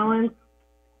 fund balance,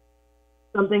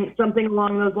 something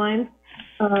along those lines.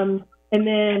 And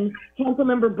then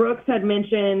Councilmember Brooks had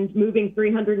mentioned moving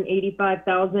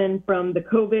 $385,000 from the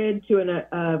COVID to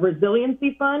a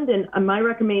resiliency fund, and my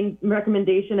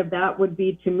recommendation of that would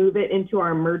be to move it into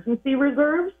our emergency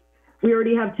reserves. We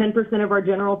already have 10% of our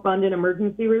general fund in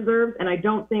emergency reserves, and I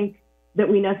don't think that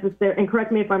we necessarily, and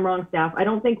correct me if I'm wrong, staff, I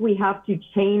don't think we have to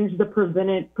change the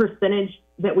percentage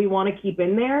that we want to keep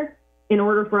in there in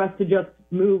order for us to just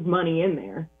move money in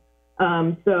there.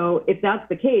 So if that's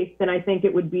the case, then I think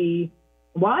it would be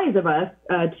wise of us,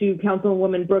 to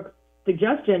Councilwoman Brooks'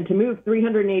 suggestion, to move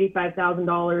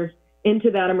 $385,000 into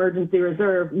that emergency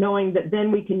reserve, knowing that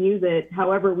then we can use it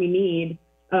however we need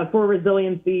for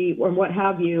resiliency or what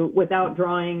have you, without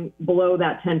drawing below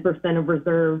that 10% of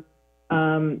reserve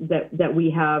that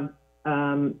we have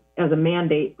as a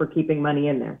mandate for keeping money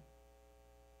in there.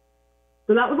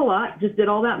 So that was a lot. Just did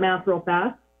all that math real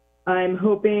fast. I'm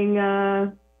hoping, yeah,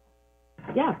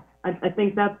 I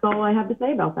think that's all I have to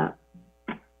say about that.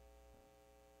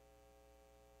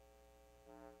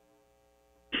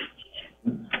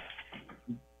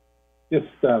 Just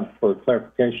for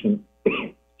clarification,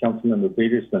 Councilmember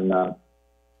Peterson, so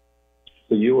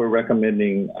you were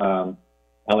recommending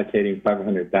allocating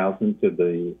 $500,000 to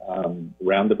the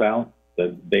roundabout, the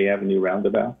Bay Avenue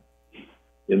roundabout,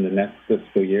 in the next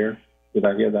fiscal year? Did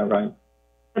I hear that right?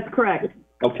 That's correct.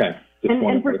 Okay.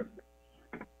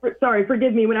 Sorry,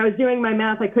 forgive me. When I was doing my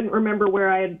math, I couldn't remember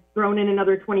where I had thrown in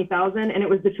another 20,000, and it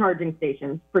was the charging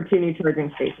stations for 2 new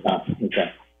charging stations.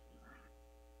 Okay.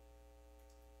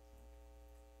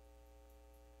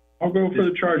 I'll go for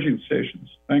the charging stations.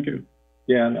 Thank you.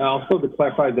 Yeah, and also to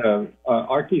clarify, the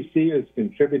RTC is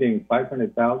contributing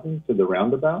 500,000 to the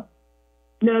roundabout.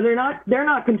 No, they're not. They're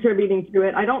not contributing to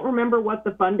it. I don't remember what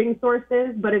the funding source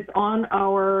is, but it's on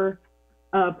our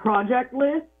project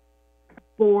list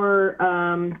for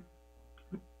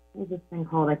what is this thing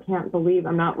called? I can't believe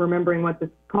I'm not remembering what this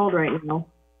is called right now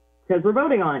because we're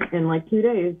voting on it in like 2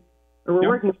 days, or we're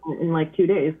working on it in like 2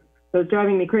 days. So it's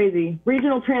driving me crazy.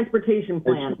 Regional Transportation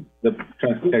Plan. The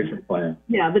transportation plan.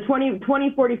 Yeah, the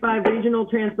 2045 Regional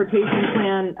Transportation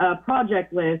Plan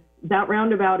project list, that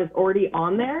roundabout is already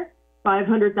on there.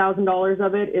 $500,000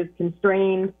 of it is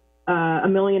constrained.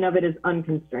 $1 million of it is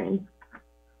unconstrained.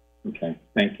 Okay,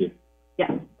 thank you.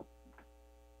 Yeah.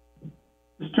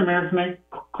 Mr. Mayor, can I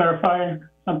clarify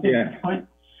something at this point?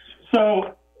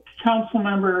 So,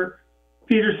 Councilmember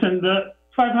Peterson, the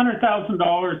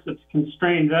 $500,000 that's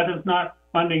constrained, that is not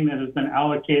funding that has been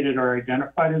allocated or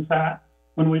identified as that.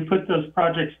 When we put those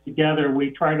projects together,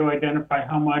 we try to identify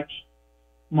how much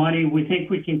money we think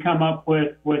we can come up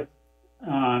with,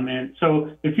 and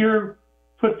so if you're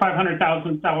put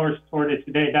 $500,000 toward it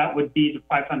today, that would be the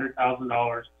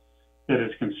 $500,000 that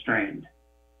is constrained.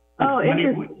 Oh,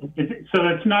 interesting. So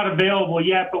it's not available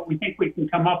yet, but we think we can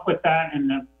come up with that, and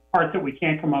the part that we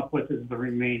can't come up with is the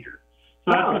remainder.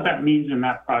 So that's what that means in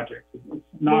that project. It's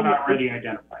not already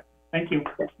identified. Thank you.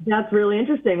 That's really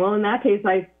interesting. Well, in that case,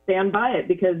 I stand by it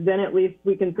because then at least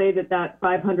we can say that that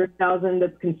 500,000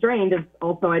 that's constrained is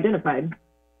also identified.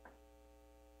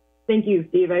 Thank you,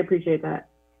 Steve. I appreciate that.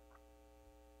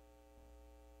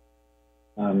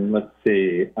 Let's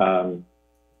see.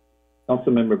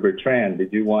 Councilmember Bertrand,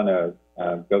 did you want to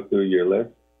go through your list?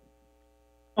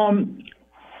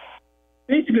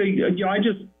 Basically, you know, I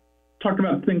just talked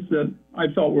about things that I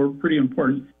felt were pretty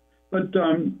important. But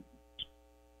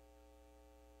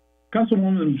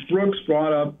Councilwoman Brooks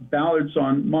brought up ballards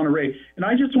on Monterey. And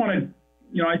I just want to,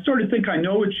 you know, I sort of think I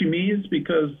know what she means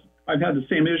because I've had the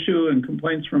same issue and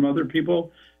complaints from other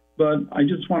people. But I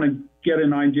just want to get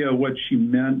an idea of what she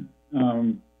meant.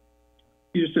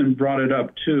 Houston brought it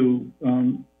up too.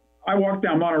 I walk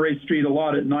down Monterey Street a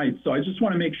lot at night, so I just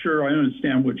want to make sure I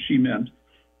understand what she meant.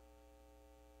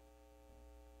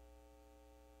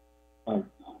 I'm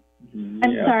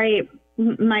sorry,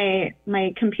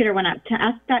 my computer went up. To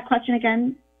ask that question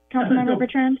again, Councilmember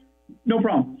Bertrand? No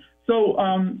problem. So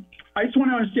I just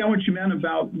want to understand what you meant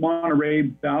about Monterey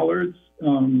ballards.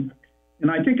 And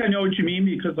I think I know what you mean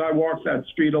because I walk that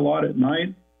street a lot at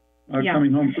night,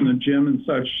 coming home from the gym and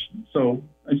such. So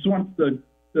I just want the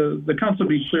council to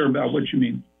be clear about what you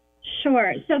mean.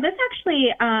 Sure. So this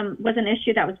actually was an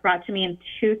issue that was brought to me in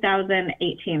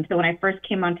 2018. So when I first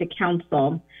came onto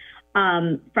council,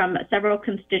 from several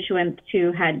constituents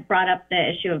who had brought up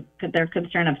the issue of their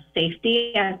concern of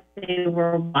safety as they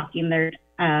were walking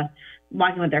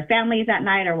with their families at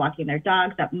night or walking their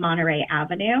dogs up Monterey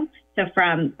Avenue. So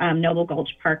from Noble Gulch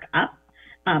Park up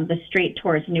the street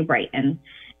towards New Brighton.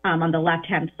 On the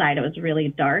left-hand side, it was really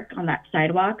dark on that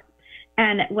sidewalk.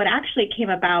 And what actually came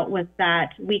about was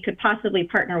that we could possibly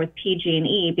partner with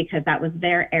PG&E because that was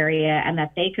their area and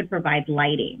that they could provide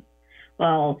lighting.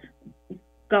 Well,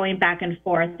 going back and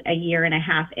forth a year and a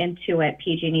half into it,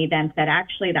 PG&E then said,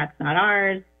 actually, that's not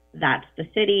ours, that's the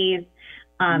city's.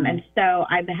 And so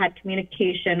I've had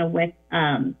communication with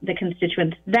the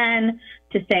constituents then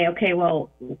to say, okay,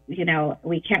 well, you know,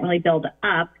 we can't really build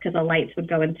up because the lights would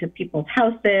go into people's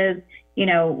houses. You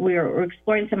know, we're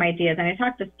exploring some ideas, and I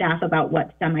talked to staff about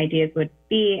what some ideas would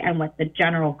be and what the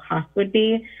general cost would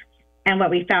be. And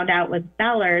what we found out was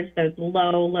ballards, those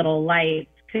low little lights,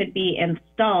 could be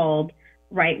installed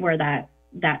right where that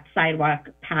sidewalk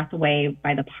pathway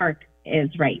by the park is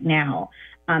right now.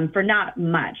 For not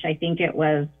much. I think it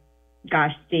was,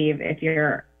 gosh, Steve, if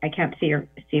you're, I can't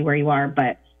see where you are,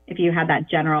 but if you had that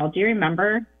general, do you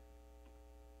remember?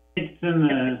 It's in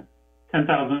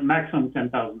the maximum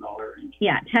 $10,000 range.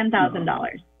 Yeah,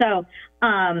 $10,000. So,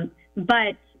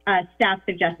 but staff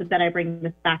suggested that I bring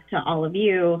this back to all of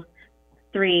you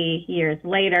 3 years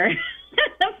later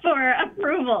for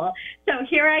approval. So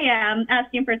here I am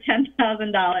asking for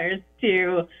 $10,000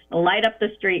 to light up the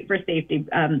street for safety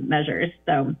measures.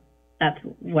 So that's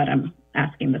what I'm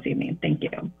asking this evening. Thank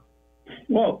you.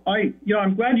 Well,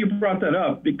 I'm glad you brought that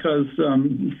up because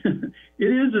it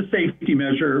is a safety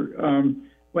measure.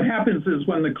 What happens is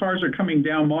when the cars are coming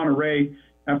down Monterey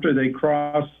after they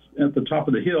cross at the top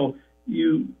of the hill,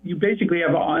 you basically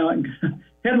have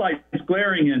headlights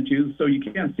glaring at you, so you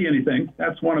can't see anything.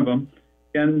 That's one of them.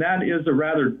 And that is a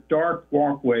rather dark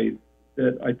walkway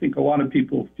that I think a lot of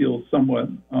people feel somewhat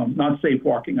not safe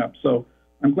walking up. So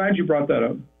I'm glad you brought that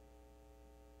up.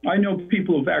 I know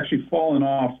people who've actually fallen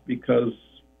off because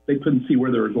they couldn't see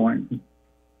where they were going.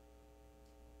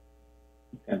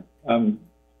 Okay.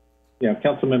 Yeah,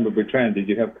 Councilmember Bertrand, did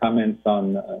you have comments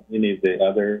on any of the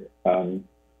other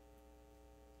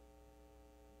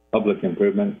public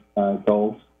improvement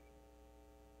goals?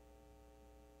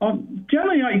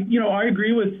 Generally, I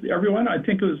agree with everyone. I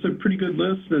think it was a pretty good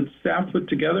list that staff put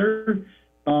together.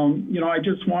 I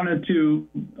just wanted to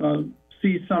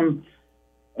see some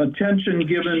attention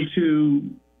given to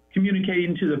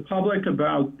communicating to the public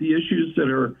about the issues that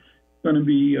are going to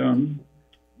be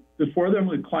before them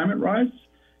with climate rise.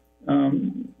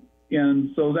 And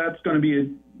so that's going to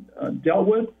be dealt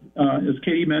with, as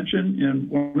Katie mentioned, in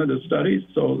one of the studies.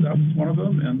 So that was one of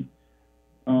them.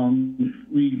 And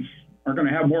we are going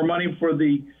to have more money for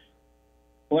the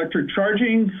electric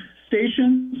charging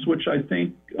stations, which I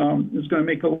think is going to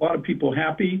make a lot of people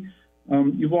happy.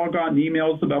 You've all gotten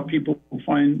emails about people who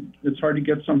find it's hard to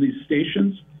get some of these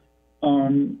stations.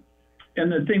 And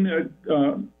the thing that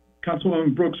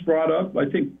Councilwoman Brooks brought up, I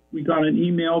think we got an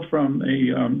email from a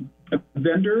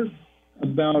vendor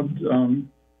about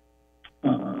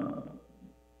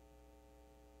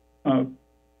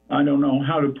I don't know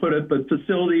how to put it, but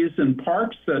facilities and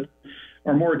parks that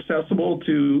are more accessible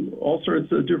to all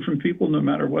sorts of different people, no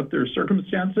matter what their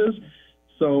circumstances.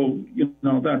 So,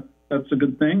 that's a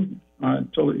good thing. I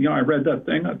read that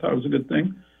thing. I thought it was a good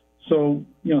thing. So,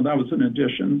 that was an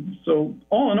addition. So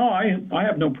all in all, I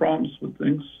have no problems with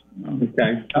things.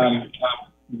 Okay.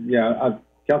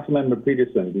 Councilmember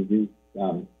Peterson, did you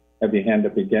have your hand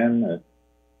up again?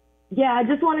 Yeah, I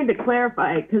just wanted to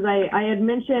clarify, because I had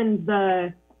mentioned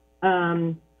the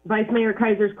Vice Mayor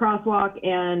Kaiser's crosswalk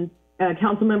and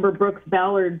Councilmember Brooks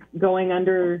Ballard going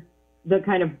under the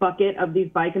kind of bucket of these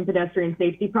bike and pedestrian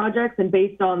safety projects. And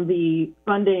based on the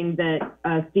funding that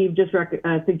Steve just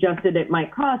suggested it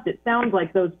might cost, it sounds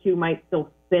like those two might still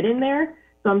fit in there.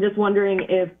 So I'm just wondering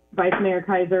if Vice Mayor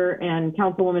Kaiser and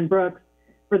Councilwoman Brooks,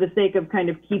 for the sake of kind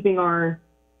of keeping our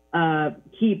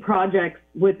key projects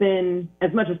within,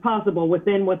 as much as possible,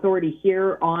 within what's already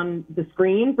here on the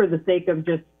screen, for the sake of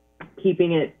just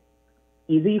keeping it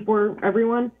easy for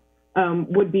everyone,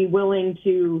 would be willing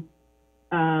to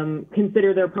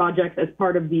consider their projects as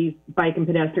part of these bike and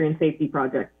pedestrian safety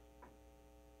projects.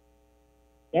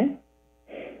 Yeah,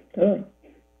 totally.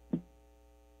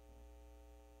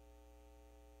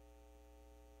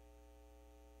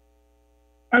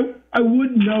 I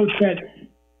would note that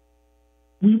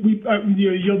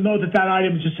you'll note that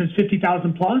item just says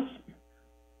 50,000 plus.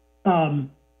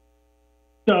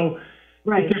 So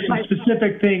right. if there's some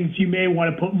specific things, you may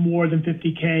want to put more than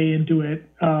 50K into it.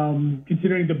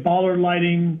 Considering the bollard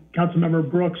lighting,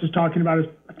 Councilmember Brooks is talking about,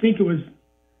 I think it was,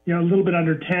 a little bit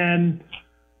under 10.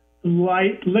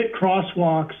 Lit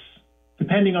crosswalks,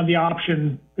 depending on the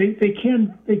option, they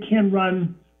can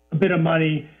run a bit of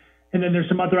money. And then there's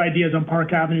some other ideas on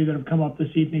Park Avenue that have come up this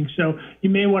evening. So you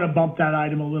may want to bump that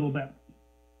item a little bit.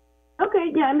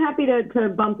 Okay, yeah, I'm happy to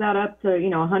bump that up to,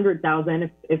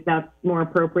 100,000 if that's more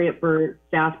appropriate for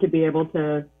staff to be able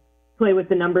to play with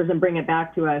the numbers and bring it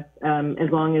back to us, as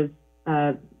long as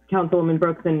Councilwoman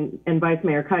Brooks and Vice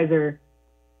Mayor Kaiser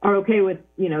are okay with,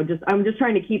 I'm just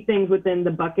trying to keep things within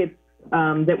the buckets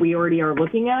that we already are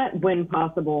looking at when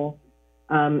possible,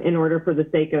 in order for the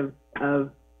sake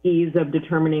of ease of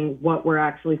determining what we're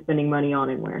actually spending money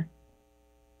on and where.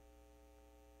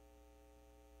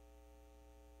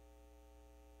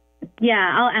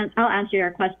 Yeah, I'll answer your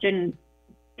question,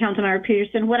 Councilmember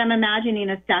Peterson. What I'm imagining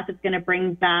is staff is going to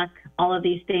bring back all of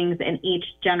these things in each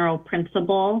general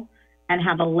principle and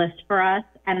have a list for us,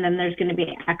 and then there's going to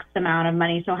be X amount of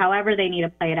money. So however they need to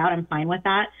play it out, I'm fine with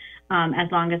that,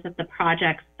 as long as the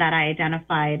projects that I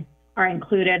identified are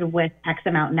included with X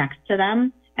amount next to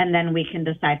them. And then we can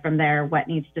decide from there what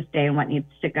needs to stay and what needs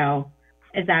to go.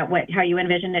 Is that how you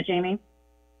envisioned it, Jamie?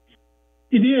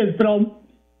 It is, but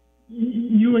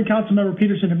you and Councilmember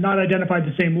Peterson have not identified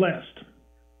the same list.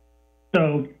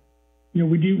 So,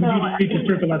 we do need to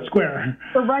circle that square.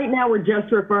 So right now we're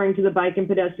just referring to the bike and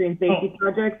pedestrian safety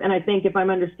projects. And I think if I'm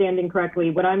understanding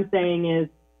correctly, what I'm saying is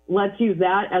let's use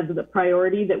that as the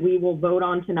priority that we will vote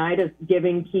on tonight as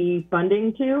giving key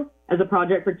funding to, as a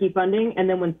project for key funding. And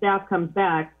then when staff comes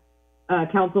back,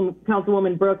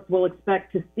 Councilwoman Brooks will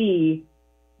expect to see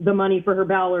the money for her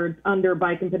ballards under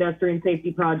bike and pedestrian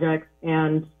safety projects,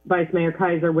 and Vice Mayor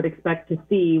Kaiser would expect to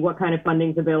see what kind of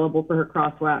funding is available for her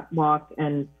crosswalk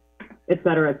and et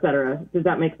cetera, et cetera. Does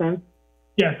that make sense?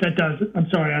 Yes, that does. I'm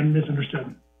sorry, I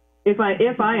misunderstood. If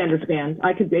I understand,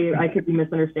 I could be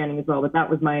misunderstanding as well, but that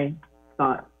was my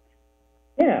thought.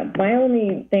 Yeah, my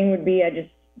only thing would be I just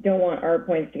don't want our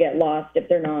points to get lost if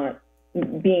they're not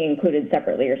being included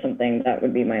separately or something. That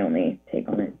would be my only take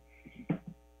on it.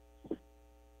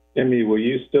 Jimmy, were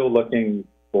you still looking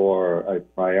for a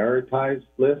prioritized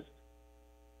list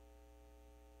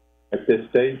at this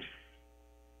stage?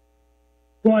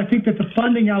 Well, I think that the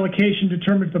funding allocation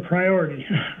determines the priority.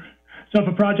 So if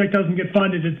a project doesn't get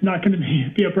funded, it's not going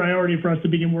to be a priority for us to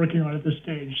begin working on at this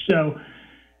stage. So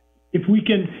if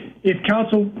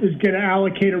council is going to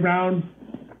allocate around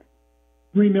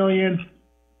 3 million,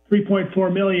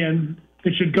 3.4 million,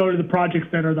 it should go to the projects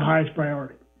that are the highest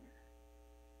priority.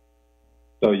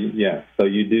 So yeah, so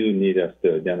you do need us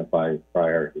to identify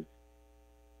priorities.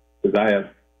 Because I have,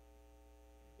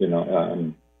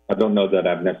 I don't know that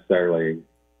I've necessarily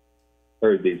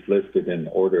heard these listed in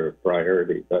order of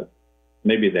priority, but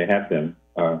maybe they have been.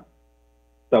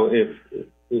 So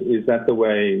is that the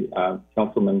way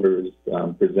council members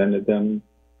presented them,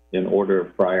 in order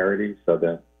of priority, so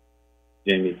that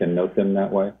Jamie can note them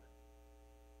that way?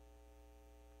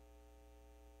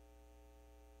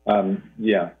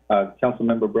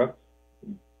 Councilmember Brooks?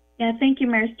 Yeah, thank you,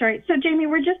 Mayor Story. So Jamie,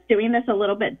 we're just doing this a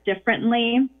little bit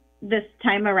differently this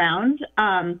time around.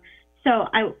 So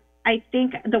I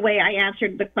think the way I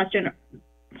answered the question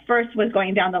first was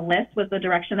going down the list, was the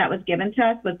direction that was given to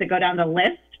us, was to go down the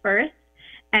list first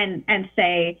and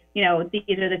say,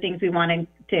 these are the things we wanted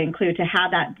to include to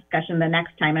have that discussion the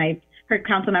next time. And I heard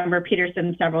Councilmember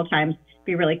Peterson several times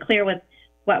be really clear with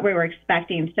what we were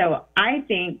expecting. So I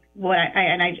think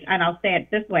and I'll say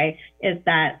it this way, is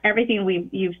that everything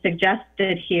you've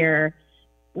suggested here,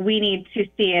 we need to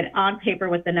see it on paper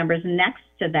with the numbers next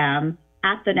to them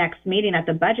at the next meeting, at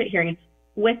the budget hearing,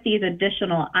 with these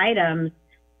additional items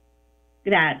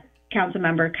that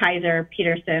Councilmember Kaiser,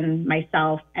 Peterson,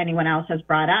 myself, anyone else has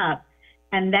brought up.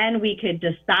 And then we could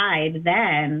decide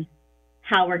then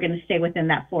how we're going to stay within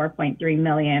that 4.3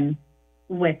 million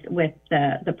with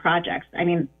the projects. I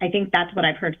mean, I think that's what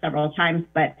I've heard several times,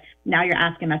 but now you're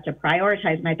asking us to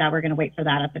prioritize, and I thought we're going to wait for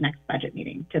that at the next budget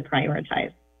meeting to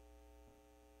prioritize.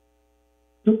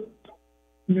 This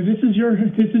is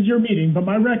your meeting, but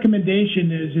my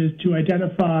recommendation is to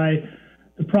identify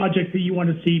the projects that you want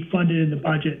to see funded in the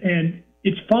budget. And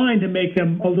it's fine to make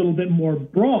them a little bit more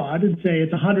broad and say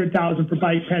it's 100,000 for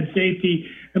bike ped safety,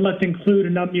 and let's include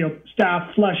enough,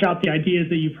 staff flesh out the ideas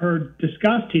that you've heard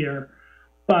discussed here.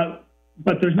 But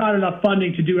there's not enough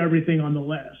funding to do everything on the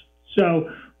list.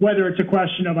 So whether it's a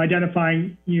question of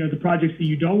identifying, the projects that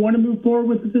you don't want to move forward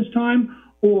with at this time,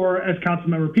 or as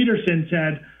Councilmember Peterson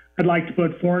said, I'd like to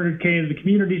put 400K into the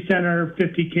community center,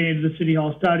 50K into the city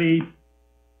hall study,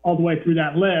 all the way through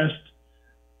that list.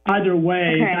 Either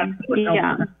way, okay.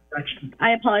 Yeah.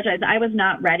 I apologize. I was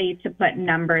not ready to put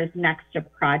numbers next to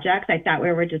projects. I thought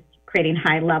we were just creating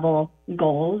high-level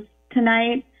goals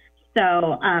tonight.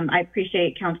 So I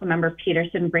appreciate Councilmember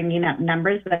Peterson bringing up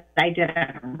numbers, but I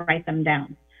didn't write them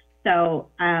down. So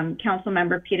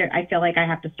Councilmember Peter, I feel like I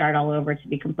have to start all over, to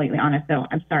be completely honest. So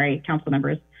I'm sorry, council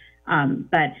members.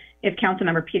 But if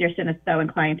Councilmember Peterson is so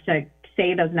inclined to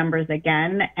say those numbers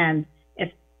again, and if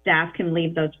staff can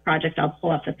leave those projects, I'll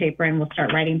pull up the paper and we'll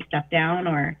start writing stuff down,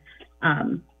 or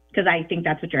because I think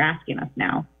that's what you're asking us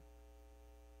now.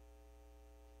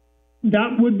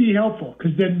 That would be helpful,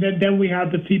 because then we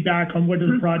have the feedback on what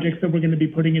are the projects that we're going to be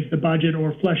putting into the budget,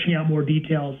 or fleshing out more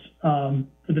details for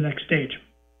the next stage.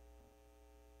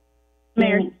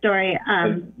 Mayor Story,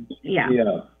 yeah.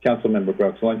 Yeah, Councilmember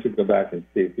Brooks, why don't you go back and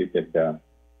see if you could,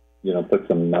 put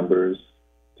some numbers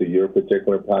to your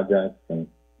particular project? And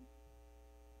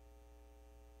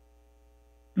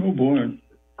oh boy.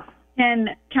 Can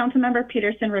Councilmember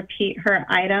Peterson repeat her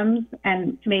items,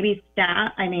 and maybe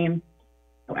staff?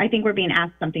 I think we're being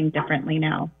asked something differently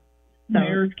now. So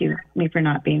Mayor, excuse me for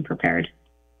not being prepared.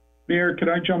 Mayor, could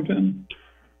I jump in?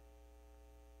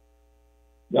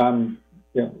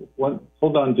 Yeah,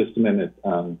 hold on just a minute,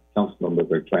 Councilmember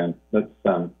Bertrand. Let's,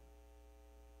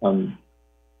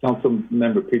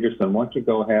 Councilmember Peterson, why don't you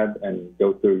go ahead and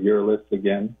go through your list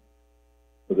again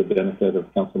for the benefit of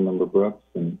Councilmember Brooks?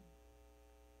 And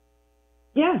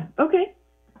yeah, okay.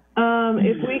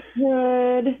 If we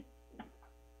could,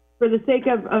 for the sake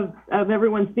of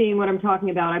everyone seeing what I'm talking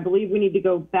about, I believe we need to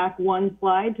go back one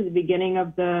slide to the beginning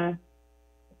of the,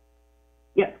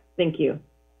 yes, thank you.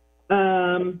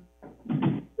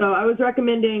 So I was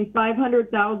recommending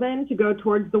 500,000 to go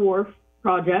towards the wharf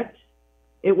project.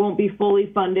 it won't be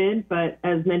fully funded, but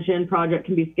as mentioned, project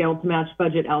can be scaled to match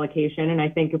budget allocation. And I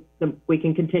think if we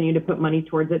can continue to put money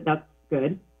towards it, that's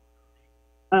good.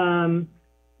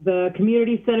 The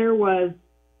community center was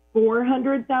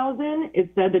 400,000.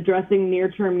 It said addressing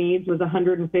near-term needs was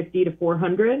 150 to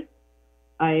 400.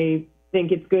 I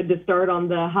think it's good to start on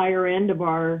the higher end of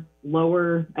our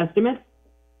lower estimates,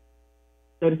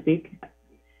 so to speak.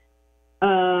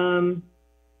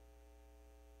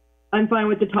 I'm fine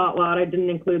with the tot lot. I didn't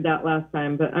include that last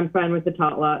time, but I'm fine with the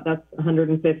tot lot. That's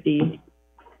 150.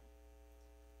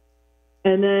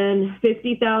 And then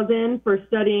 50,000 for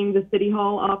studying the city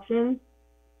hall options.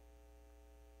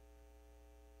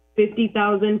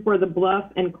 50,000 for the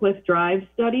Bluff and Cliff Drive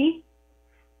study.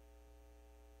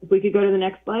 If we could go to the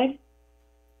next slide.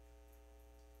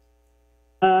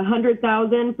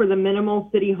 100,000 for the minimal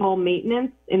city hall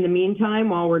maintenance in the meantime,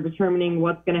 while we're determining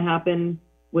what's going to happen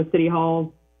with city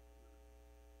hall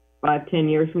 5-10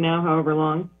 years from now, however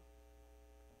long.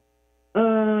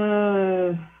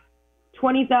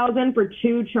 20,000 for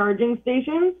 2 charging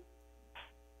stations.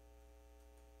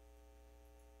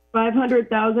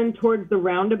 500,000 towards the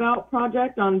roundabout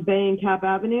project on Bay and Cap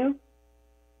Avenue.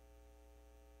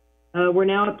 We're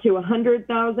now up to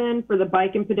 100,000 for the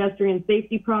bike and pedestrian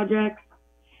safety projects.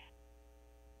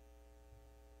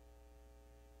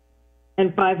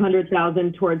 And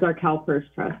 500,000 towards our CalPERS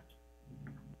trust.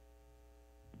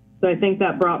 So I think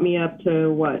that brought me up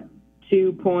to what,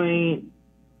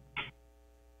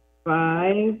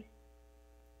 2.5?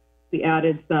 We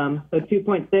added some, so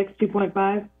 2.6,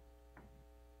 2.5.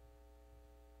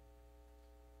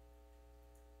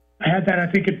 I had that, I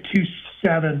think, at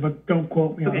 2.7, but don't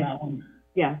quote me on that one.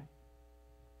 Yeah.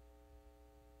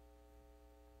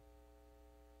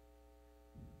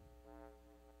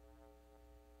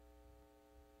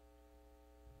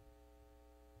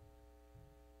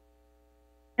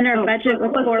 And our budget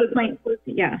was 4.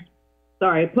 Yeah.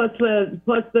 Sorry, plus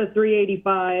the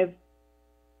 385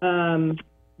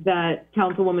 that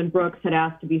Councilwoman Brooks had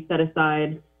asked to be set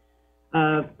aside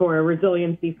for a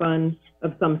resiliency fund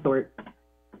of some sort.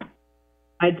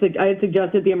 I had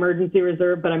suggested the emergency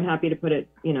reserve, but I'm happy to put it,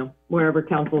 you know, wherever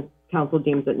council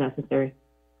deems it necessary.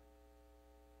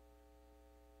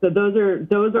 So those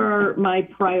are my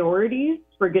priorities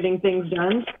for getting things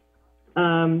done.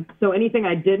 So anything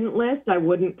I didn't list, I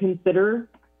wouldn't consider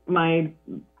my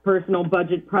personal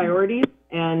budget priorities.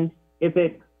 And if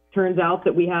it turns out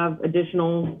that we have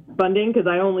additional funding, because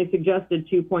I only suggested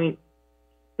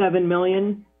 2.7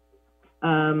 million,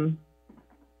 and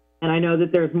I know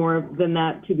that there's more than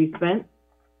that to be spent,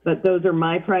 but those are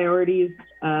my priorities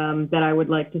that I would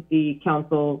like to see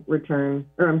council return,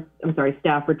 or I'm sorry,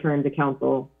 staff return to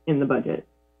council in the budget.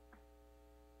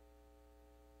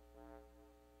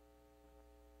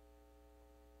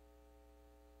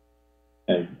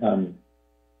 Okay.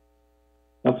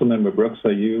 Councilmember Brooks,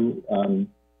 are you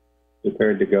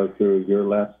prepared to go through your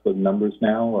list of numbers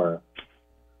now, or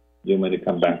do you want me to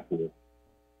come back to you?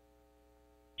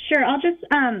 Sure. I'll just,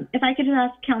 if I could just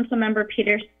ask Councilmember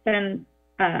Peterson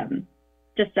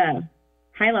just a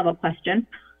high-level question.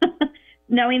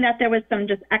 Knowing that there was some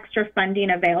just extra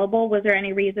funding available, was there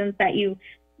any reasons that you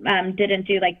didn't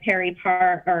do like Perry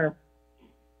Park or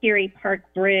Erie Park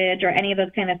Bridge or any of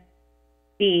those kind of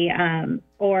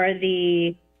or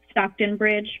the Stockton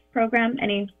Bridge program?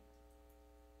 Any?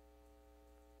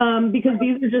 Because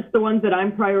these are just the ones that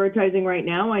I'm prioritizing right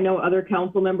now. I know other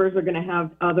council members are going to have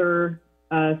other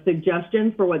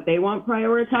suggestions for what they want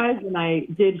prioritized. And I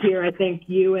did hear, I think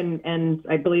you and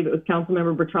I believe it was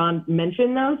Councilmember Bertrand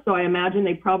mentioned those. So I imagine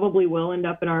they probably will end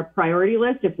up in our priority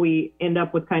list if we end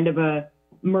up with kind of a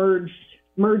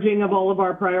merging of all of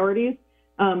our priorities.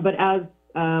 But as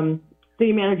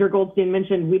City Manager Goldstein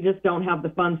mentioned, we just don't have the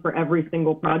funds for every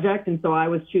single project. And so I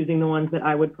was choosing the ones that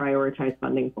I would prioritize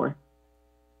funding for.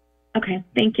 Okay,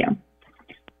 thank you.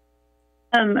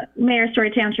 Mayor,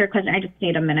 sorry to answer your question. I just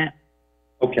need a minute.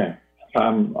 Okay.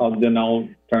 Then I'll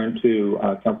turn to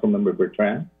Councilmember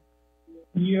Bertrand.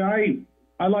 Yeah,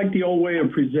 I like the old way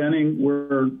of presenting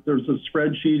where there's a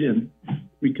spreadsheet and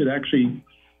we could actually,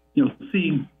 you know,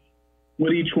 see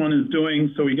what each one is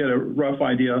doing so we get a rough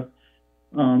idea.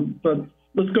 But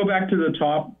let's go back to the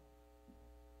top.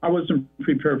 I wasn't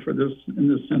prepared for this in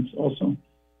this sense also.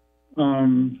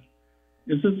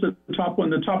 Is this the top one?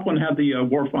 The top one had the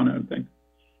wharf on it, I think.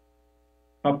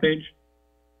 Top page?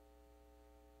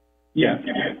 Yeah.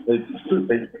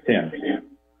 It's 10.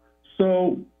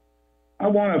 So I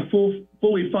want to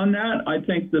fully fund that. I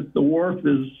think that the wharf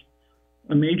is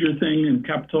a major thing in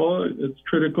Capitola. It's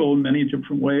critical in many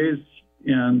different ways.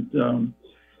 And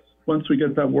once we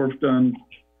get that wharf done,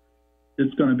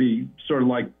 it's going to be sort of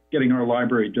like getting our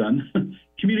library done.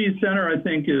 Community center, I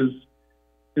think,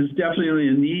 is definitely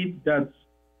a need. That's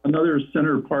another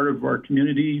center part of our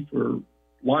community for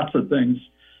lots of things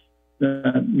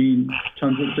that mean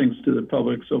tons of things to the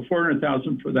public. So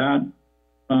 400,000 for that.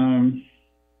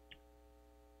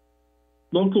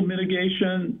 Local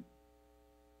mitigation,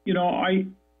 you know,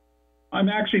 I'm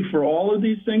actually for all of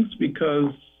these things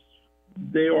because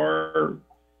they are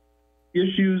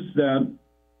issues that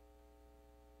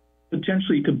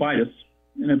potentially could bite us,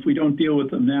 and if we don't deal with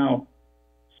them now.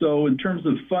 So in terms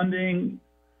of funding,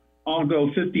 I'll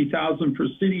go 50,000 for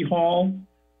City Hall.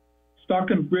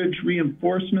 Stockton Bridge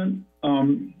reinforcement,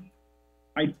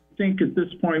 I think at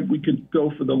this point we could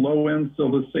go for the low end, so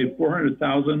let's say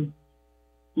 400,000.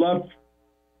 Love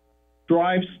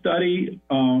Drive study,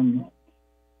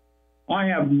 I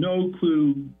have no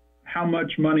clue how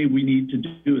much money we need to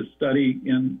do a study,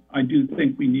 and I do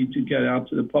think we need to get out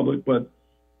to the public, but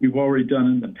we've already done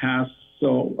in the past.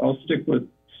 So I'll stick with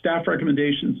staff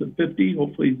recommendations of 50.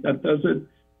 Hopefully that does it.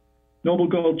 Noble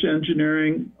Gulch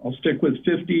Engineering, I'll stick with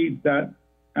 50. That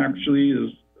actually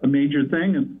is a major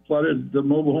thing and flooded the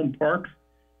mobile home park.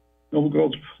 Noble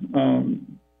Gulch,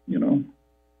 you know,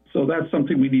 so that's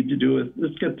something we need to do.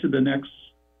 Let's get to the next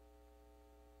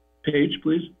page,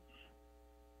 please.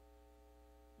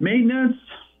 Maintenance,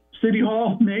 City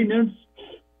Hall maintenance.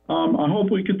 I hope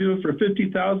we could do it for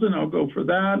 50,000. I'll go for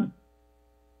that.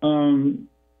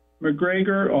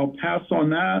 McGregor, I'll pass on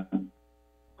that.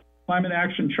 Climate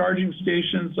action charging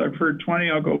stations, I've heard 20.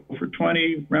 I'll go for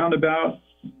 20. Roundabout.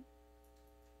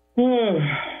 Where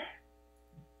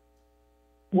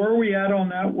are we at on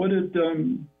that? What did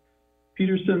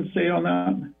Peterson say on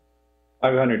that?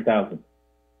 500,000.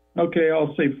 Okay,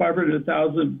 I'll say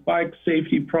 500,000. Bike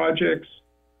safety projects.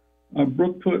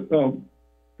 Brooks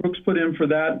put in for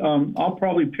that. I'll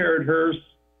probably parrot hers.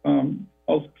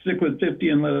 I'll stick with 50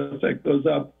 unless that goes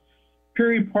up.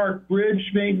 Perry Park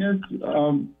Bridge maintenance.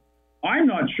 I'm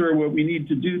not sure what we need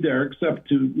to do there except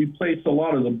to replace a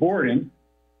lot of the boarding.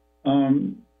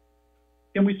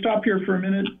 Can we stop here for a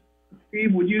minute?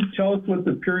 Steve, would you tell us what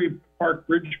the Perry Park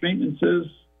Bridge maintenance is?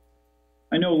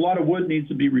 I know a lot of wood needs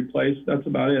to be replaced. That's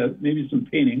about it. Maybe some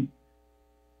painting.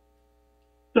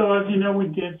 So as you know, we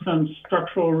did some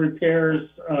structural repairs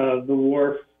of the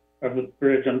wharf, of the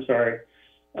bridge, I'm sorry.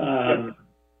 That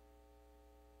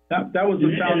was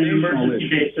a foundational issue.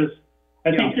 Basis.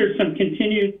 I think there's some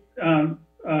continued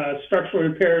structural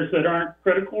repairs that aren't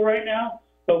critical right now,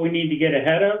 but we need to get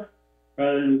ahead of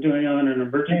rather than doing it on an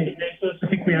emergency basis. I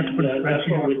think we have to put that's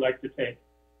what we'd like to take.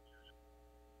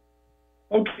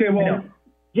 Okay, well.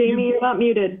 Jamie, you're not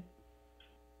muted.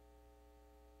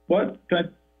 What?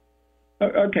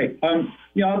 Okay.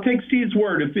 Yeah, I'll take Steve's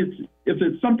word. If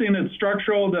it's something that's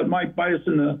structural that might bite us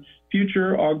in the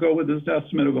future, I'll go with this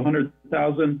estimate of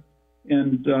 100,000.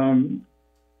 And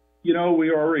you know,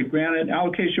 we already granted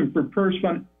allocation for PERS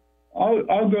fund.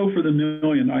 I'll go for the $1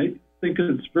 million. I think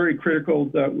it's very critical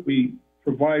that we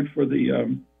provide for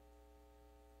the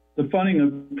funding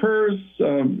of PERS,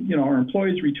 you know, our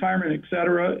employees' retirement, et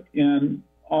cetera. And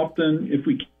often, if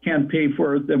we can't pay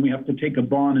for it, then we have to take a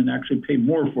bond and actually pay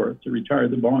more for it to retire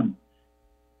the bond.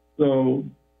 So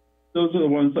those are the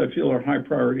ones I feel are high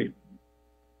priority.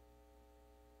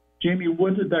 Jamie,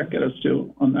 what did that get us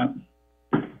to on that?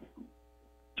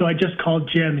 So I just called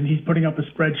Jim, and he's putting up a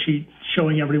spreadsheet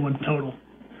showing everyone's total.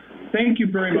 Thank you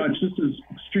very much. This is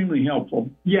extremely helpful.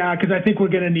 Yeah, because I think we're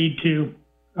going to need to.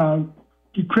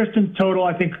 Kristen's total,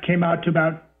 I think, came out to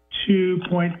about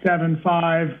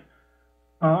 2.75.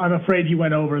 I'm afraid you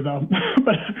went over, though,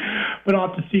 but I'll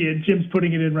have to see it. Jim's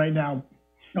putting it in right now.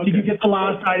 Okay. Did you get the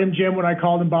last item, Jim, when I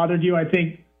called and bothered you? I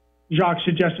think Jacques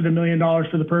suggested $1 million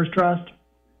for the PERS Trust.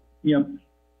 Yep.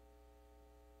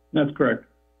 That's correct.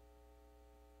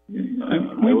 I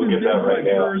will get that right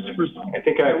now. I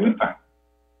think I have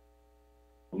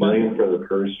 $1 million for the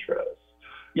PERS Trust.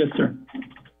 Yes, sir.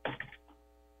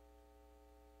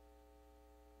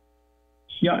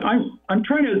 Yeah, I'm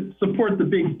trying to support the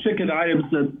big ticket items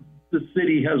that the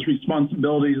city has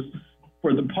responsibilities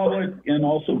for the public and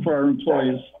also for our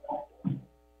employees.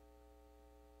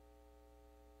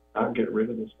 I'll get rid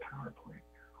of this PowerPoint.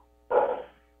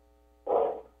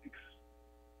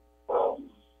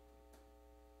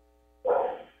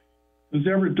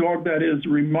 Whoever dog that is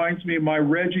reminds me my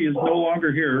Reggie is no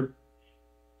longer here.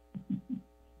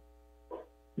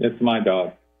 It's my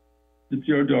dog. It's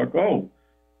your dog. Oh,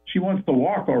 she wants to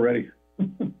walk already. This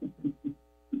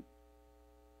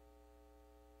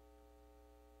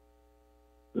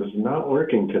is not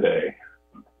working today.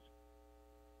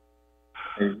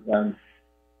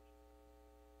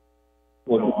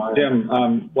 Well, Jim,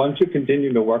 why don't you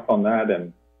continue to work on that,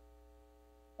 and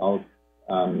I'll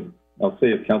see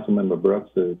if Councilmember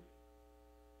Brooks is.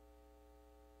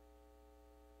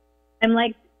 I'm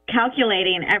like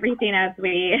calculating everything as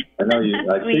we. I know you.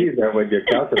 I see you there with your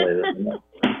calculator.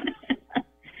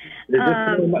 You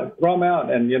just throw them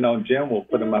out, and Jim will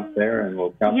put them up there, and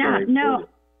we'll calculate. Yeah. No.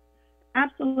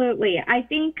 Absolutely. I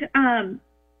think.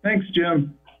 Thanks,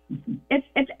 Jim.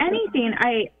 If anything,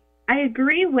 I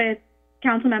agree with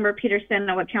Councilmember Peterson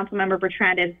and what Councilmember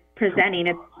Bertrand is presenting.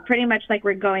 It's pretty much like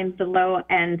we're going the low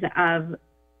end of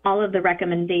all of the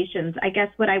recommendations. I guess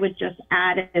what I would just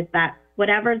add is that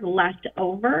whatever's left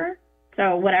over,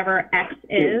 so whatever X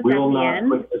is at the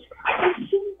end.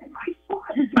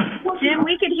 Jim,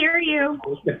 we could hear you.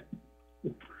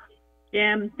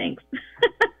 Jim, thanks.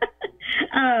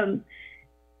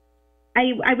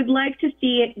 I would like to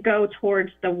see it go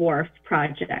towards the wharf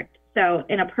project. So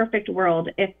in a perfect world,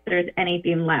 if there's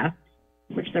anything left,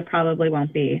 which there probably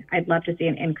won't be, I'd love to see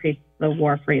an increase in the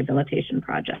wharf rehabilitation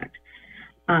project.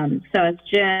 So it's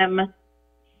Jim.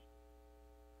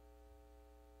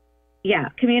 Yeah,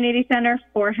 community center,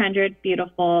 400,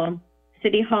 beautiful.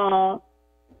 City Hall,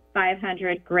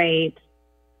 500, great.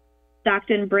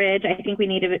 Stockton Bridge, I think we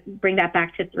need to bring that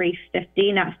back to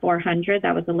 350, not 400.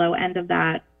 That was the low end of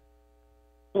that.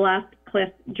 Bluff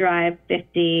Cliff Drive,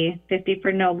 50, 50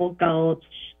 for Noble Gulch,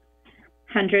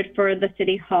 100 for the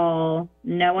City Hall,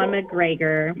 Noah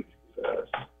McGregor.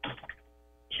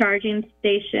 Charging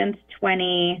stations,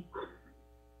 20.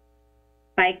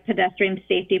 Bike pedestrian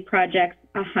safety projects,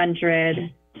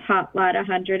 100. Tot lot,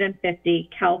 150.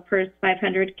 CalPERS,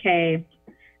 500K.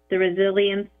 The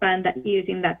resilience fund,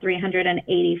 using that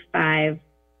 385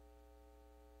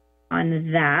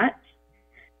 on that.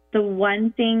 The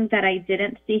one thing that I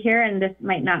didn't see here, and this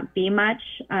might not be much,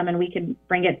 and we could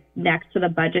bring it next to the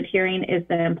budget hearing, is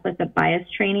the implicit bias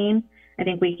training. I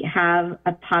think we have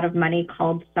a pot of money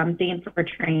called something for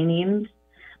trainings,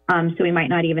 so we might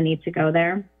not even need to go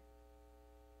there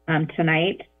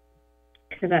tonight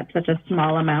because that's such a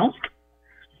small amount.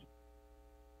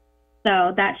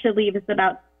 So that should leave us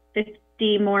about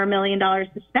 $50 million more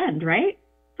to spend, right,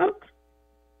 folks?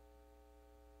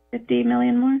 50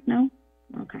 million more? No?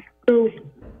 Okay. So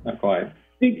not quite.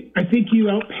 I think you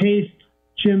outpaced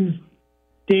Jim's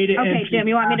data. Okay, Jim,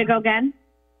 you want me to go again?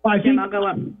 Well, Jim, I'll go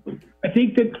up. I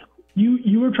think that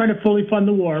you were trying to fully fund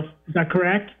the wharf. Is that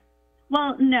correct?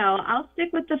 Well, no, I'll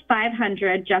stick with the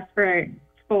 500 just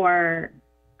for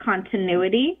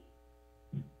continuity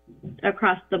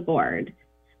across the board.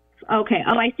 Okay.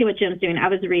 Oh, I see what Jim's doing. I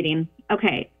was reading.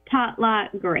 Okay. Tot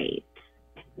lot, great.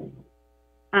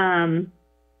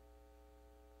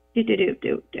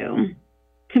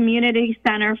 Community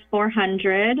center,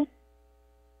 400.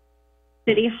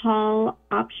 City Hall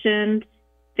options,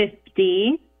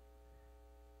 50.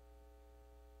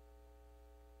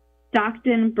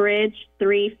 Stockton Bridge,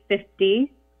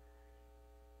 350.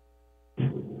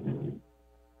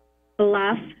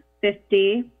 Bluff,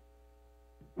 50.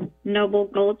 Noble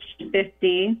Gulch,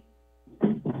 50.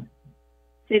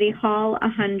 City Hall,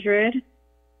 100.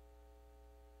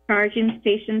 Charging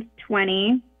stations,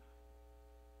 20.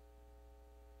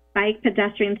 Bike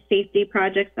pedestrian safety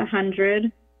projects,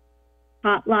 100.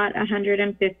 Hot lot,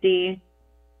 150.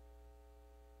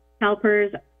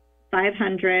 Helpers,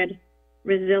 500.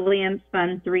 Resilience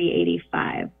Fund,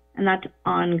 385. And that's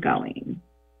ongoing,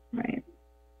 right?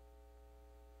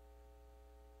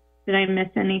 Did I miss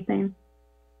anything?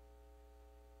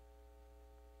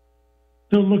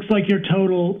 So it looks like your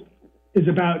total is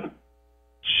about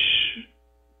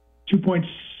 2.6.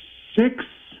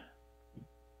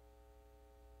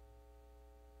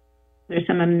 There's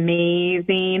some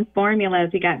amazing formulas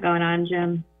you got going on,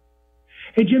 Jim.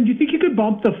 Hey, Jim, do you think you could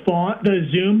bump the font, the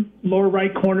Zoom lower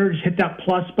right corner, just hit that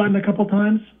plus button a couple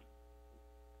times?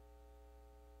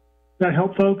 Does that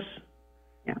help, folks?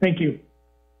 Yeah. Thank you.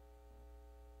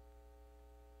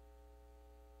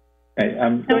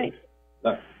 Hey,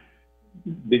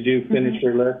 did you finish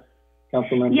your list,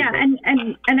 Councilmember? Yeah,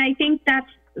 and I think that's,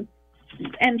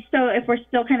 and so if we're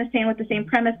still kind of staying with the same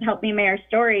premise, help me, Mayor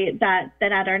Story, that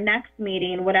at our next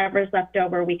meeting, whatever's left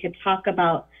over, we could talk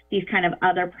about these kind of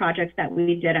other projects that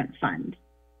we didn't fund,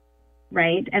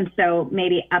 right? And so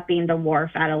maybe upping the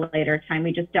wharf at a later time.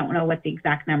 We just don't know what the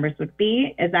exact numbers would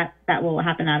be. Is that will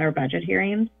happen at our budget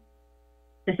hearings?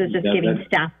 This is just giving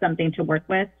staff something to work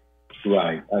with.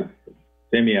 Right.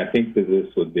 Jamie, I think that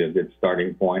this would be a good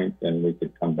starting point, and we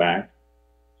could come back.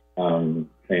 And,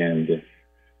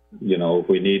 if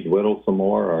we need to whittle some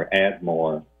more or add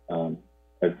more,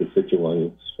 as the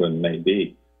situation may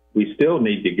be, we still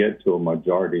need to get to a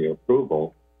majority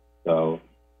approval, so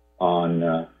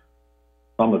on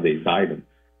some of these items.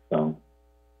 So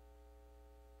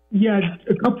Yeah,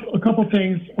 a couple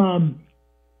things.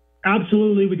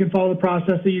 Absolutely, we can follow the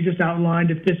process that you just outlined.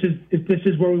 If this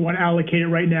is where we want to allocate it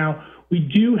right now, we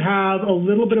do have a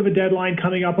little bit of a deadline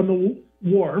coming up on the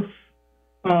wharf.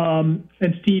 And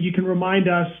Steve, you can remind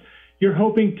us. You're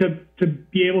hoping to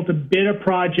be able to bid a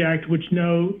project, which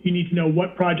you need to know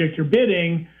what project you're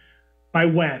bidding by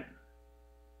when.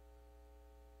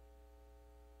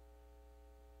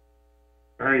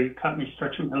 Sorry, you caught me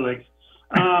stretching my legs.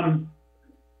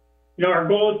 Our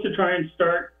goal is to try and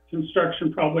start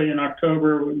construction probably in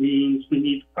October, which means we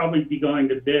need to probably be going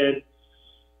to bid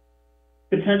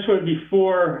potentially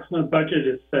before the budget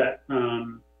is set.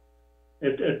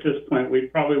 At this point, we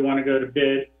probably want to go to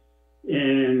bid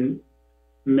in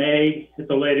May at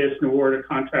the latest and award a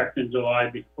contract in July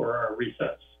before our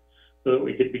recess so that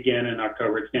we could begin in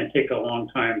October. It's going to take a long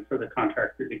time for the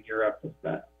contractor to gear up with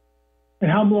that.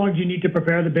 And how long do you need to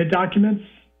prepare the bid documents?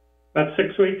 About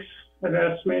 6 weeks, I'd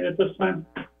estimate at this time.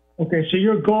 Okay, so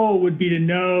your goal would be to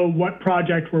know what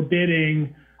project we're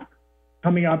bidding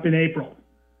coming up in April.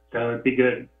 That would be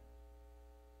good.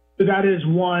 So that is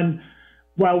one.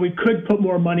 While we could put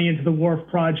more money into the wharf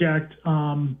project,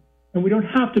 and we don't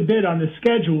have to bid on the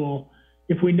schedule,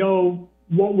 if we know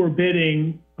what we're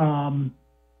bidding, that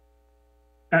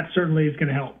certainly is going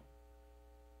to help.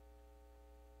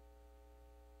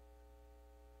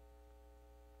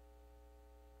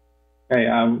 Hey,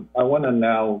 I want to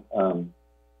now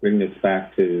bring this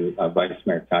back to Vice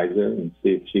Mayor Kaiser and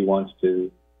see if she wants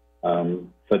to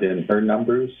put in her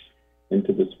numbers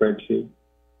into the spreadsheet.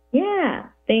 Yeah,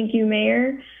 thank you,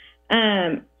 Mayor.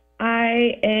 I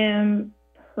am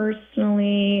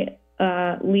personally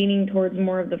leaning towards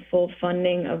more of the full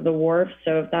funding of the wharf.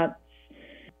 So if that's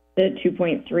the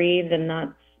 2.3, then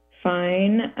that's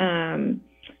fine.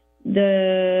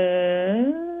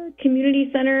 The community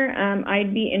center,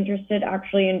 I'd be interested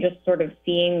actually in just sort of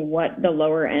seeing what the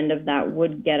lower end of that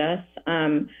would get us.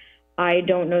 I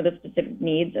don't know the specific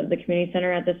needs of the community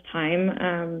center at this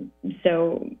time,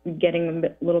 so getting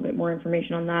a little bit more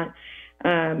information on that.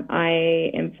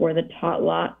 I am for the tot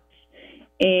lots,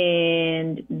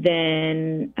 and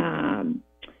then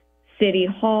City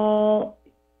Hall,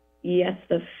 yes,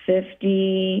 the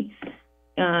 50.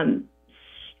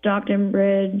 Stockton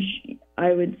Bridge,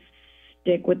 I would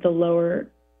stick with the lower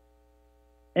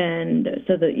end,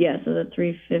 so the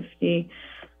 350.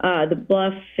 The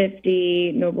Bluff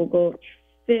 50, Noble Gulch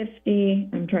 50.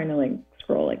 I'm trying to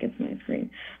scroll like it's my screen.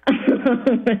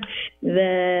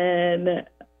 Then,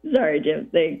 sorry, Jim,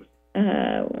 thanks.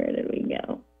 Where did we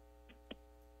go?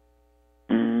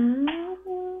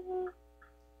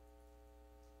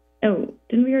 Oh,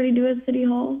 didn't we already do a City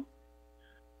Hall?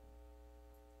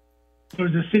 There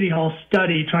was a City Hall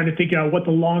study trying to figure out what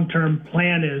the long-term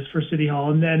plan is for City Hall,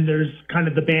 and then there's kind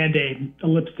of the Band-Aid, the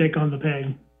lipstick on the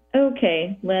pig.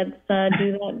 Okay, let's do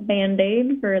that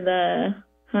Band-Aid for the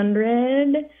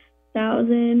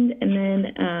 100,000, and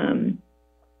then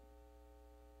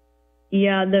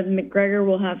yeah, the McGregor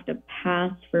will have to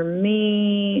pass for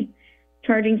me.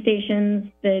 Charging stations,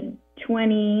 the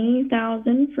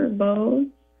 20,000 for both.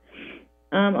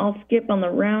 I'll skip on the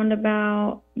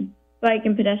roundabout. Bike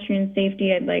and pedestrian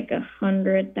safety, I'd like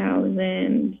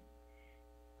 100,000.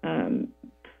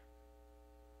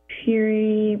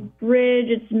 Peary Bridge,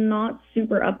 it's not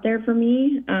super up there for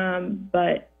me,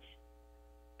 but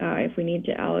if we need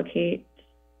to allocate,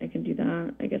 I can do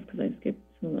that, I guess, because I skipped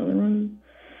some of the other ones.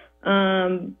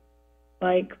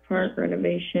 Bike park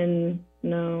renovation,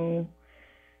 no.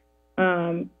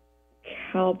 CalPERS,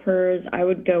 I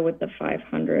would go with the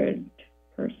 500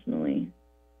 personally.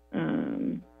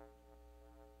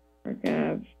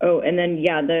 Oh, and then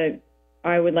yeah,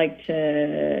 I would like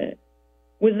to.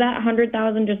 Was that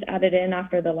 100,000 just added in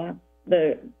after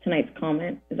tonight's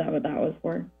comment? Is that what that was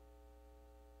for?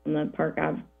 On the Park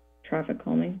Ave traffic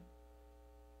calming?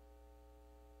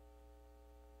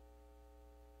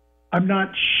 I'm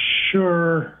not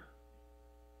sure.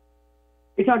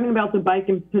 You're talking about the bike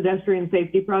and pedestrian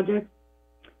safety project?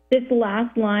 This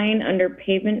last line under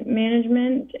pavement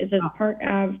management, it says Park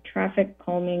Ave traffic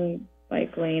calming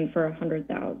bike lane for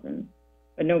 100,000,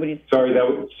 but nobody's. Sorry, that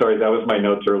was my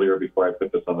notes earlier before I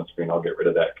put this on the screen. I'll get rid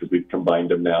of that because we've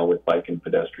combined them now with bike and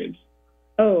pedestrians.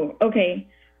 Oh, okay,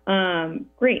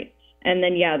 great. And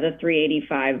then yeah, the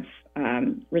 385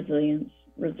 resilience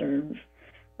reserve,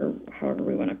 or however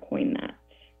we want to coin that.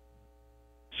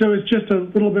 So it's just a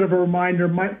little bit of a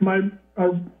reminder.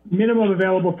 Our minimum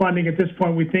available funding at this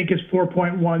point we think is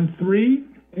 4.13.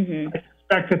 Mm-hmm. I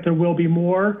suspect that there will be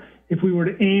more. If we were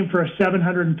to aim for a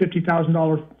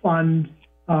 $750,000 fund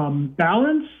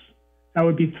balance, that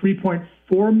would be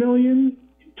 $3.4 million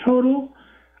total.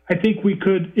 I think we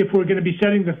could, if we're going to be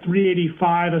setting the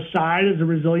 385 aside as a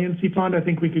resiliency fund, I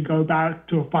think we could go back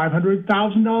to a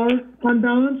 $500,000 fund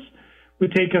balance.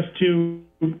 Would take us to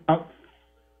about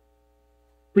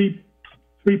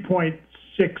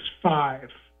 3.65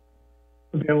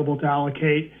 available to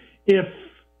allocate.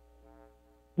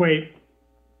 Wait,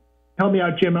 help me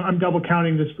out, Jim. I'm double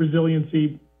counting this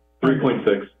resiliency.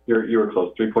 3.6. You were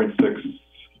close.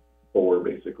 3.64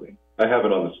 basically. I have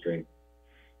it on the screen.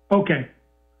 Okay,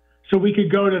 so we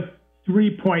could go to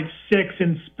 3.6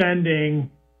 in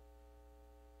spending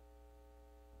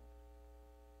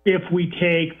if we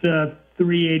take the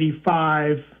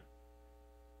 385,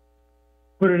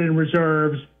 put it in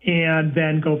reserves, and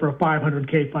then go for a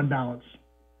 500K fund balance.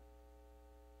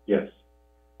 Yes.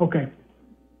 Okay.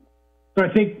 So I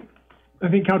think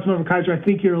Councilmember Kaiser, I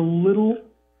think you're a little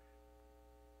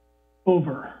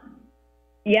over.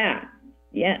 Yeah.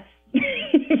 Yes.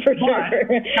 For sure.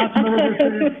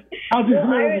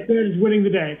 Councilmember is winning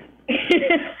the day.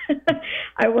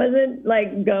 I wasn't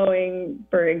like going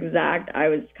for exact. I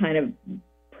was kind of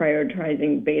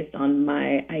prioritizing based on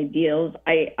my ideals.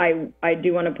 I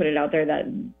do want to put it out there that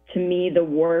to me the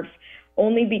wharf,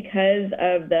 only because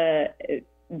of the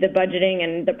budgeting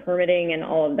and the permitting and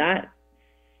all of that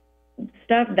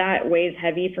stuff, that weighs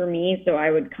heavy for me. So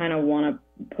I would kind of want to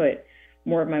put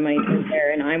more of my money towards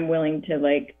there, and I'm willing to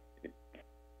like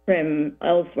trim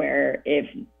elsewhere if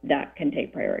that can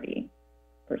take priority,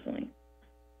 personally.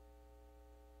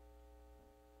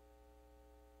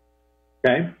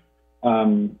 Okay.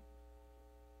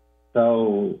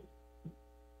 So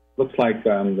looks like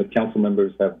the council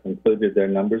members have concluded their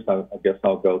numbers. I guess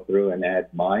I'll go through and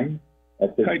add mine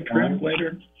at this time.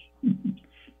 Later.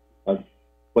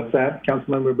 What's that,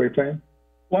 Councilmember Bertrand?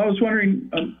 Well, I was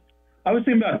wondering, I was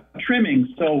thinking about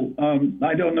trimming, so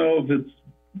I don't know if it's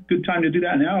a good time to do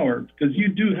that now, or because you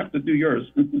do have to do yours.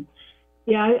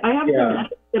 Yeah, I have some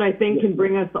that I think can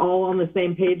bring us all on the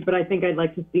same page, but I think I'd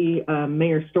like to see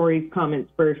Mayor Story's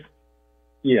comments first.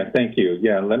 Yeah, thank you.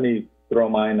 Yeah, let me throw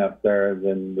mine up there,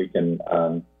 then we can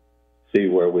see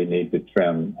where we need to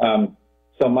trim.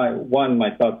 So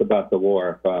my thoughts about the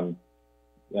wharf. I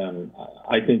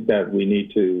think that we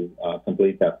need to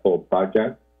complete that full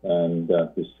project and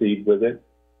proceed with it.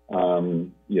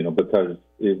 Because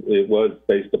it was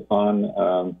based upon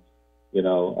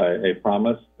a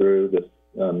promise through this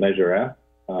Measure F,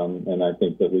 and I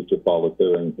think that we should follow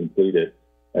through and complete it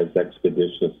as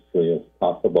expeditiously as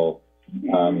possible.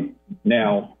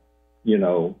 Now,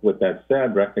 with that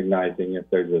said, recognizing if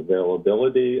there's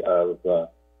availability of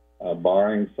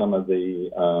borrowing some of the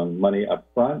money up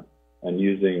front and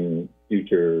using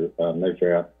future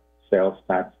Measure F sales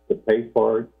tax to pay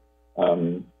for it,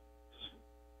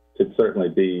 could certainly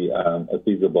be a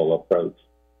feasible approach.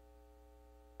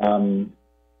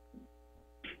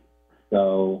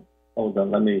 So hold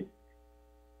on, let me,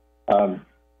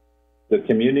 the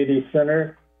community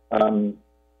center,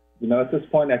 at this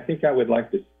point, I think I would like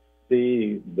to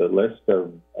see the list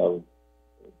of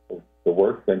the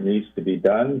work that needs to be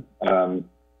done, and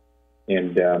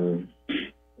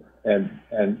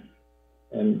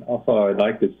also I'd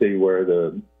like to see where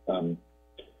the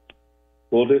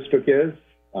school district is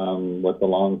with the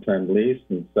long-term lease,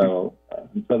 and so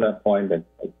until that point, I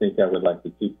think I would like to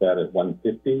keep that at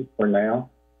 150 for now.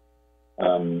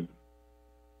 The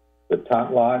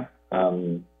tot lot,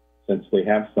 since we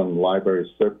have some library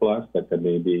surplus that could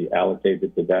maybe be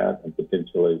allocated to that and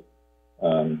potentially,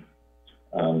 and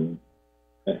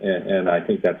I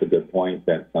think that's a good point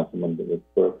that Councilman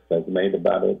Brooks has made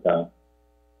about it.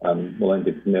 I'm willing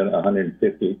to commit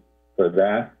 150 for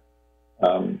that.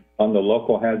 On the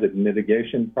local hazard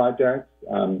mitigation projects,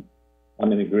 I'm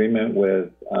in agreement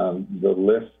with the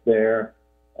list there,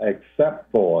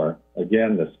 except for,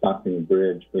 again, the Stockton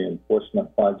Bridge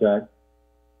reinforcement project.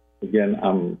 Again,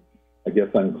 I'm, I guess,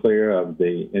 unclear of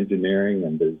the engineering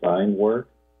and design work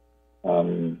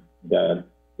that,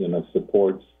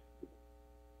 supports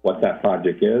what that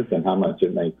project is and how much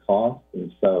it may cost.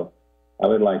 And so I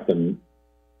would like to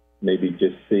maybe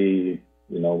just see,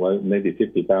 maybe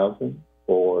 50,000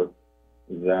 for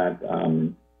that,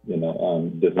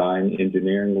 design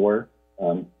engineering work.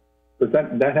 Because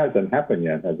that hasn't happened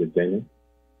yet, has it, Jamie?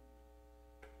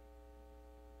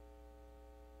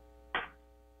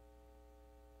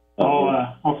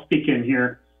 I'll speak in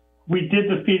here. We did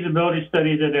the feasibility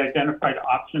study that identified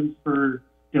options for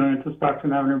doing it to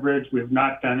Stockton Avenue Bridge. We have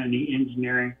not done any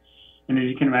engineering. And as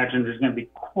you can imagine, there's going to be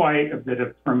quite a bit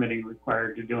of permitting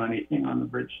required to do anything on the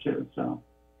bridge too, so.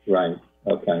 Right,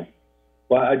 okay.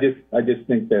 Well, I just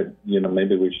think that,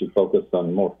 maybe we should focus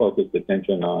on more focused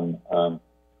attention on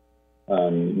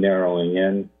narrowing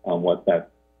in on what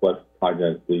that what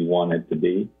project we want it to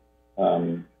be.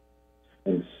 And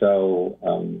so,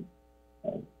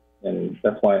 and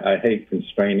that's why I hate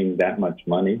constraining that much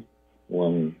money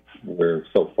when we're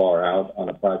so far out on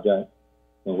a project,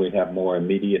 when we have more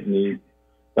immediate needs.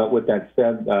 But with that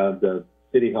said, the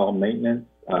City Hall maintenance,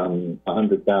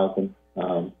 $100,000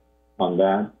 on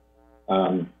that.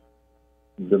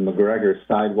 The McGregor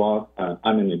sidewalk,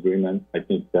 I'm in agreement. I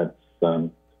think that's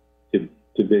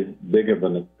too big of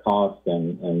a cost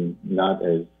and not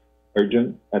as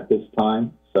urgent at this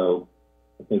time. So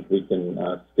I think we can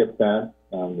skip that.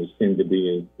 We seem to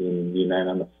be in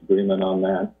unanimous agreement on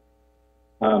that.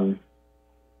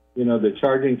 You know, the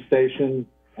charging station,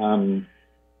 you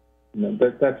know,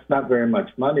 that's not very much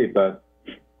money, but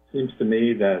it seems to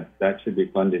me that that should be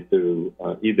funded through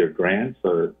either grants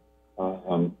or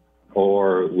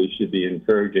we should be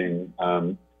encouraging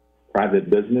private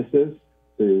businesses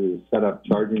to set up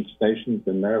charging stations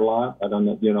in their lot. I don't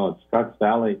know, you know, at Scotts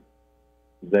Valley,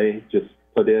 they just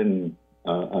put in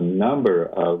a number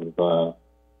of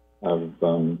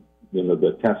you know,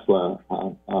 the Tesla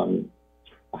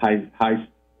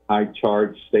high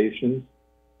charge stations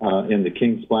in the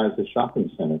Kings Plaza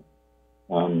shopping center.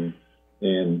 To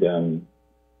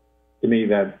me,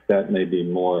 that may be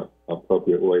more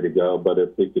appropriate way to go. But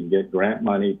if we could get grant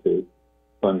money to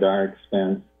fund our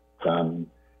expense,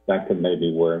 that could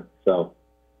maybe work. So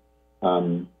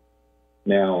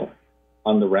now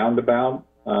on the roundabout,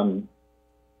 I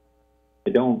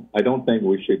don't think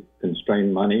we should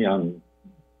constrain money on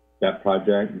that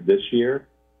project this year.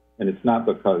 And it's not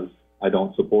because I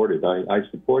don't support it. I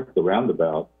support the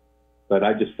roundabout, but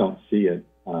I just don't see it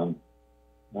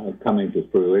coming to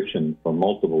fruition for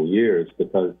multiple years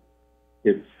because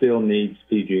it still needs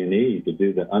PG&E to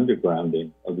do the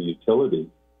undergrounding of the utilities.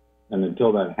 And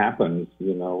until that happens,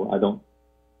 you know, I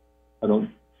don't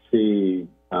see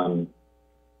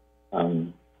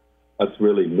us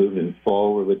really moving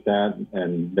forward with that,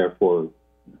 and therefore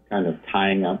kind of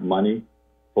tying up money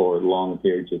for long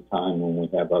periods of time when we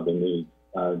have other needs.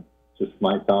 Just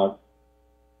my thoughts.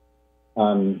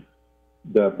 The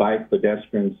bike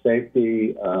pedestrian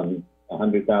safety,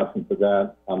 $100,000 for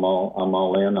that. I'm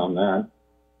all in on that.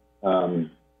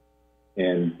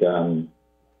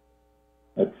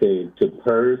 Let's see, to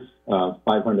PERS,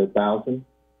 $500,000.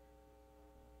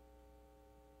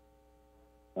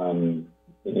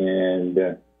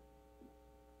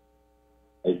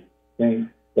 I think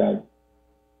that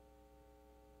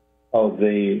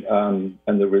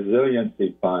and the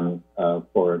resiliency fund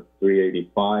for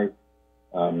 $385.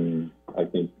 I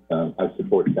think I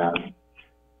support that.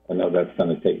 I know that's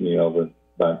going to take me over,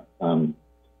 but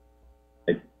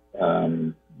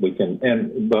we can.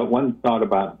 But one thought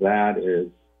about that is,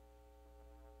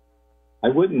 I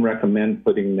wouldn't recommend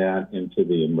putting that into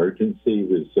the emergency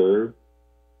reserve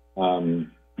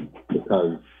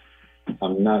because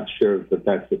I'm not sure that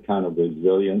that's the kind of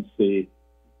resiliency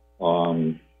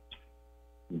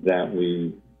that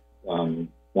we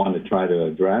want to try to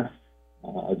address.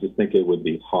 I just think it would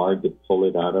be hard to pull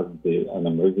it out of an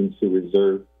emergency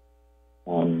reserve.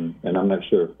 And I'm not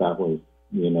sure if that was,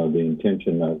 you know, the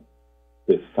intention of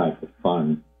this type of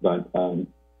fund. But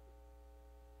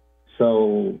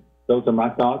so those are my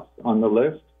thoughts on the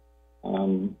list.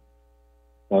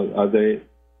 Are they,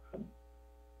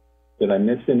 did I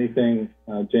miss anything,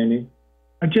 Jamie?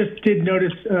 I just did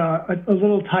notice a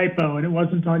little typo, and it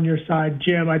wasn't on your side,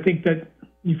 Jim. I think that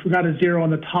you forgot a zero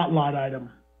on the tot lot item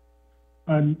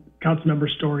on Councilmember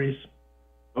Stories.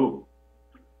 Oh.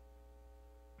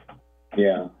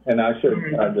 Yeah, and I should,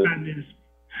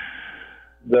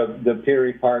 the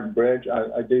Peary Park Bridge,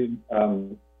 I do,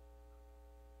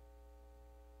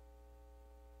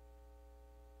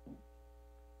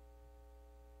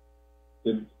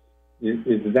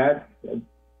 is that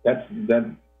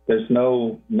there's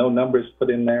no numbers put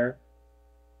in there?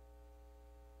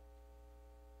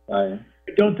 I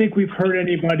don't think we've heard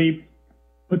anybody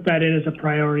put that in as a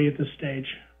priority at this stage.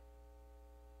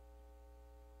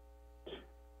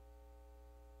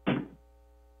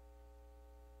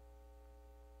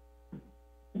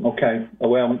 Okay,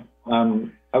 well,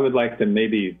 I would like to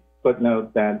maybe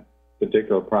footnote that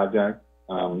particular project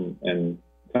and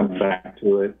come back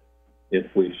to it if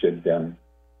we should,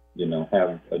 you know,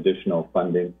 have additional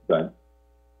funding, but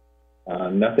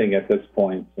nothing at this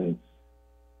point since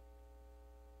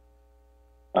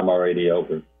I'm already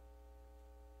over.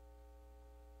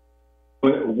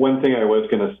 One thing I was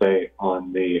going to say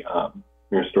on the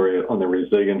your story on the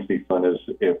resiliency fund is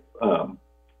if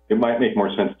it might make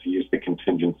more sense to use the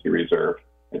contingency reserve.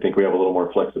 I think we have a little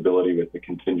more flexibility with the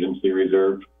contingency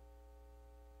reserve.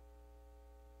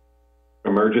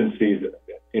 Emergencies,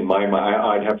 in my mind,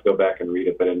 I'd have to go back and read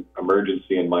it, but an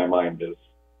emergency in my mind is,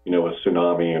 you know, a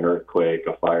tsunami, an earthquake,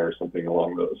 a fire, something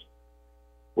along those,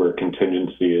 where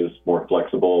contingency is more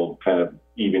flexible, kind of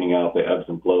evening out the ebbs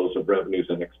and flows of revenues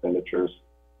and expenditures.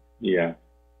 Yeah.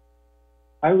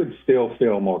 I would still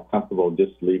feel more comfortable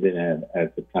just leaving it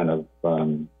at the kind of,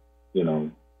 you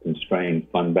know, constrained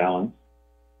fund balance.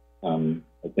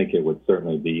 I think it would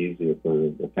certainly be easier for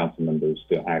the council members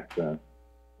to access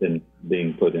than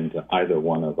being put into either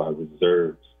one of our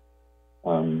reserves,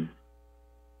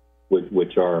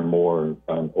 which are more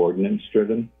ordinance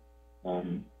driven,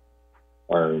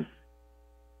 or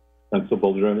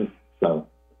principle driven. So,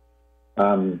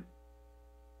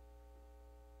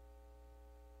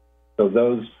 so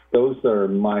those are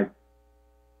my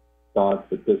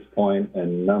thoughts at this point,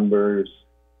 and numbers.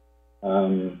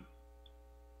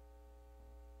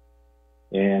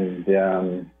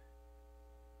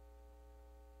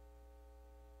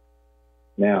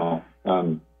 Now,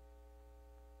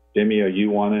 Jimmy, are you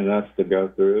wanting us to go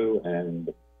through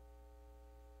and?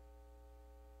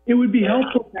 It would be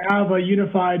helpful to have a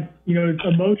unified, you know,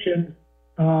 a motion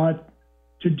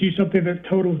to do something that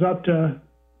totals up to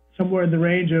somewhere in the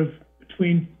range of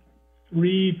between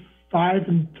 3.5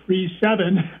 and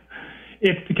 3.7,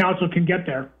 if the council can get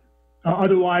there.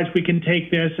 Otherwise, we can take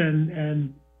this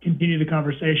and continue the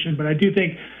conversation. But I do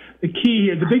think the key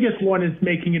here, the biggest one, is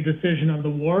making a decision on the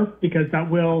wharf, because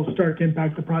that will start to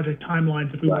impact the project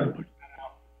timelines if we want to push that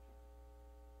out.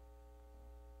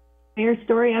 Mayor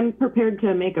Story, I'm prepared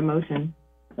to make a motion.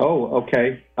 Oh,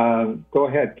 okay. Go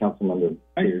ahead, Councilmember.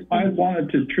 I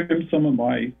wanted to trim some of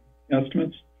my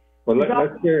estimates. Well,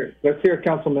 let's hear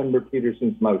Councilmember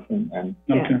Peterson's motion. And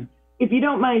okay. If you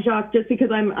don't mind, Jacques, just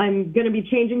because I'm going to be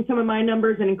changing some of my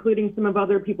numbers and including some of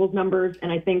other people's numbers,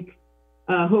 and I think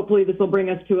hopefully this will bring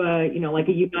us to a, you know, like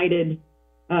a united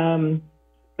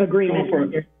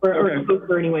agreement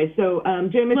or anyway. So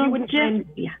Jim, if you wouldn't mind,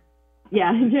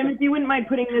 Jim, if you wouldn't mind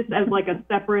putting this as like a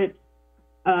separate,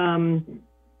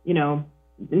 you know,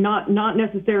 not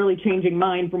necessarily changing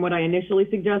mine from what I initially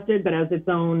suggested, but as its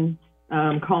own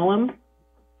column.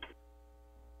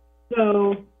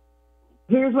 So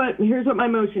here's what my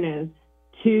motion is.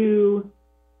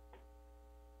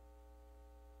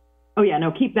 Oh yeah,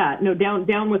 no, keep that. No,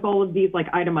 down with all of these like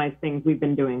itemized things we've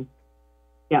been doing.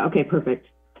 Yeah, okay, perfect.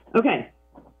 Okay,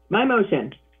 my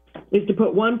motion is to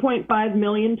put 1.5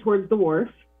 million towards the wharf,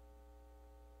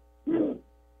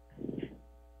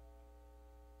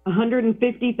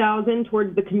 150,000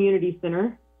 towards the community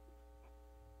center,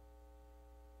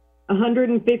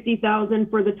 150,000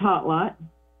 for the tot lot,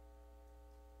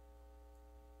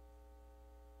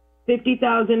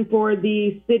 50,000 for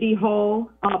the city hall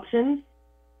options,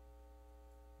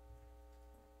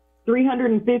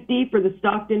 350 for the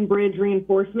Stockton Bridge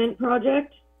reinforcement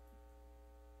project,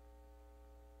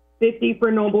 50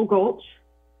 for Noble Gulch.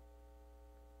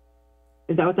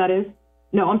 Is that what that is?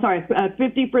 No, I'm sorry.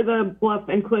 50 for the Bluff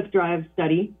and Cliff Drive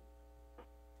study,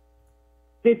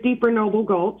 50 for Noble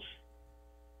Gulch.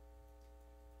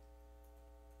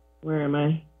 Where am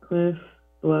I? Cliff,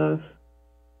 Bluff.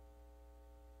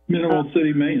 Minimal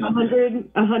city maintenance.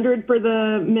 100 for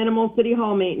the minimal city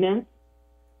hall maintenance.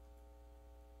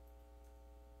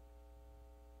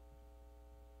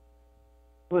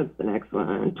 What's the next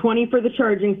one? 20 for the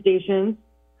charging stations.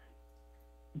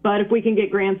 But if we can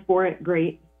get grants for it,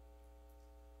 great.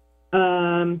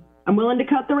 I'm willing to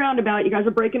cut the roundabout. You guys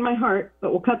are breaking my heart,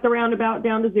 but we'll cut the roundabout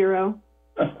down to 0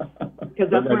 because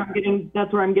that's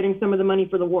where I'm getting some of the money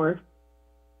for the wharf.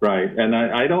 Right, and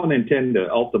I don't intend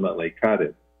to ultimately cut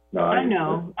it. No, I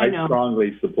know. I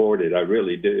strongly support it. I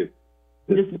really do.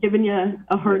 I'm just giving you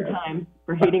a hard time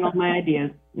for hating all my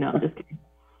ideas. No, just kidding.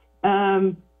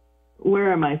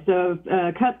 Where am I? So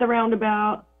cut the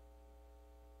roundabout.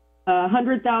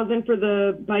 100,000 for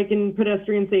the bike and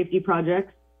pedestrian safety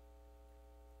projects,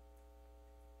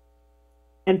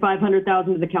 and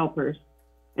 500,000 to the CalPERS,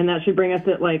 and that should bring us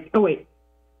at like, oh wait,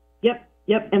 yep,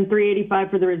 and 385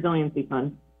 for the resiliency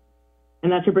fund,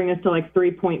 and that should bring us to like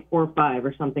 3.45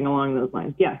 or something along those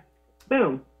lines. Yeah,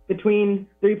 boom. Between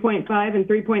 3.5 and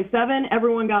 3.7,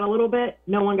 everyone got a little bit.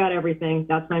 No one got everything.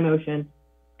 That's my motion.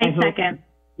 I second.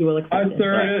 You will accept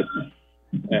it.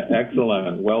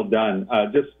 Excellent. Well done.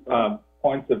 Just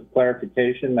points of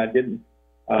clarification. I didn't.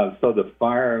 So the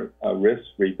fire risk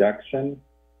reduction,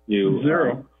 you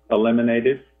 0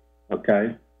 eliminated.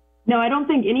 Okay. No, I don't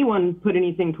think anyone put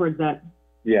anything towards that.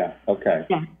 Yeah. Okay.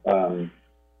 Yeah.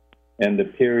 And the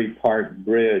Peary Park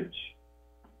Bridge,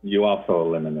 you also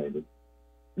eliminated.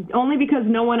 Only because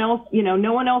no one else,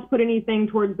 no one else put anything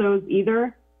towards those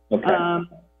either. Okay.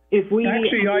 If we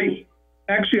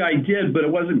Actually, I did, but it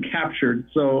wasn't captured.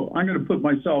 So I'm going to put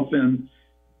myself in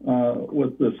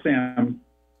with the Sam.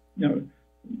 You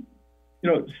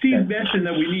know, Steve mentioned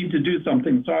that we need to do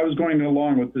something, so I was going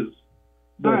along with this.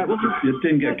 All right, well, it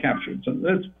didn't get captured, so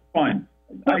that's fine.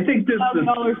 I think this is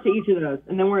 $1,000 to each of those,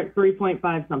 and then we're at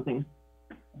 3.5 something.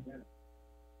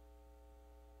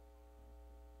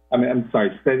 I mean, I'm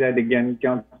sorry, say that again,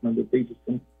 Councilmember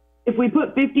Peterson. If we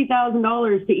put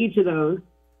 $50,000 to each of those,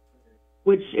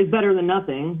 which is better than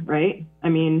nothing, right? I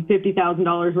mean,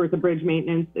 $50,000 worth of bridge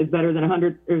maintenance is better than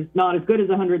 100, or not as good as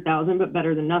 100,000, but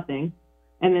better than nothing.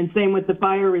 And then same with the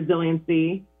fire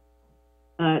resiliency.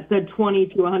 It said 20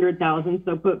 to 100,000,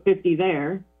 so put 50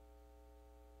 there.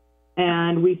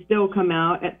 And we still come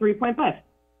out at 3.5.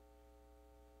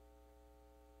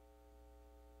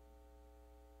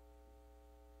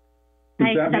 I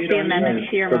accept the amendment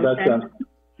to your motion.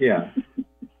 Yeah.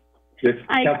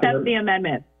 I accept the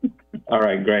amendment. All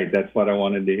right, great. That's what I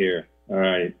wanted to hear. All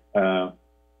right.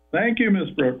 Thank you, Ms.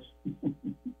 Brooks.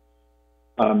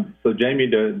 So Jamie,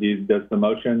 does the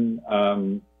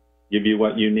motion give you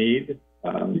what you need?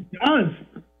 It does.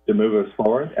 To move us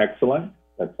forward? Excellent.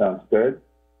 That sounds good.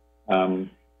 And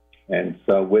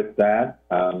so with that,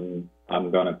 I'm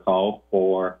going to call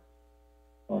for,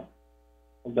 hold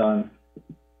on.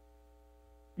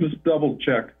 Just double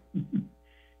check.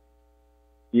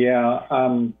 Yeah,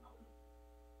 I'm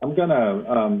going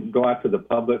to go out to the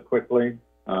public quickly,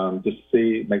 just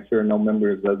see, make sure no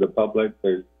members of the public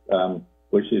there's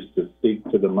wishes to speak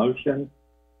to the motion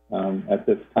at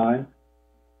this time.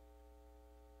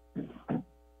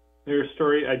 Mayor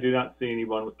Story, I do not see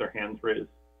anyone with their hands raised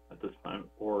at this time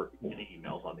or any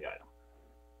emails on the item.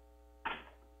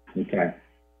 Okay.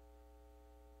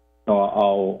 So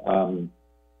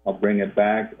I'll bring it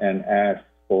back and ask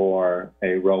for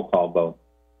a roll call vote.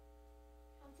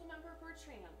 Councilmember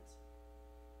Bertrand.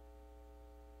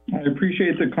 I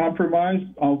appreciate the compromise.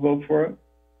 I'll vote for it.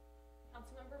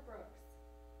 Councilmember Brooks.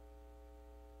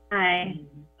 Aye.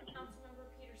 Councilmember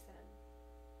Peterson.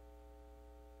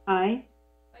 Aye.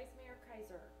 Vice Mayor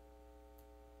Kaiser.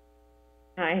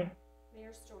 Aye.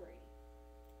 Mayor Story.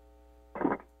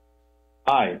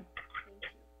 Aye.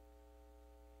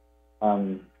 Thank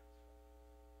you.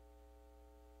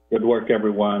 Good work,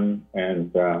 everyone,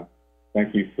 and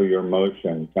thank you for your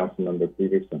motion, Councilmember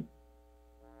Peterson.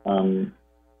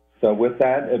 So with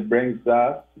that, it brings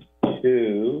us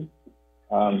to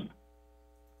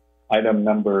item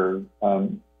number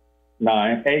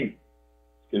 8,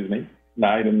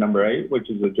 item number 8, which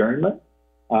is adjournment,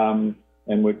 in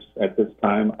which at this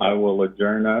time I will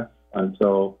adjourn us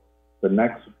until the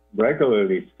next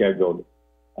regularly scheduled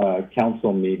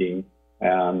council meeting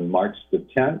on March the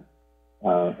 10th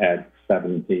at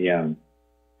 7 p.m.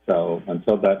 So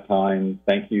until that time,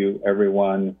 thank you,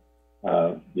 everyone.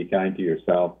 Be kind to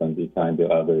yourself and be kind to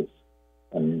others.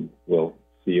 And we'll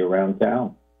see you around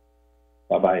town.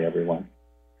 Bye-bye, everyone.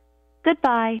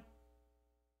 Goodbye.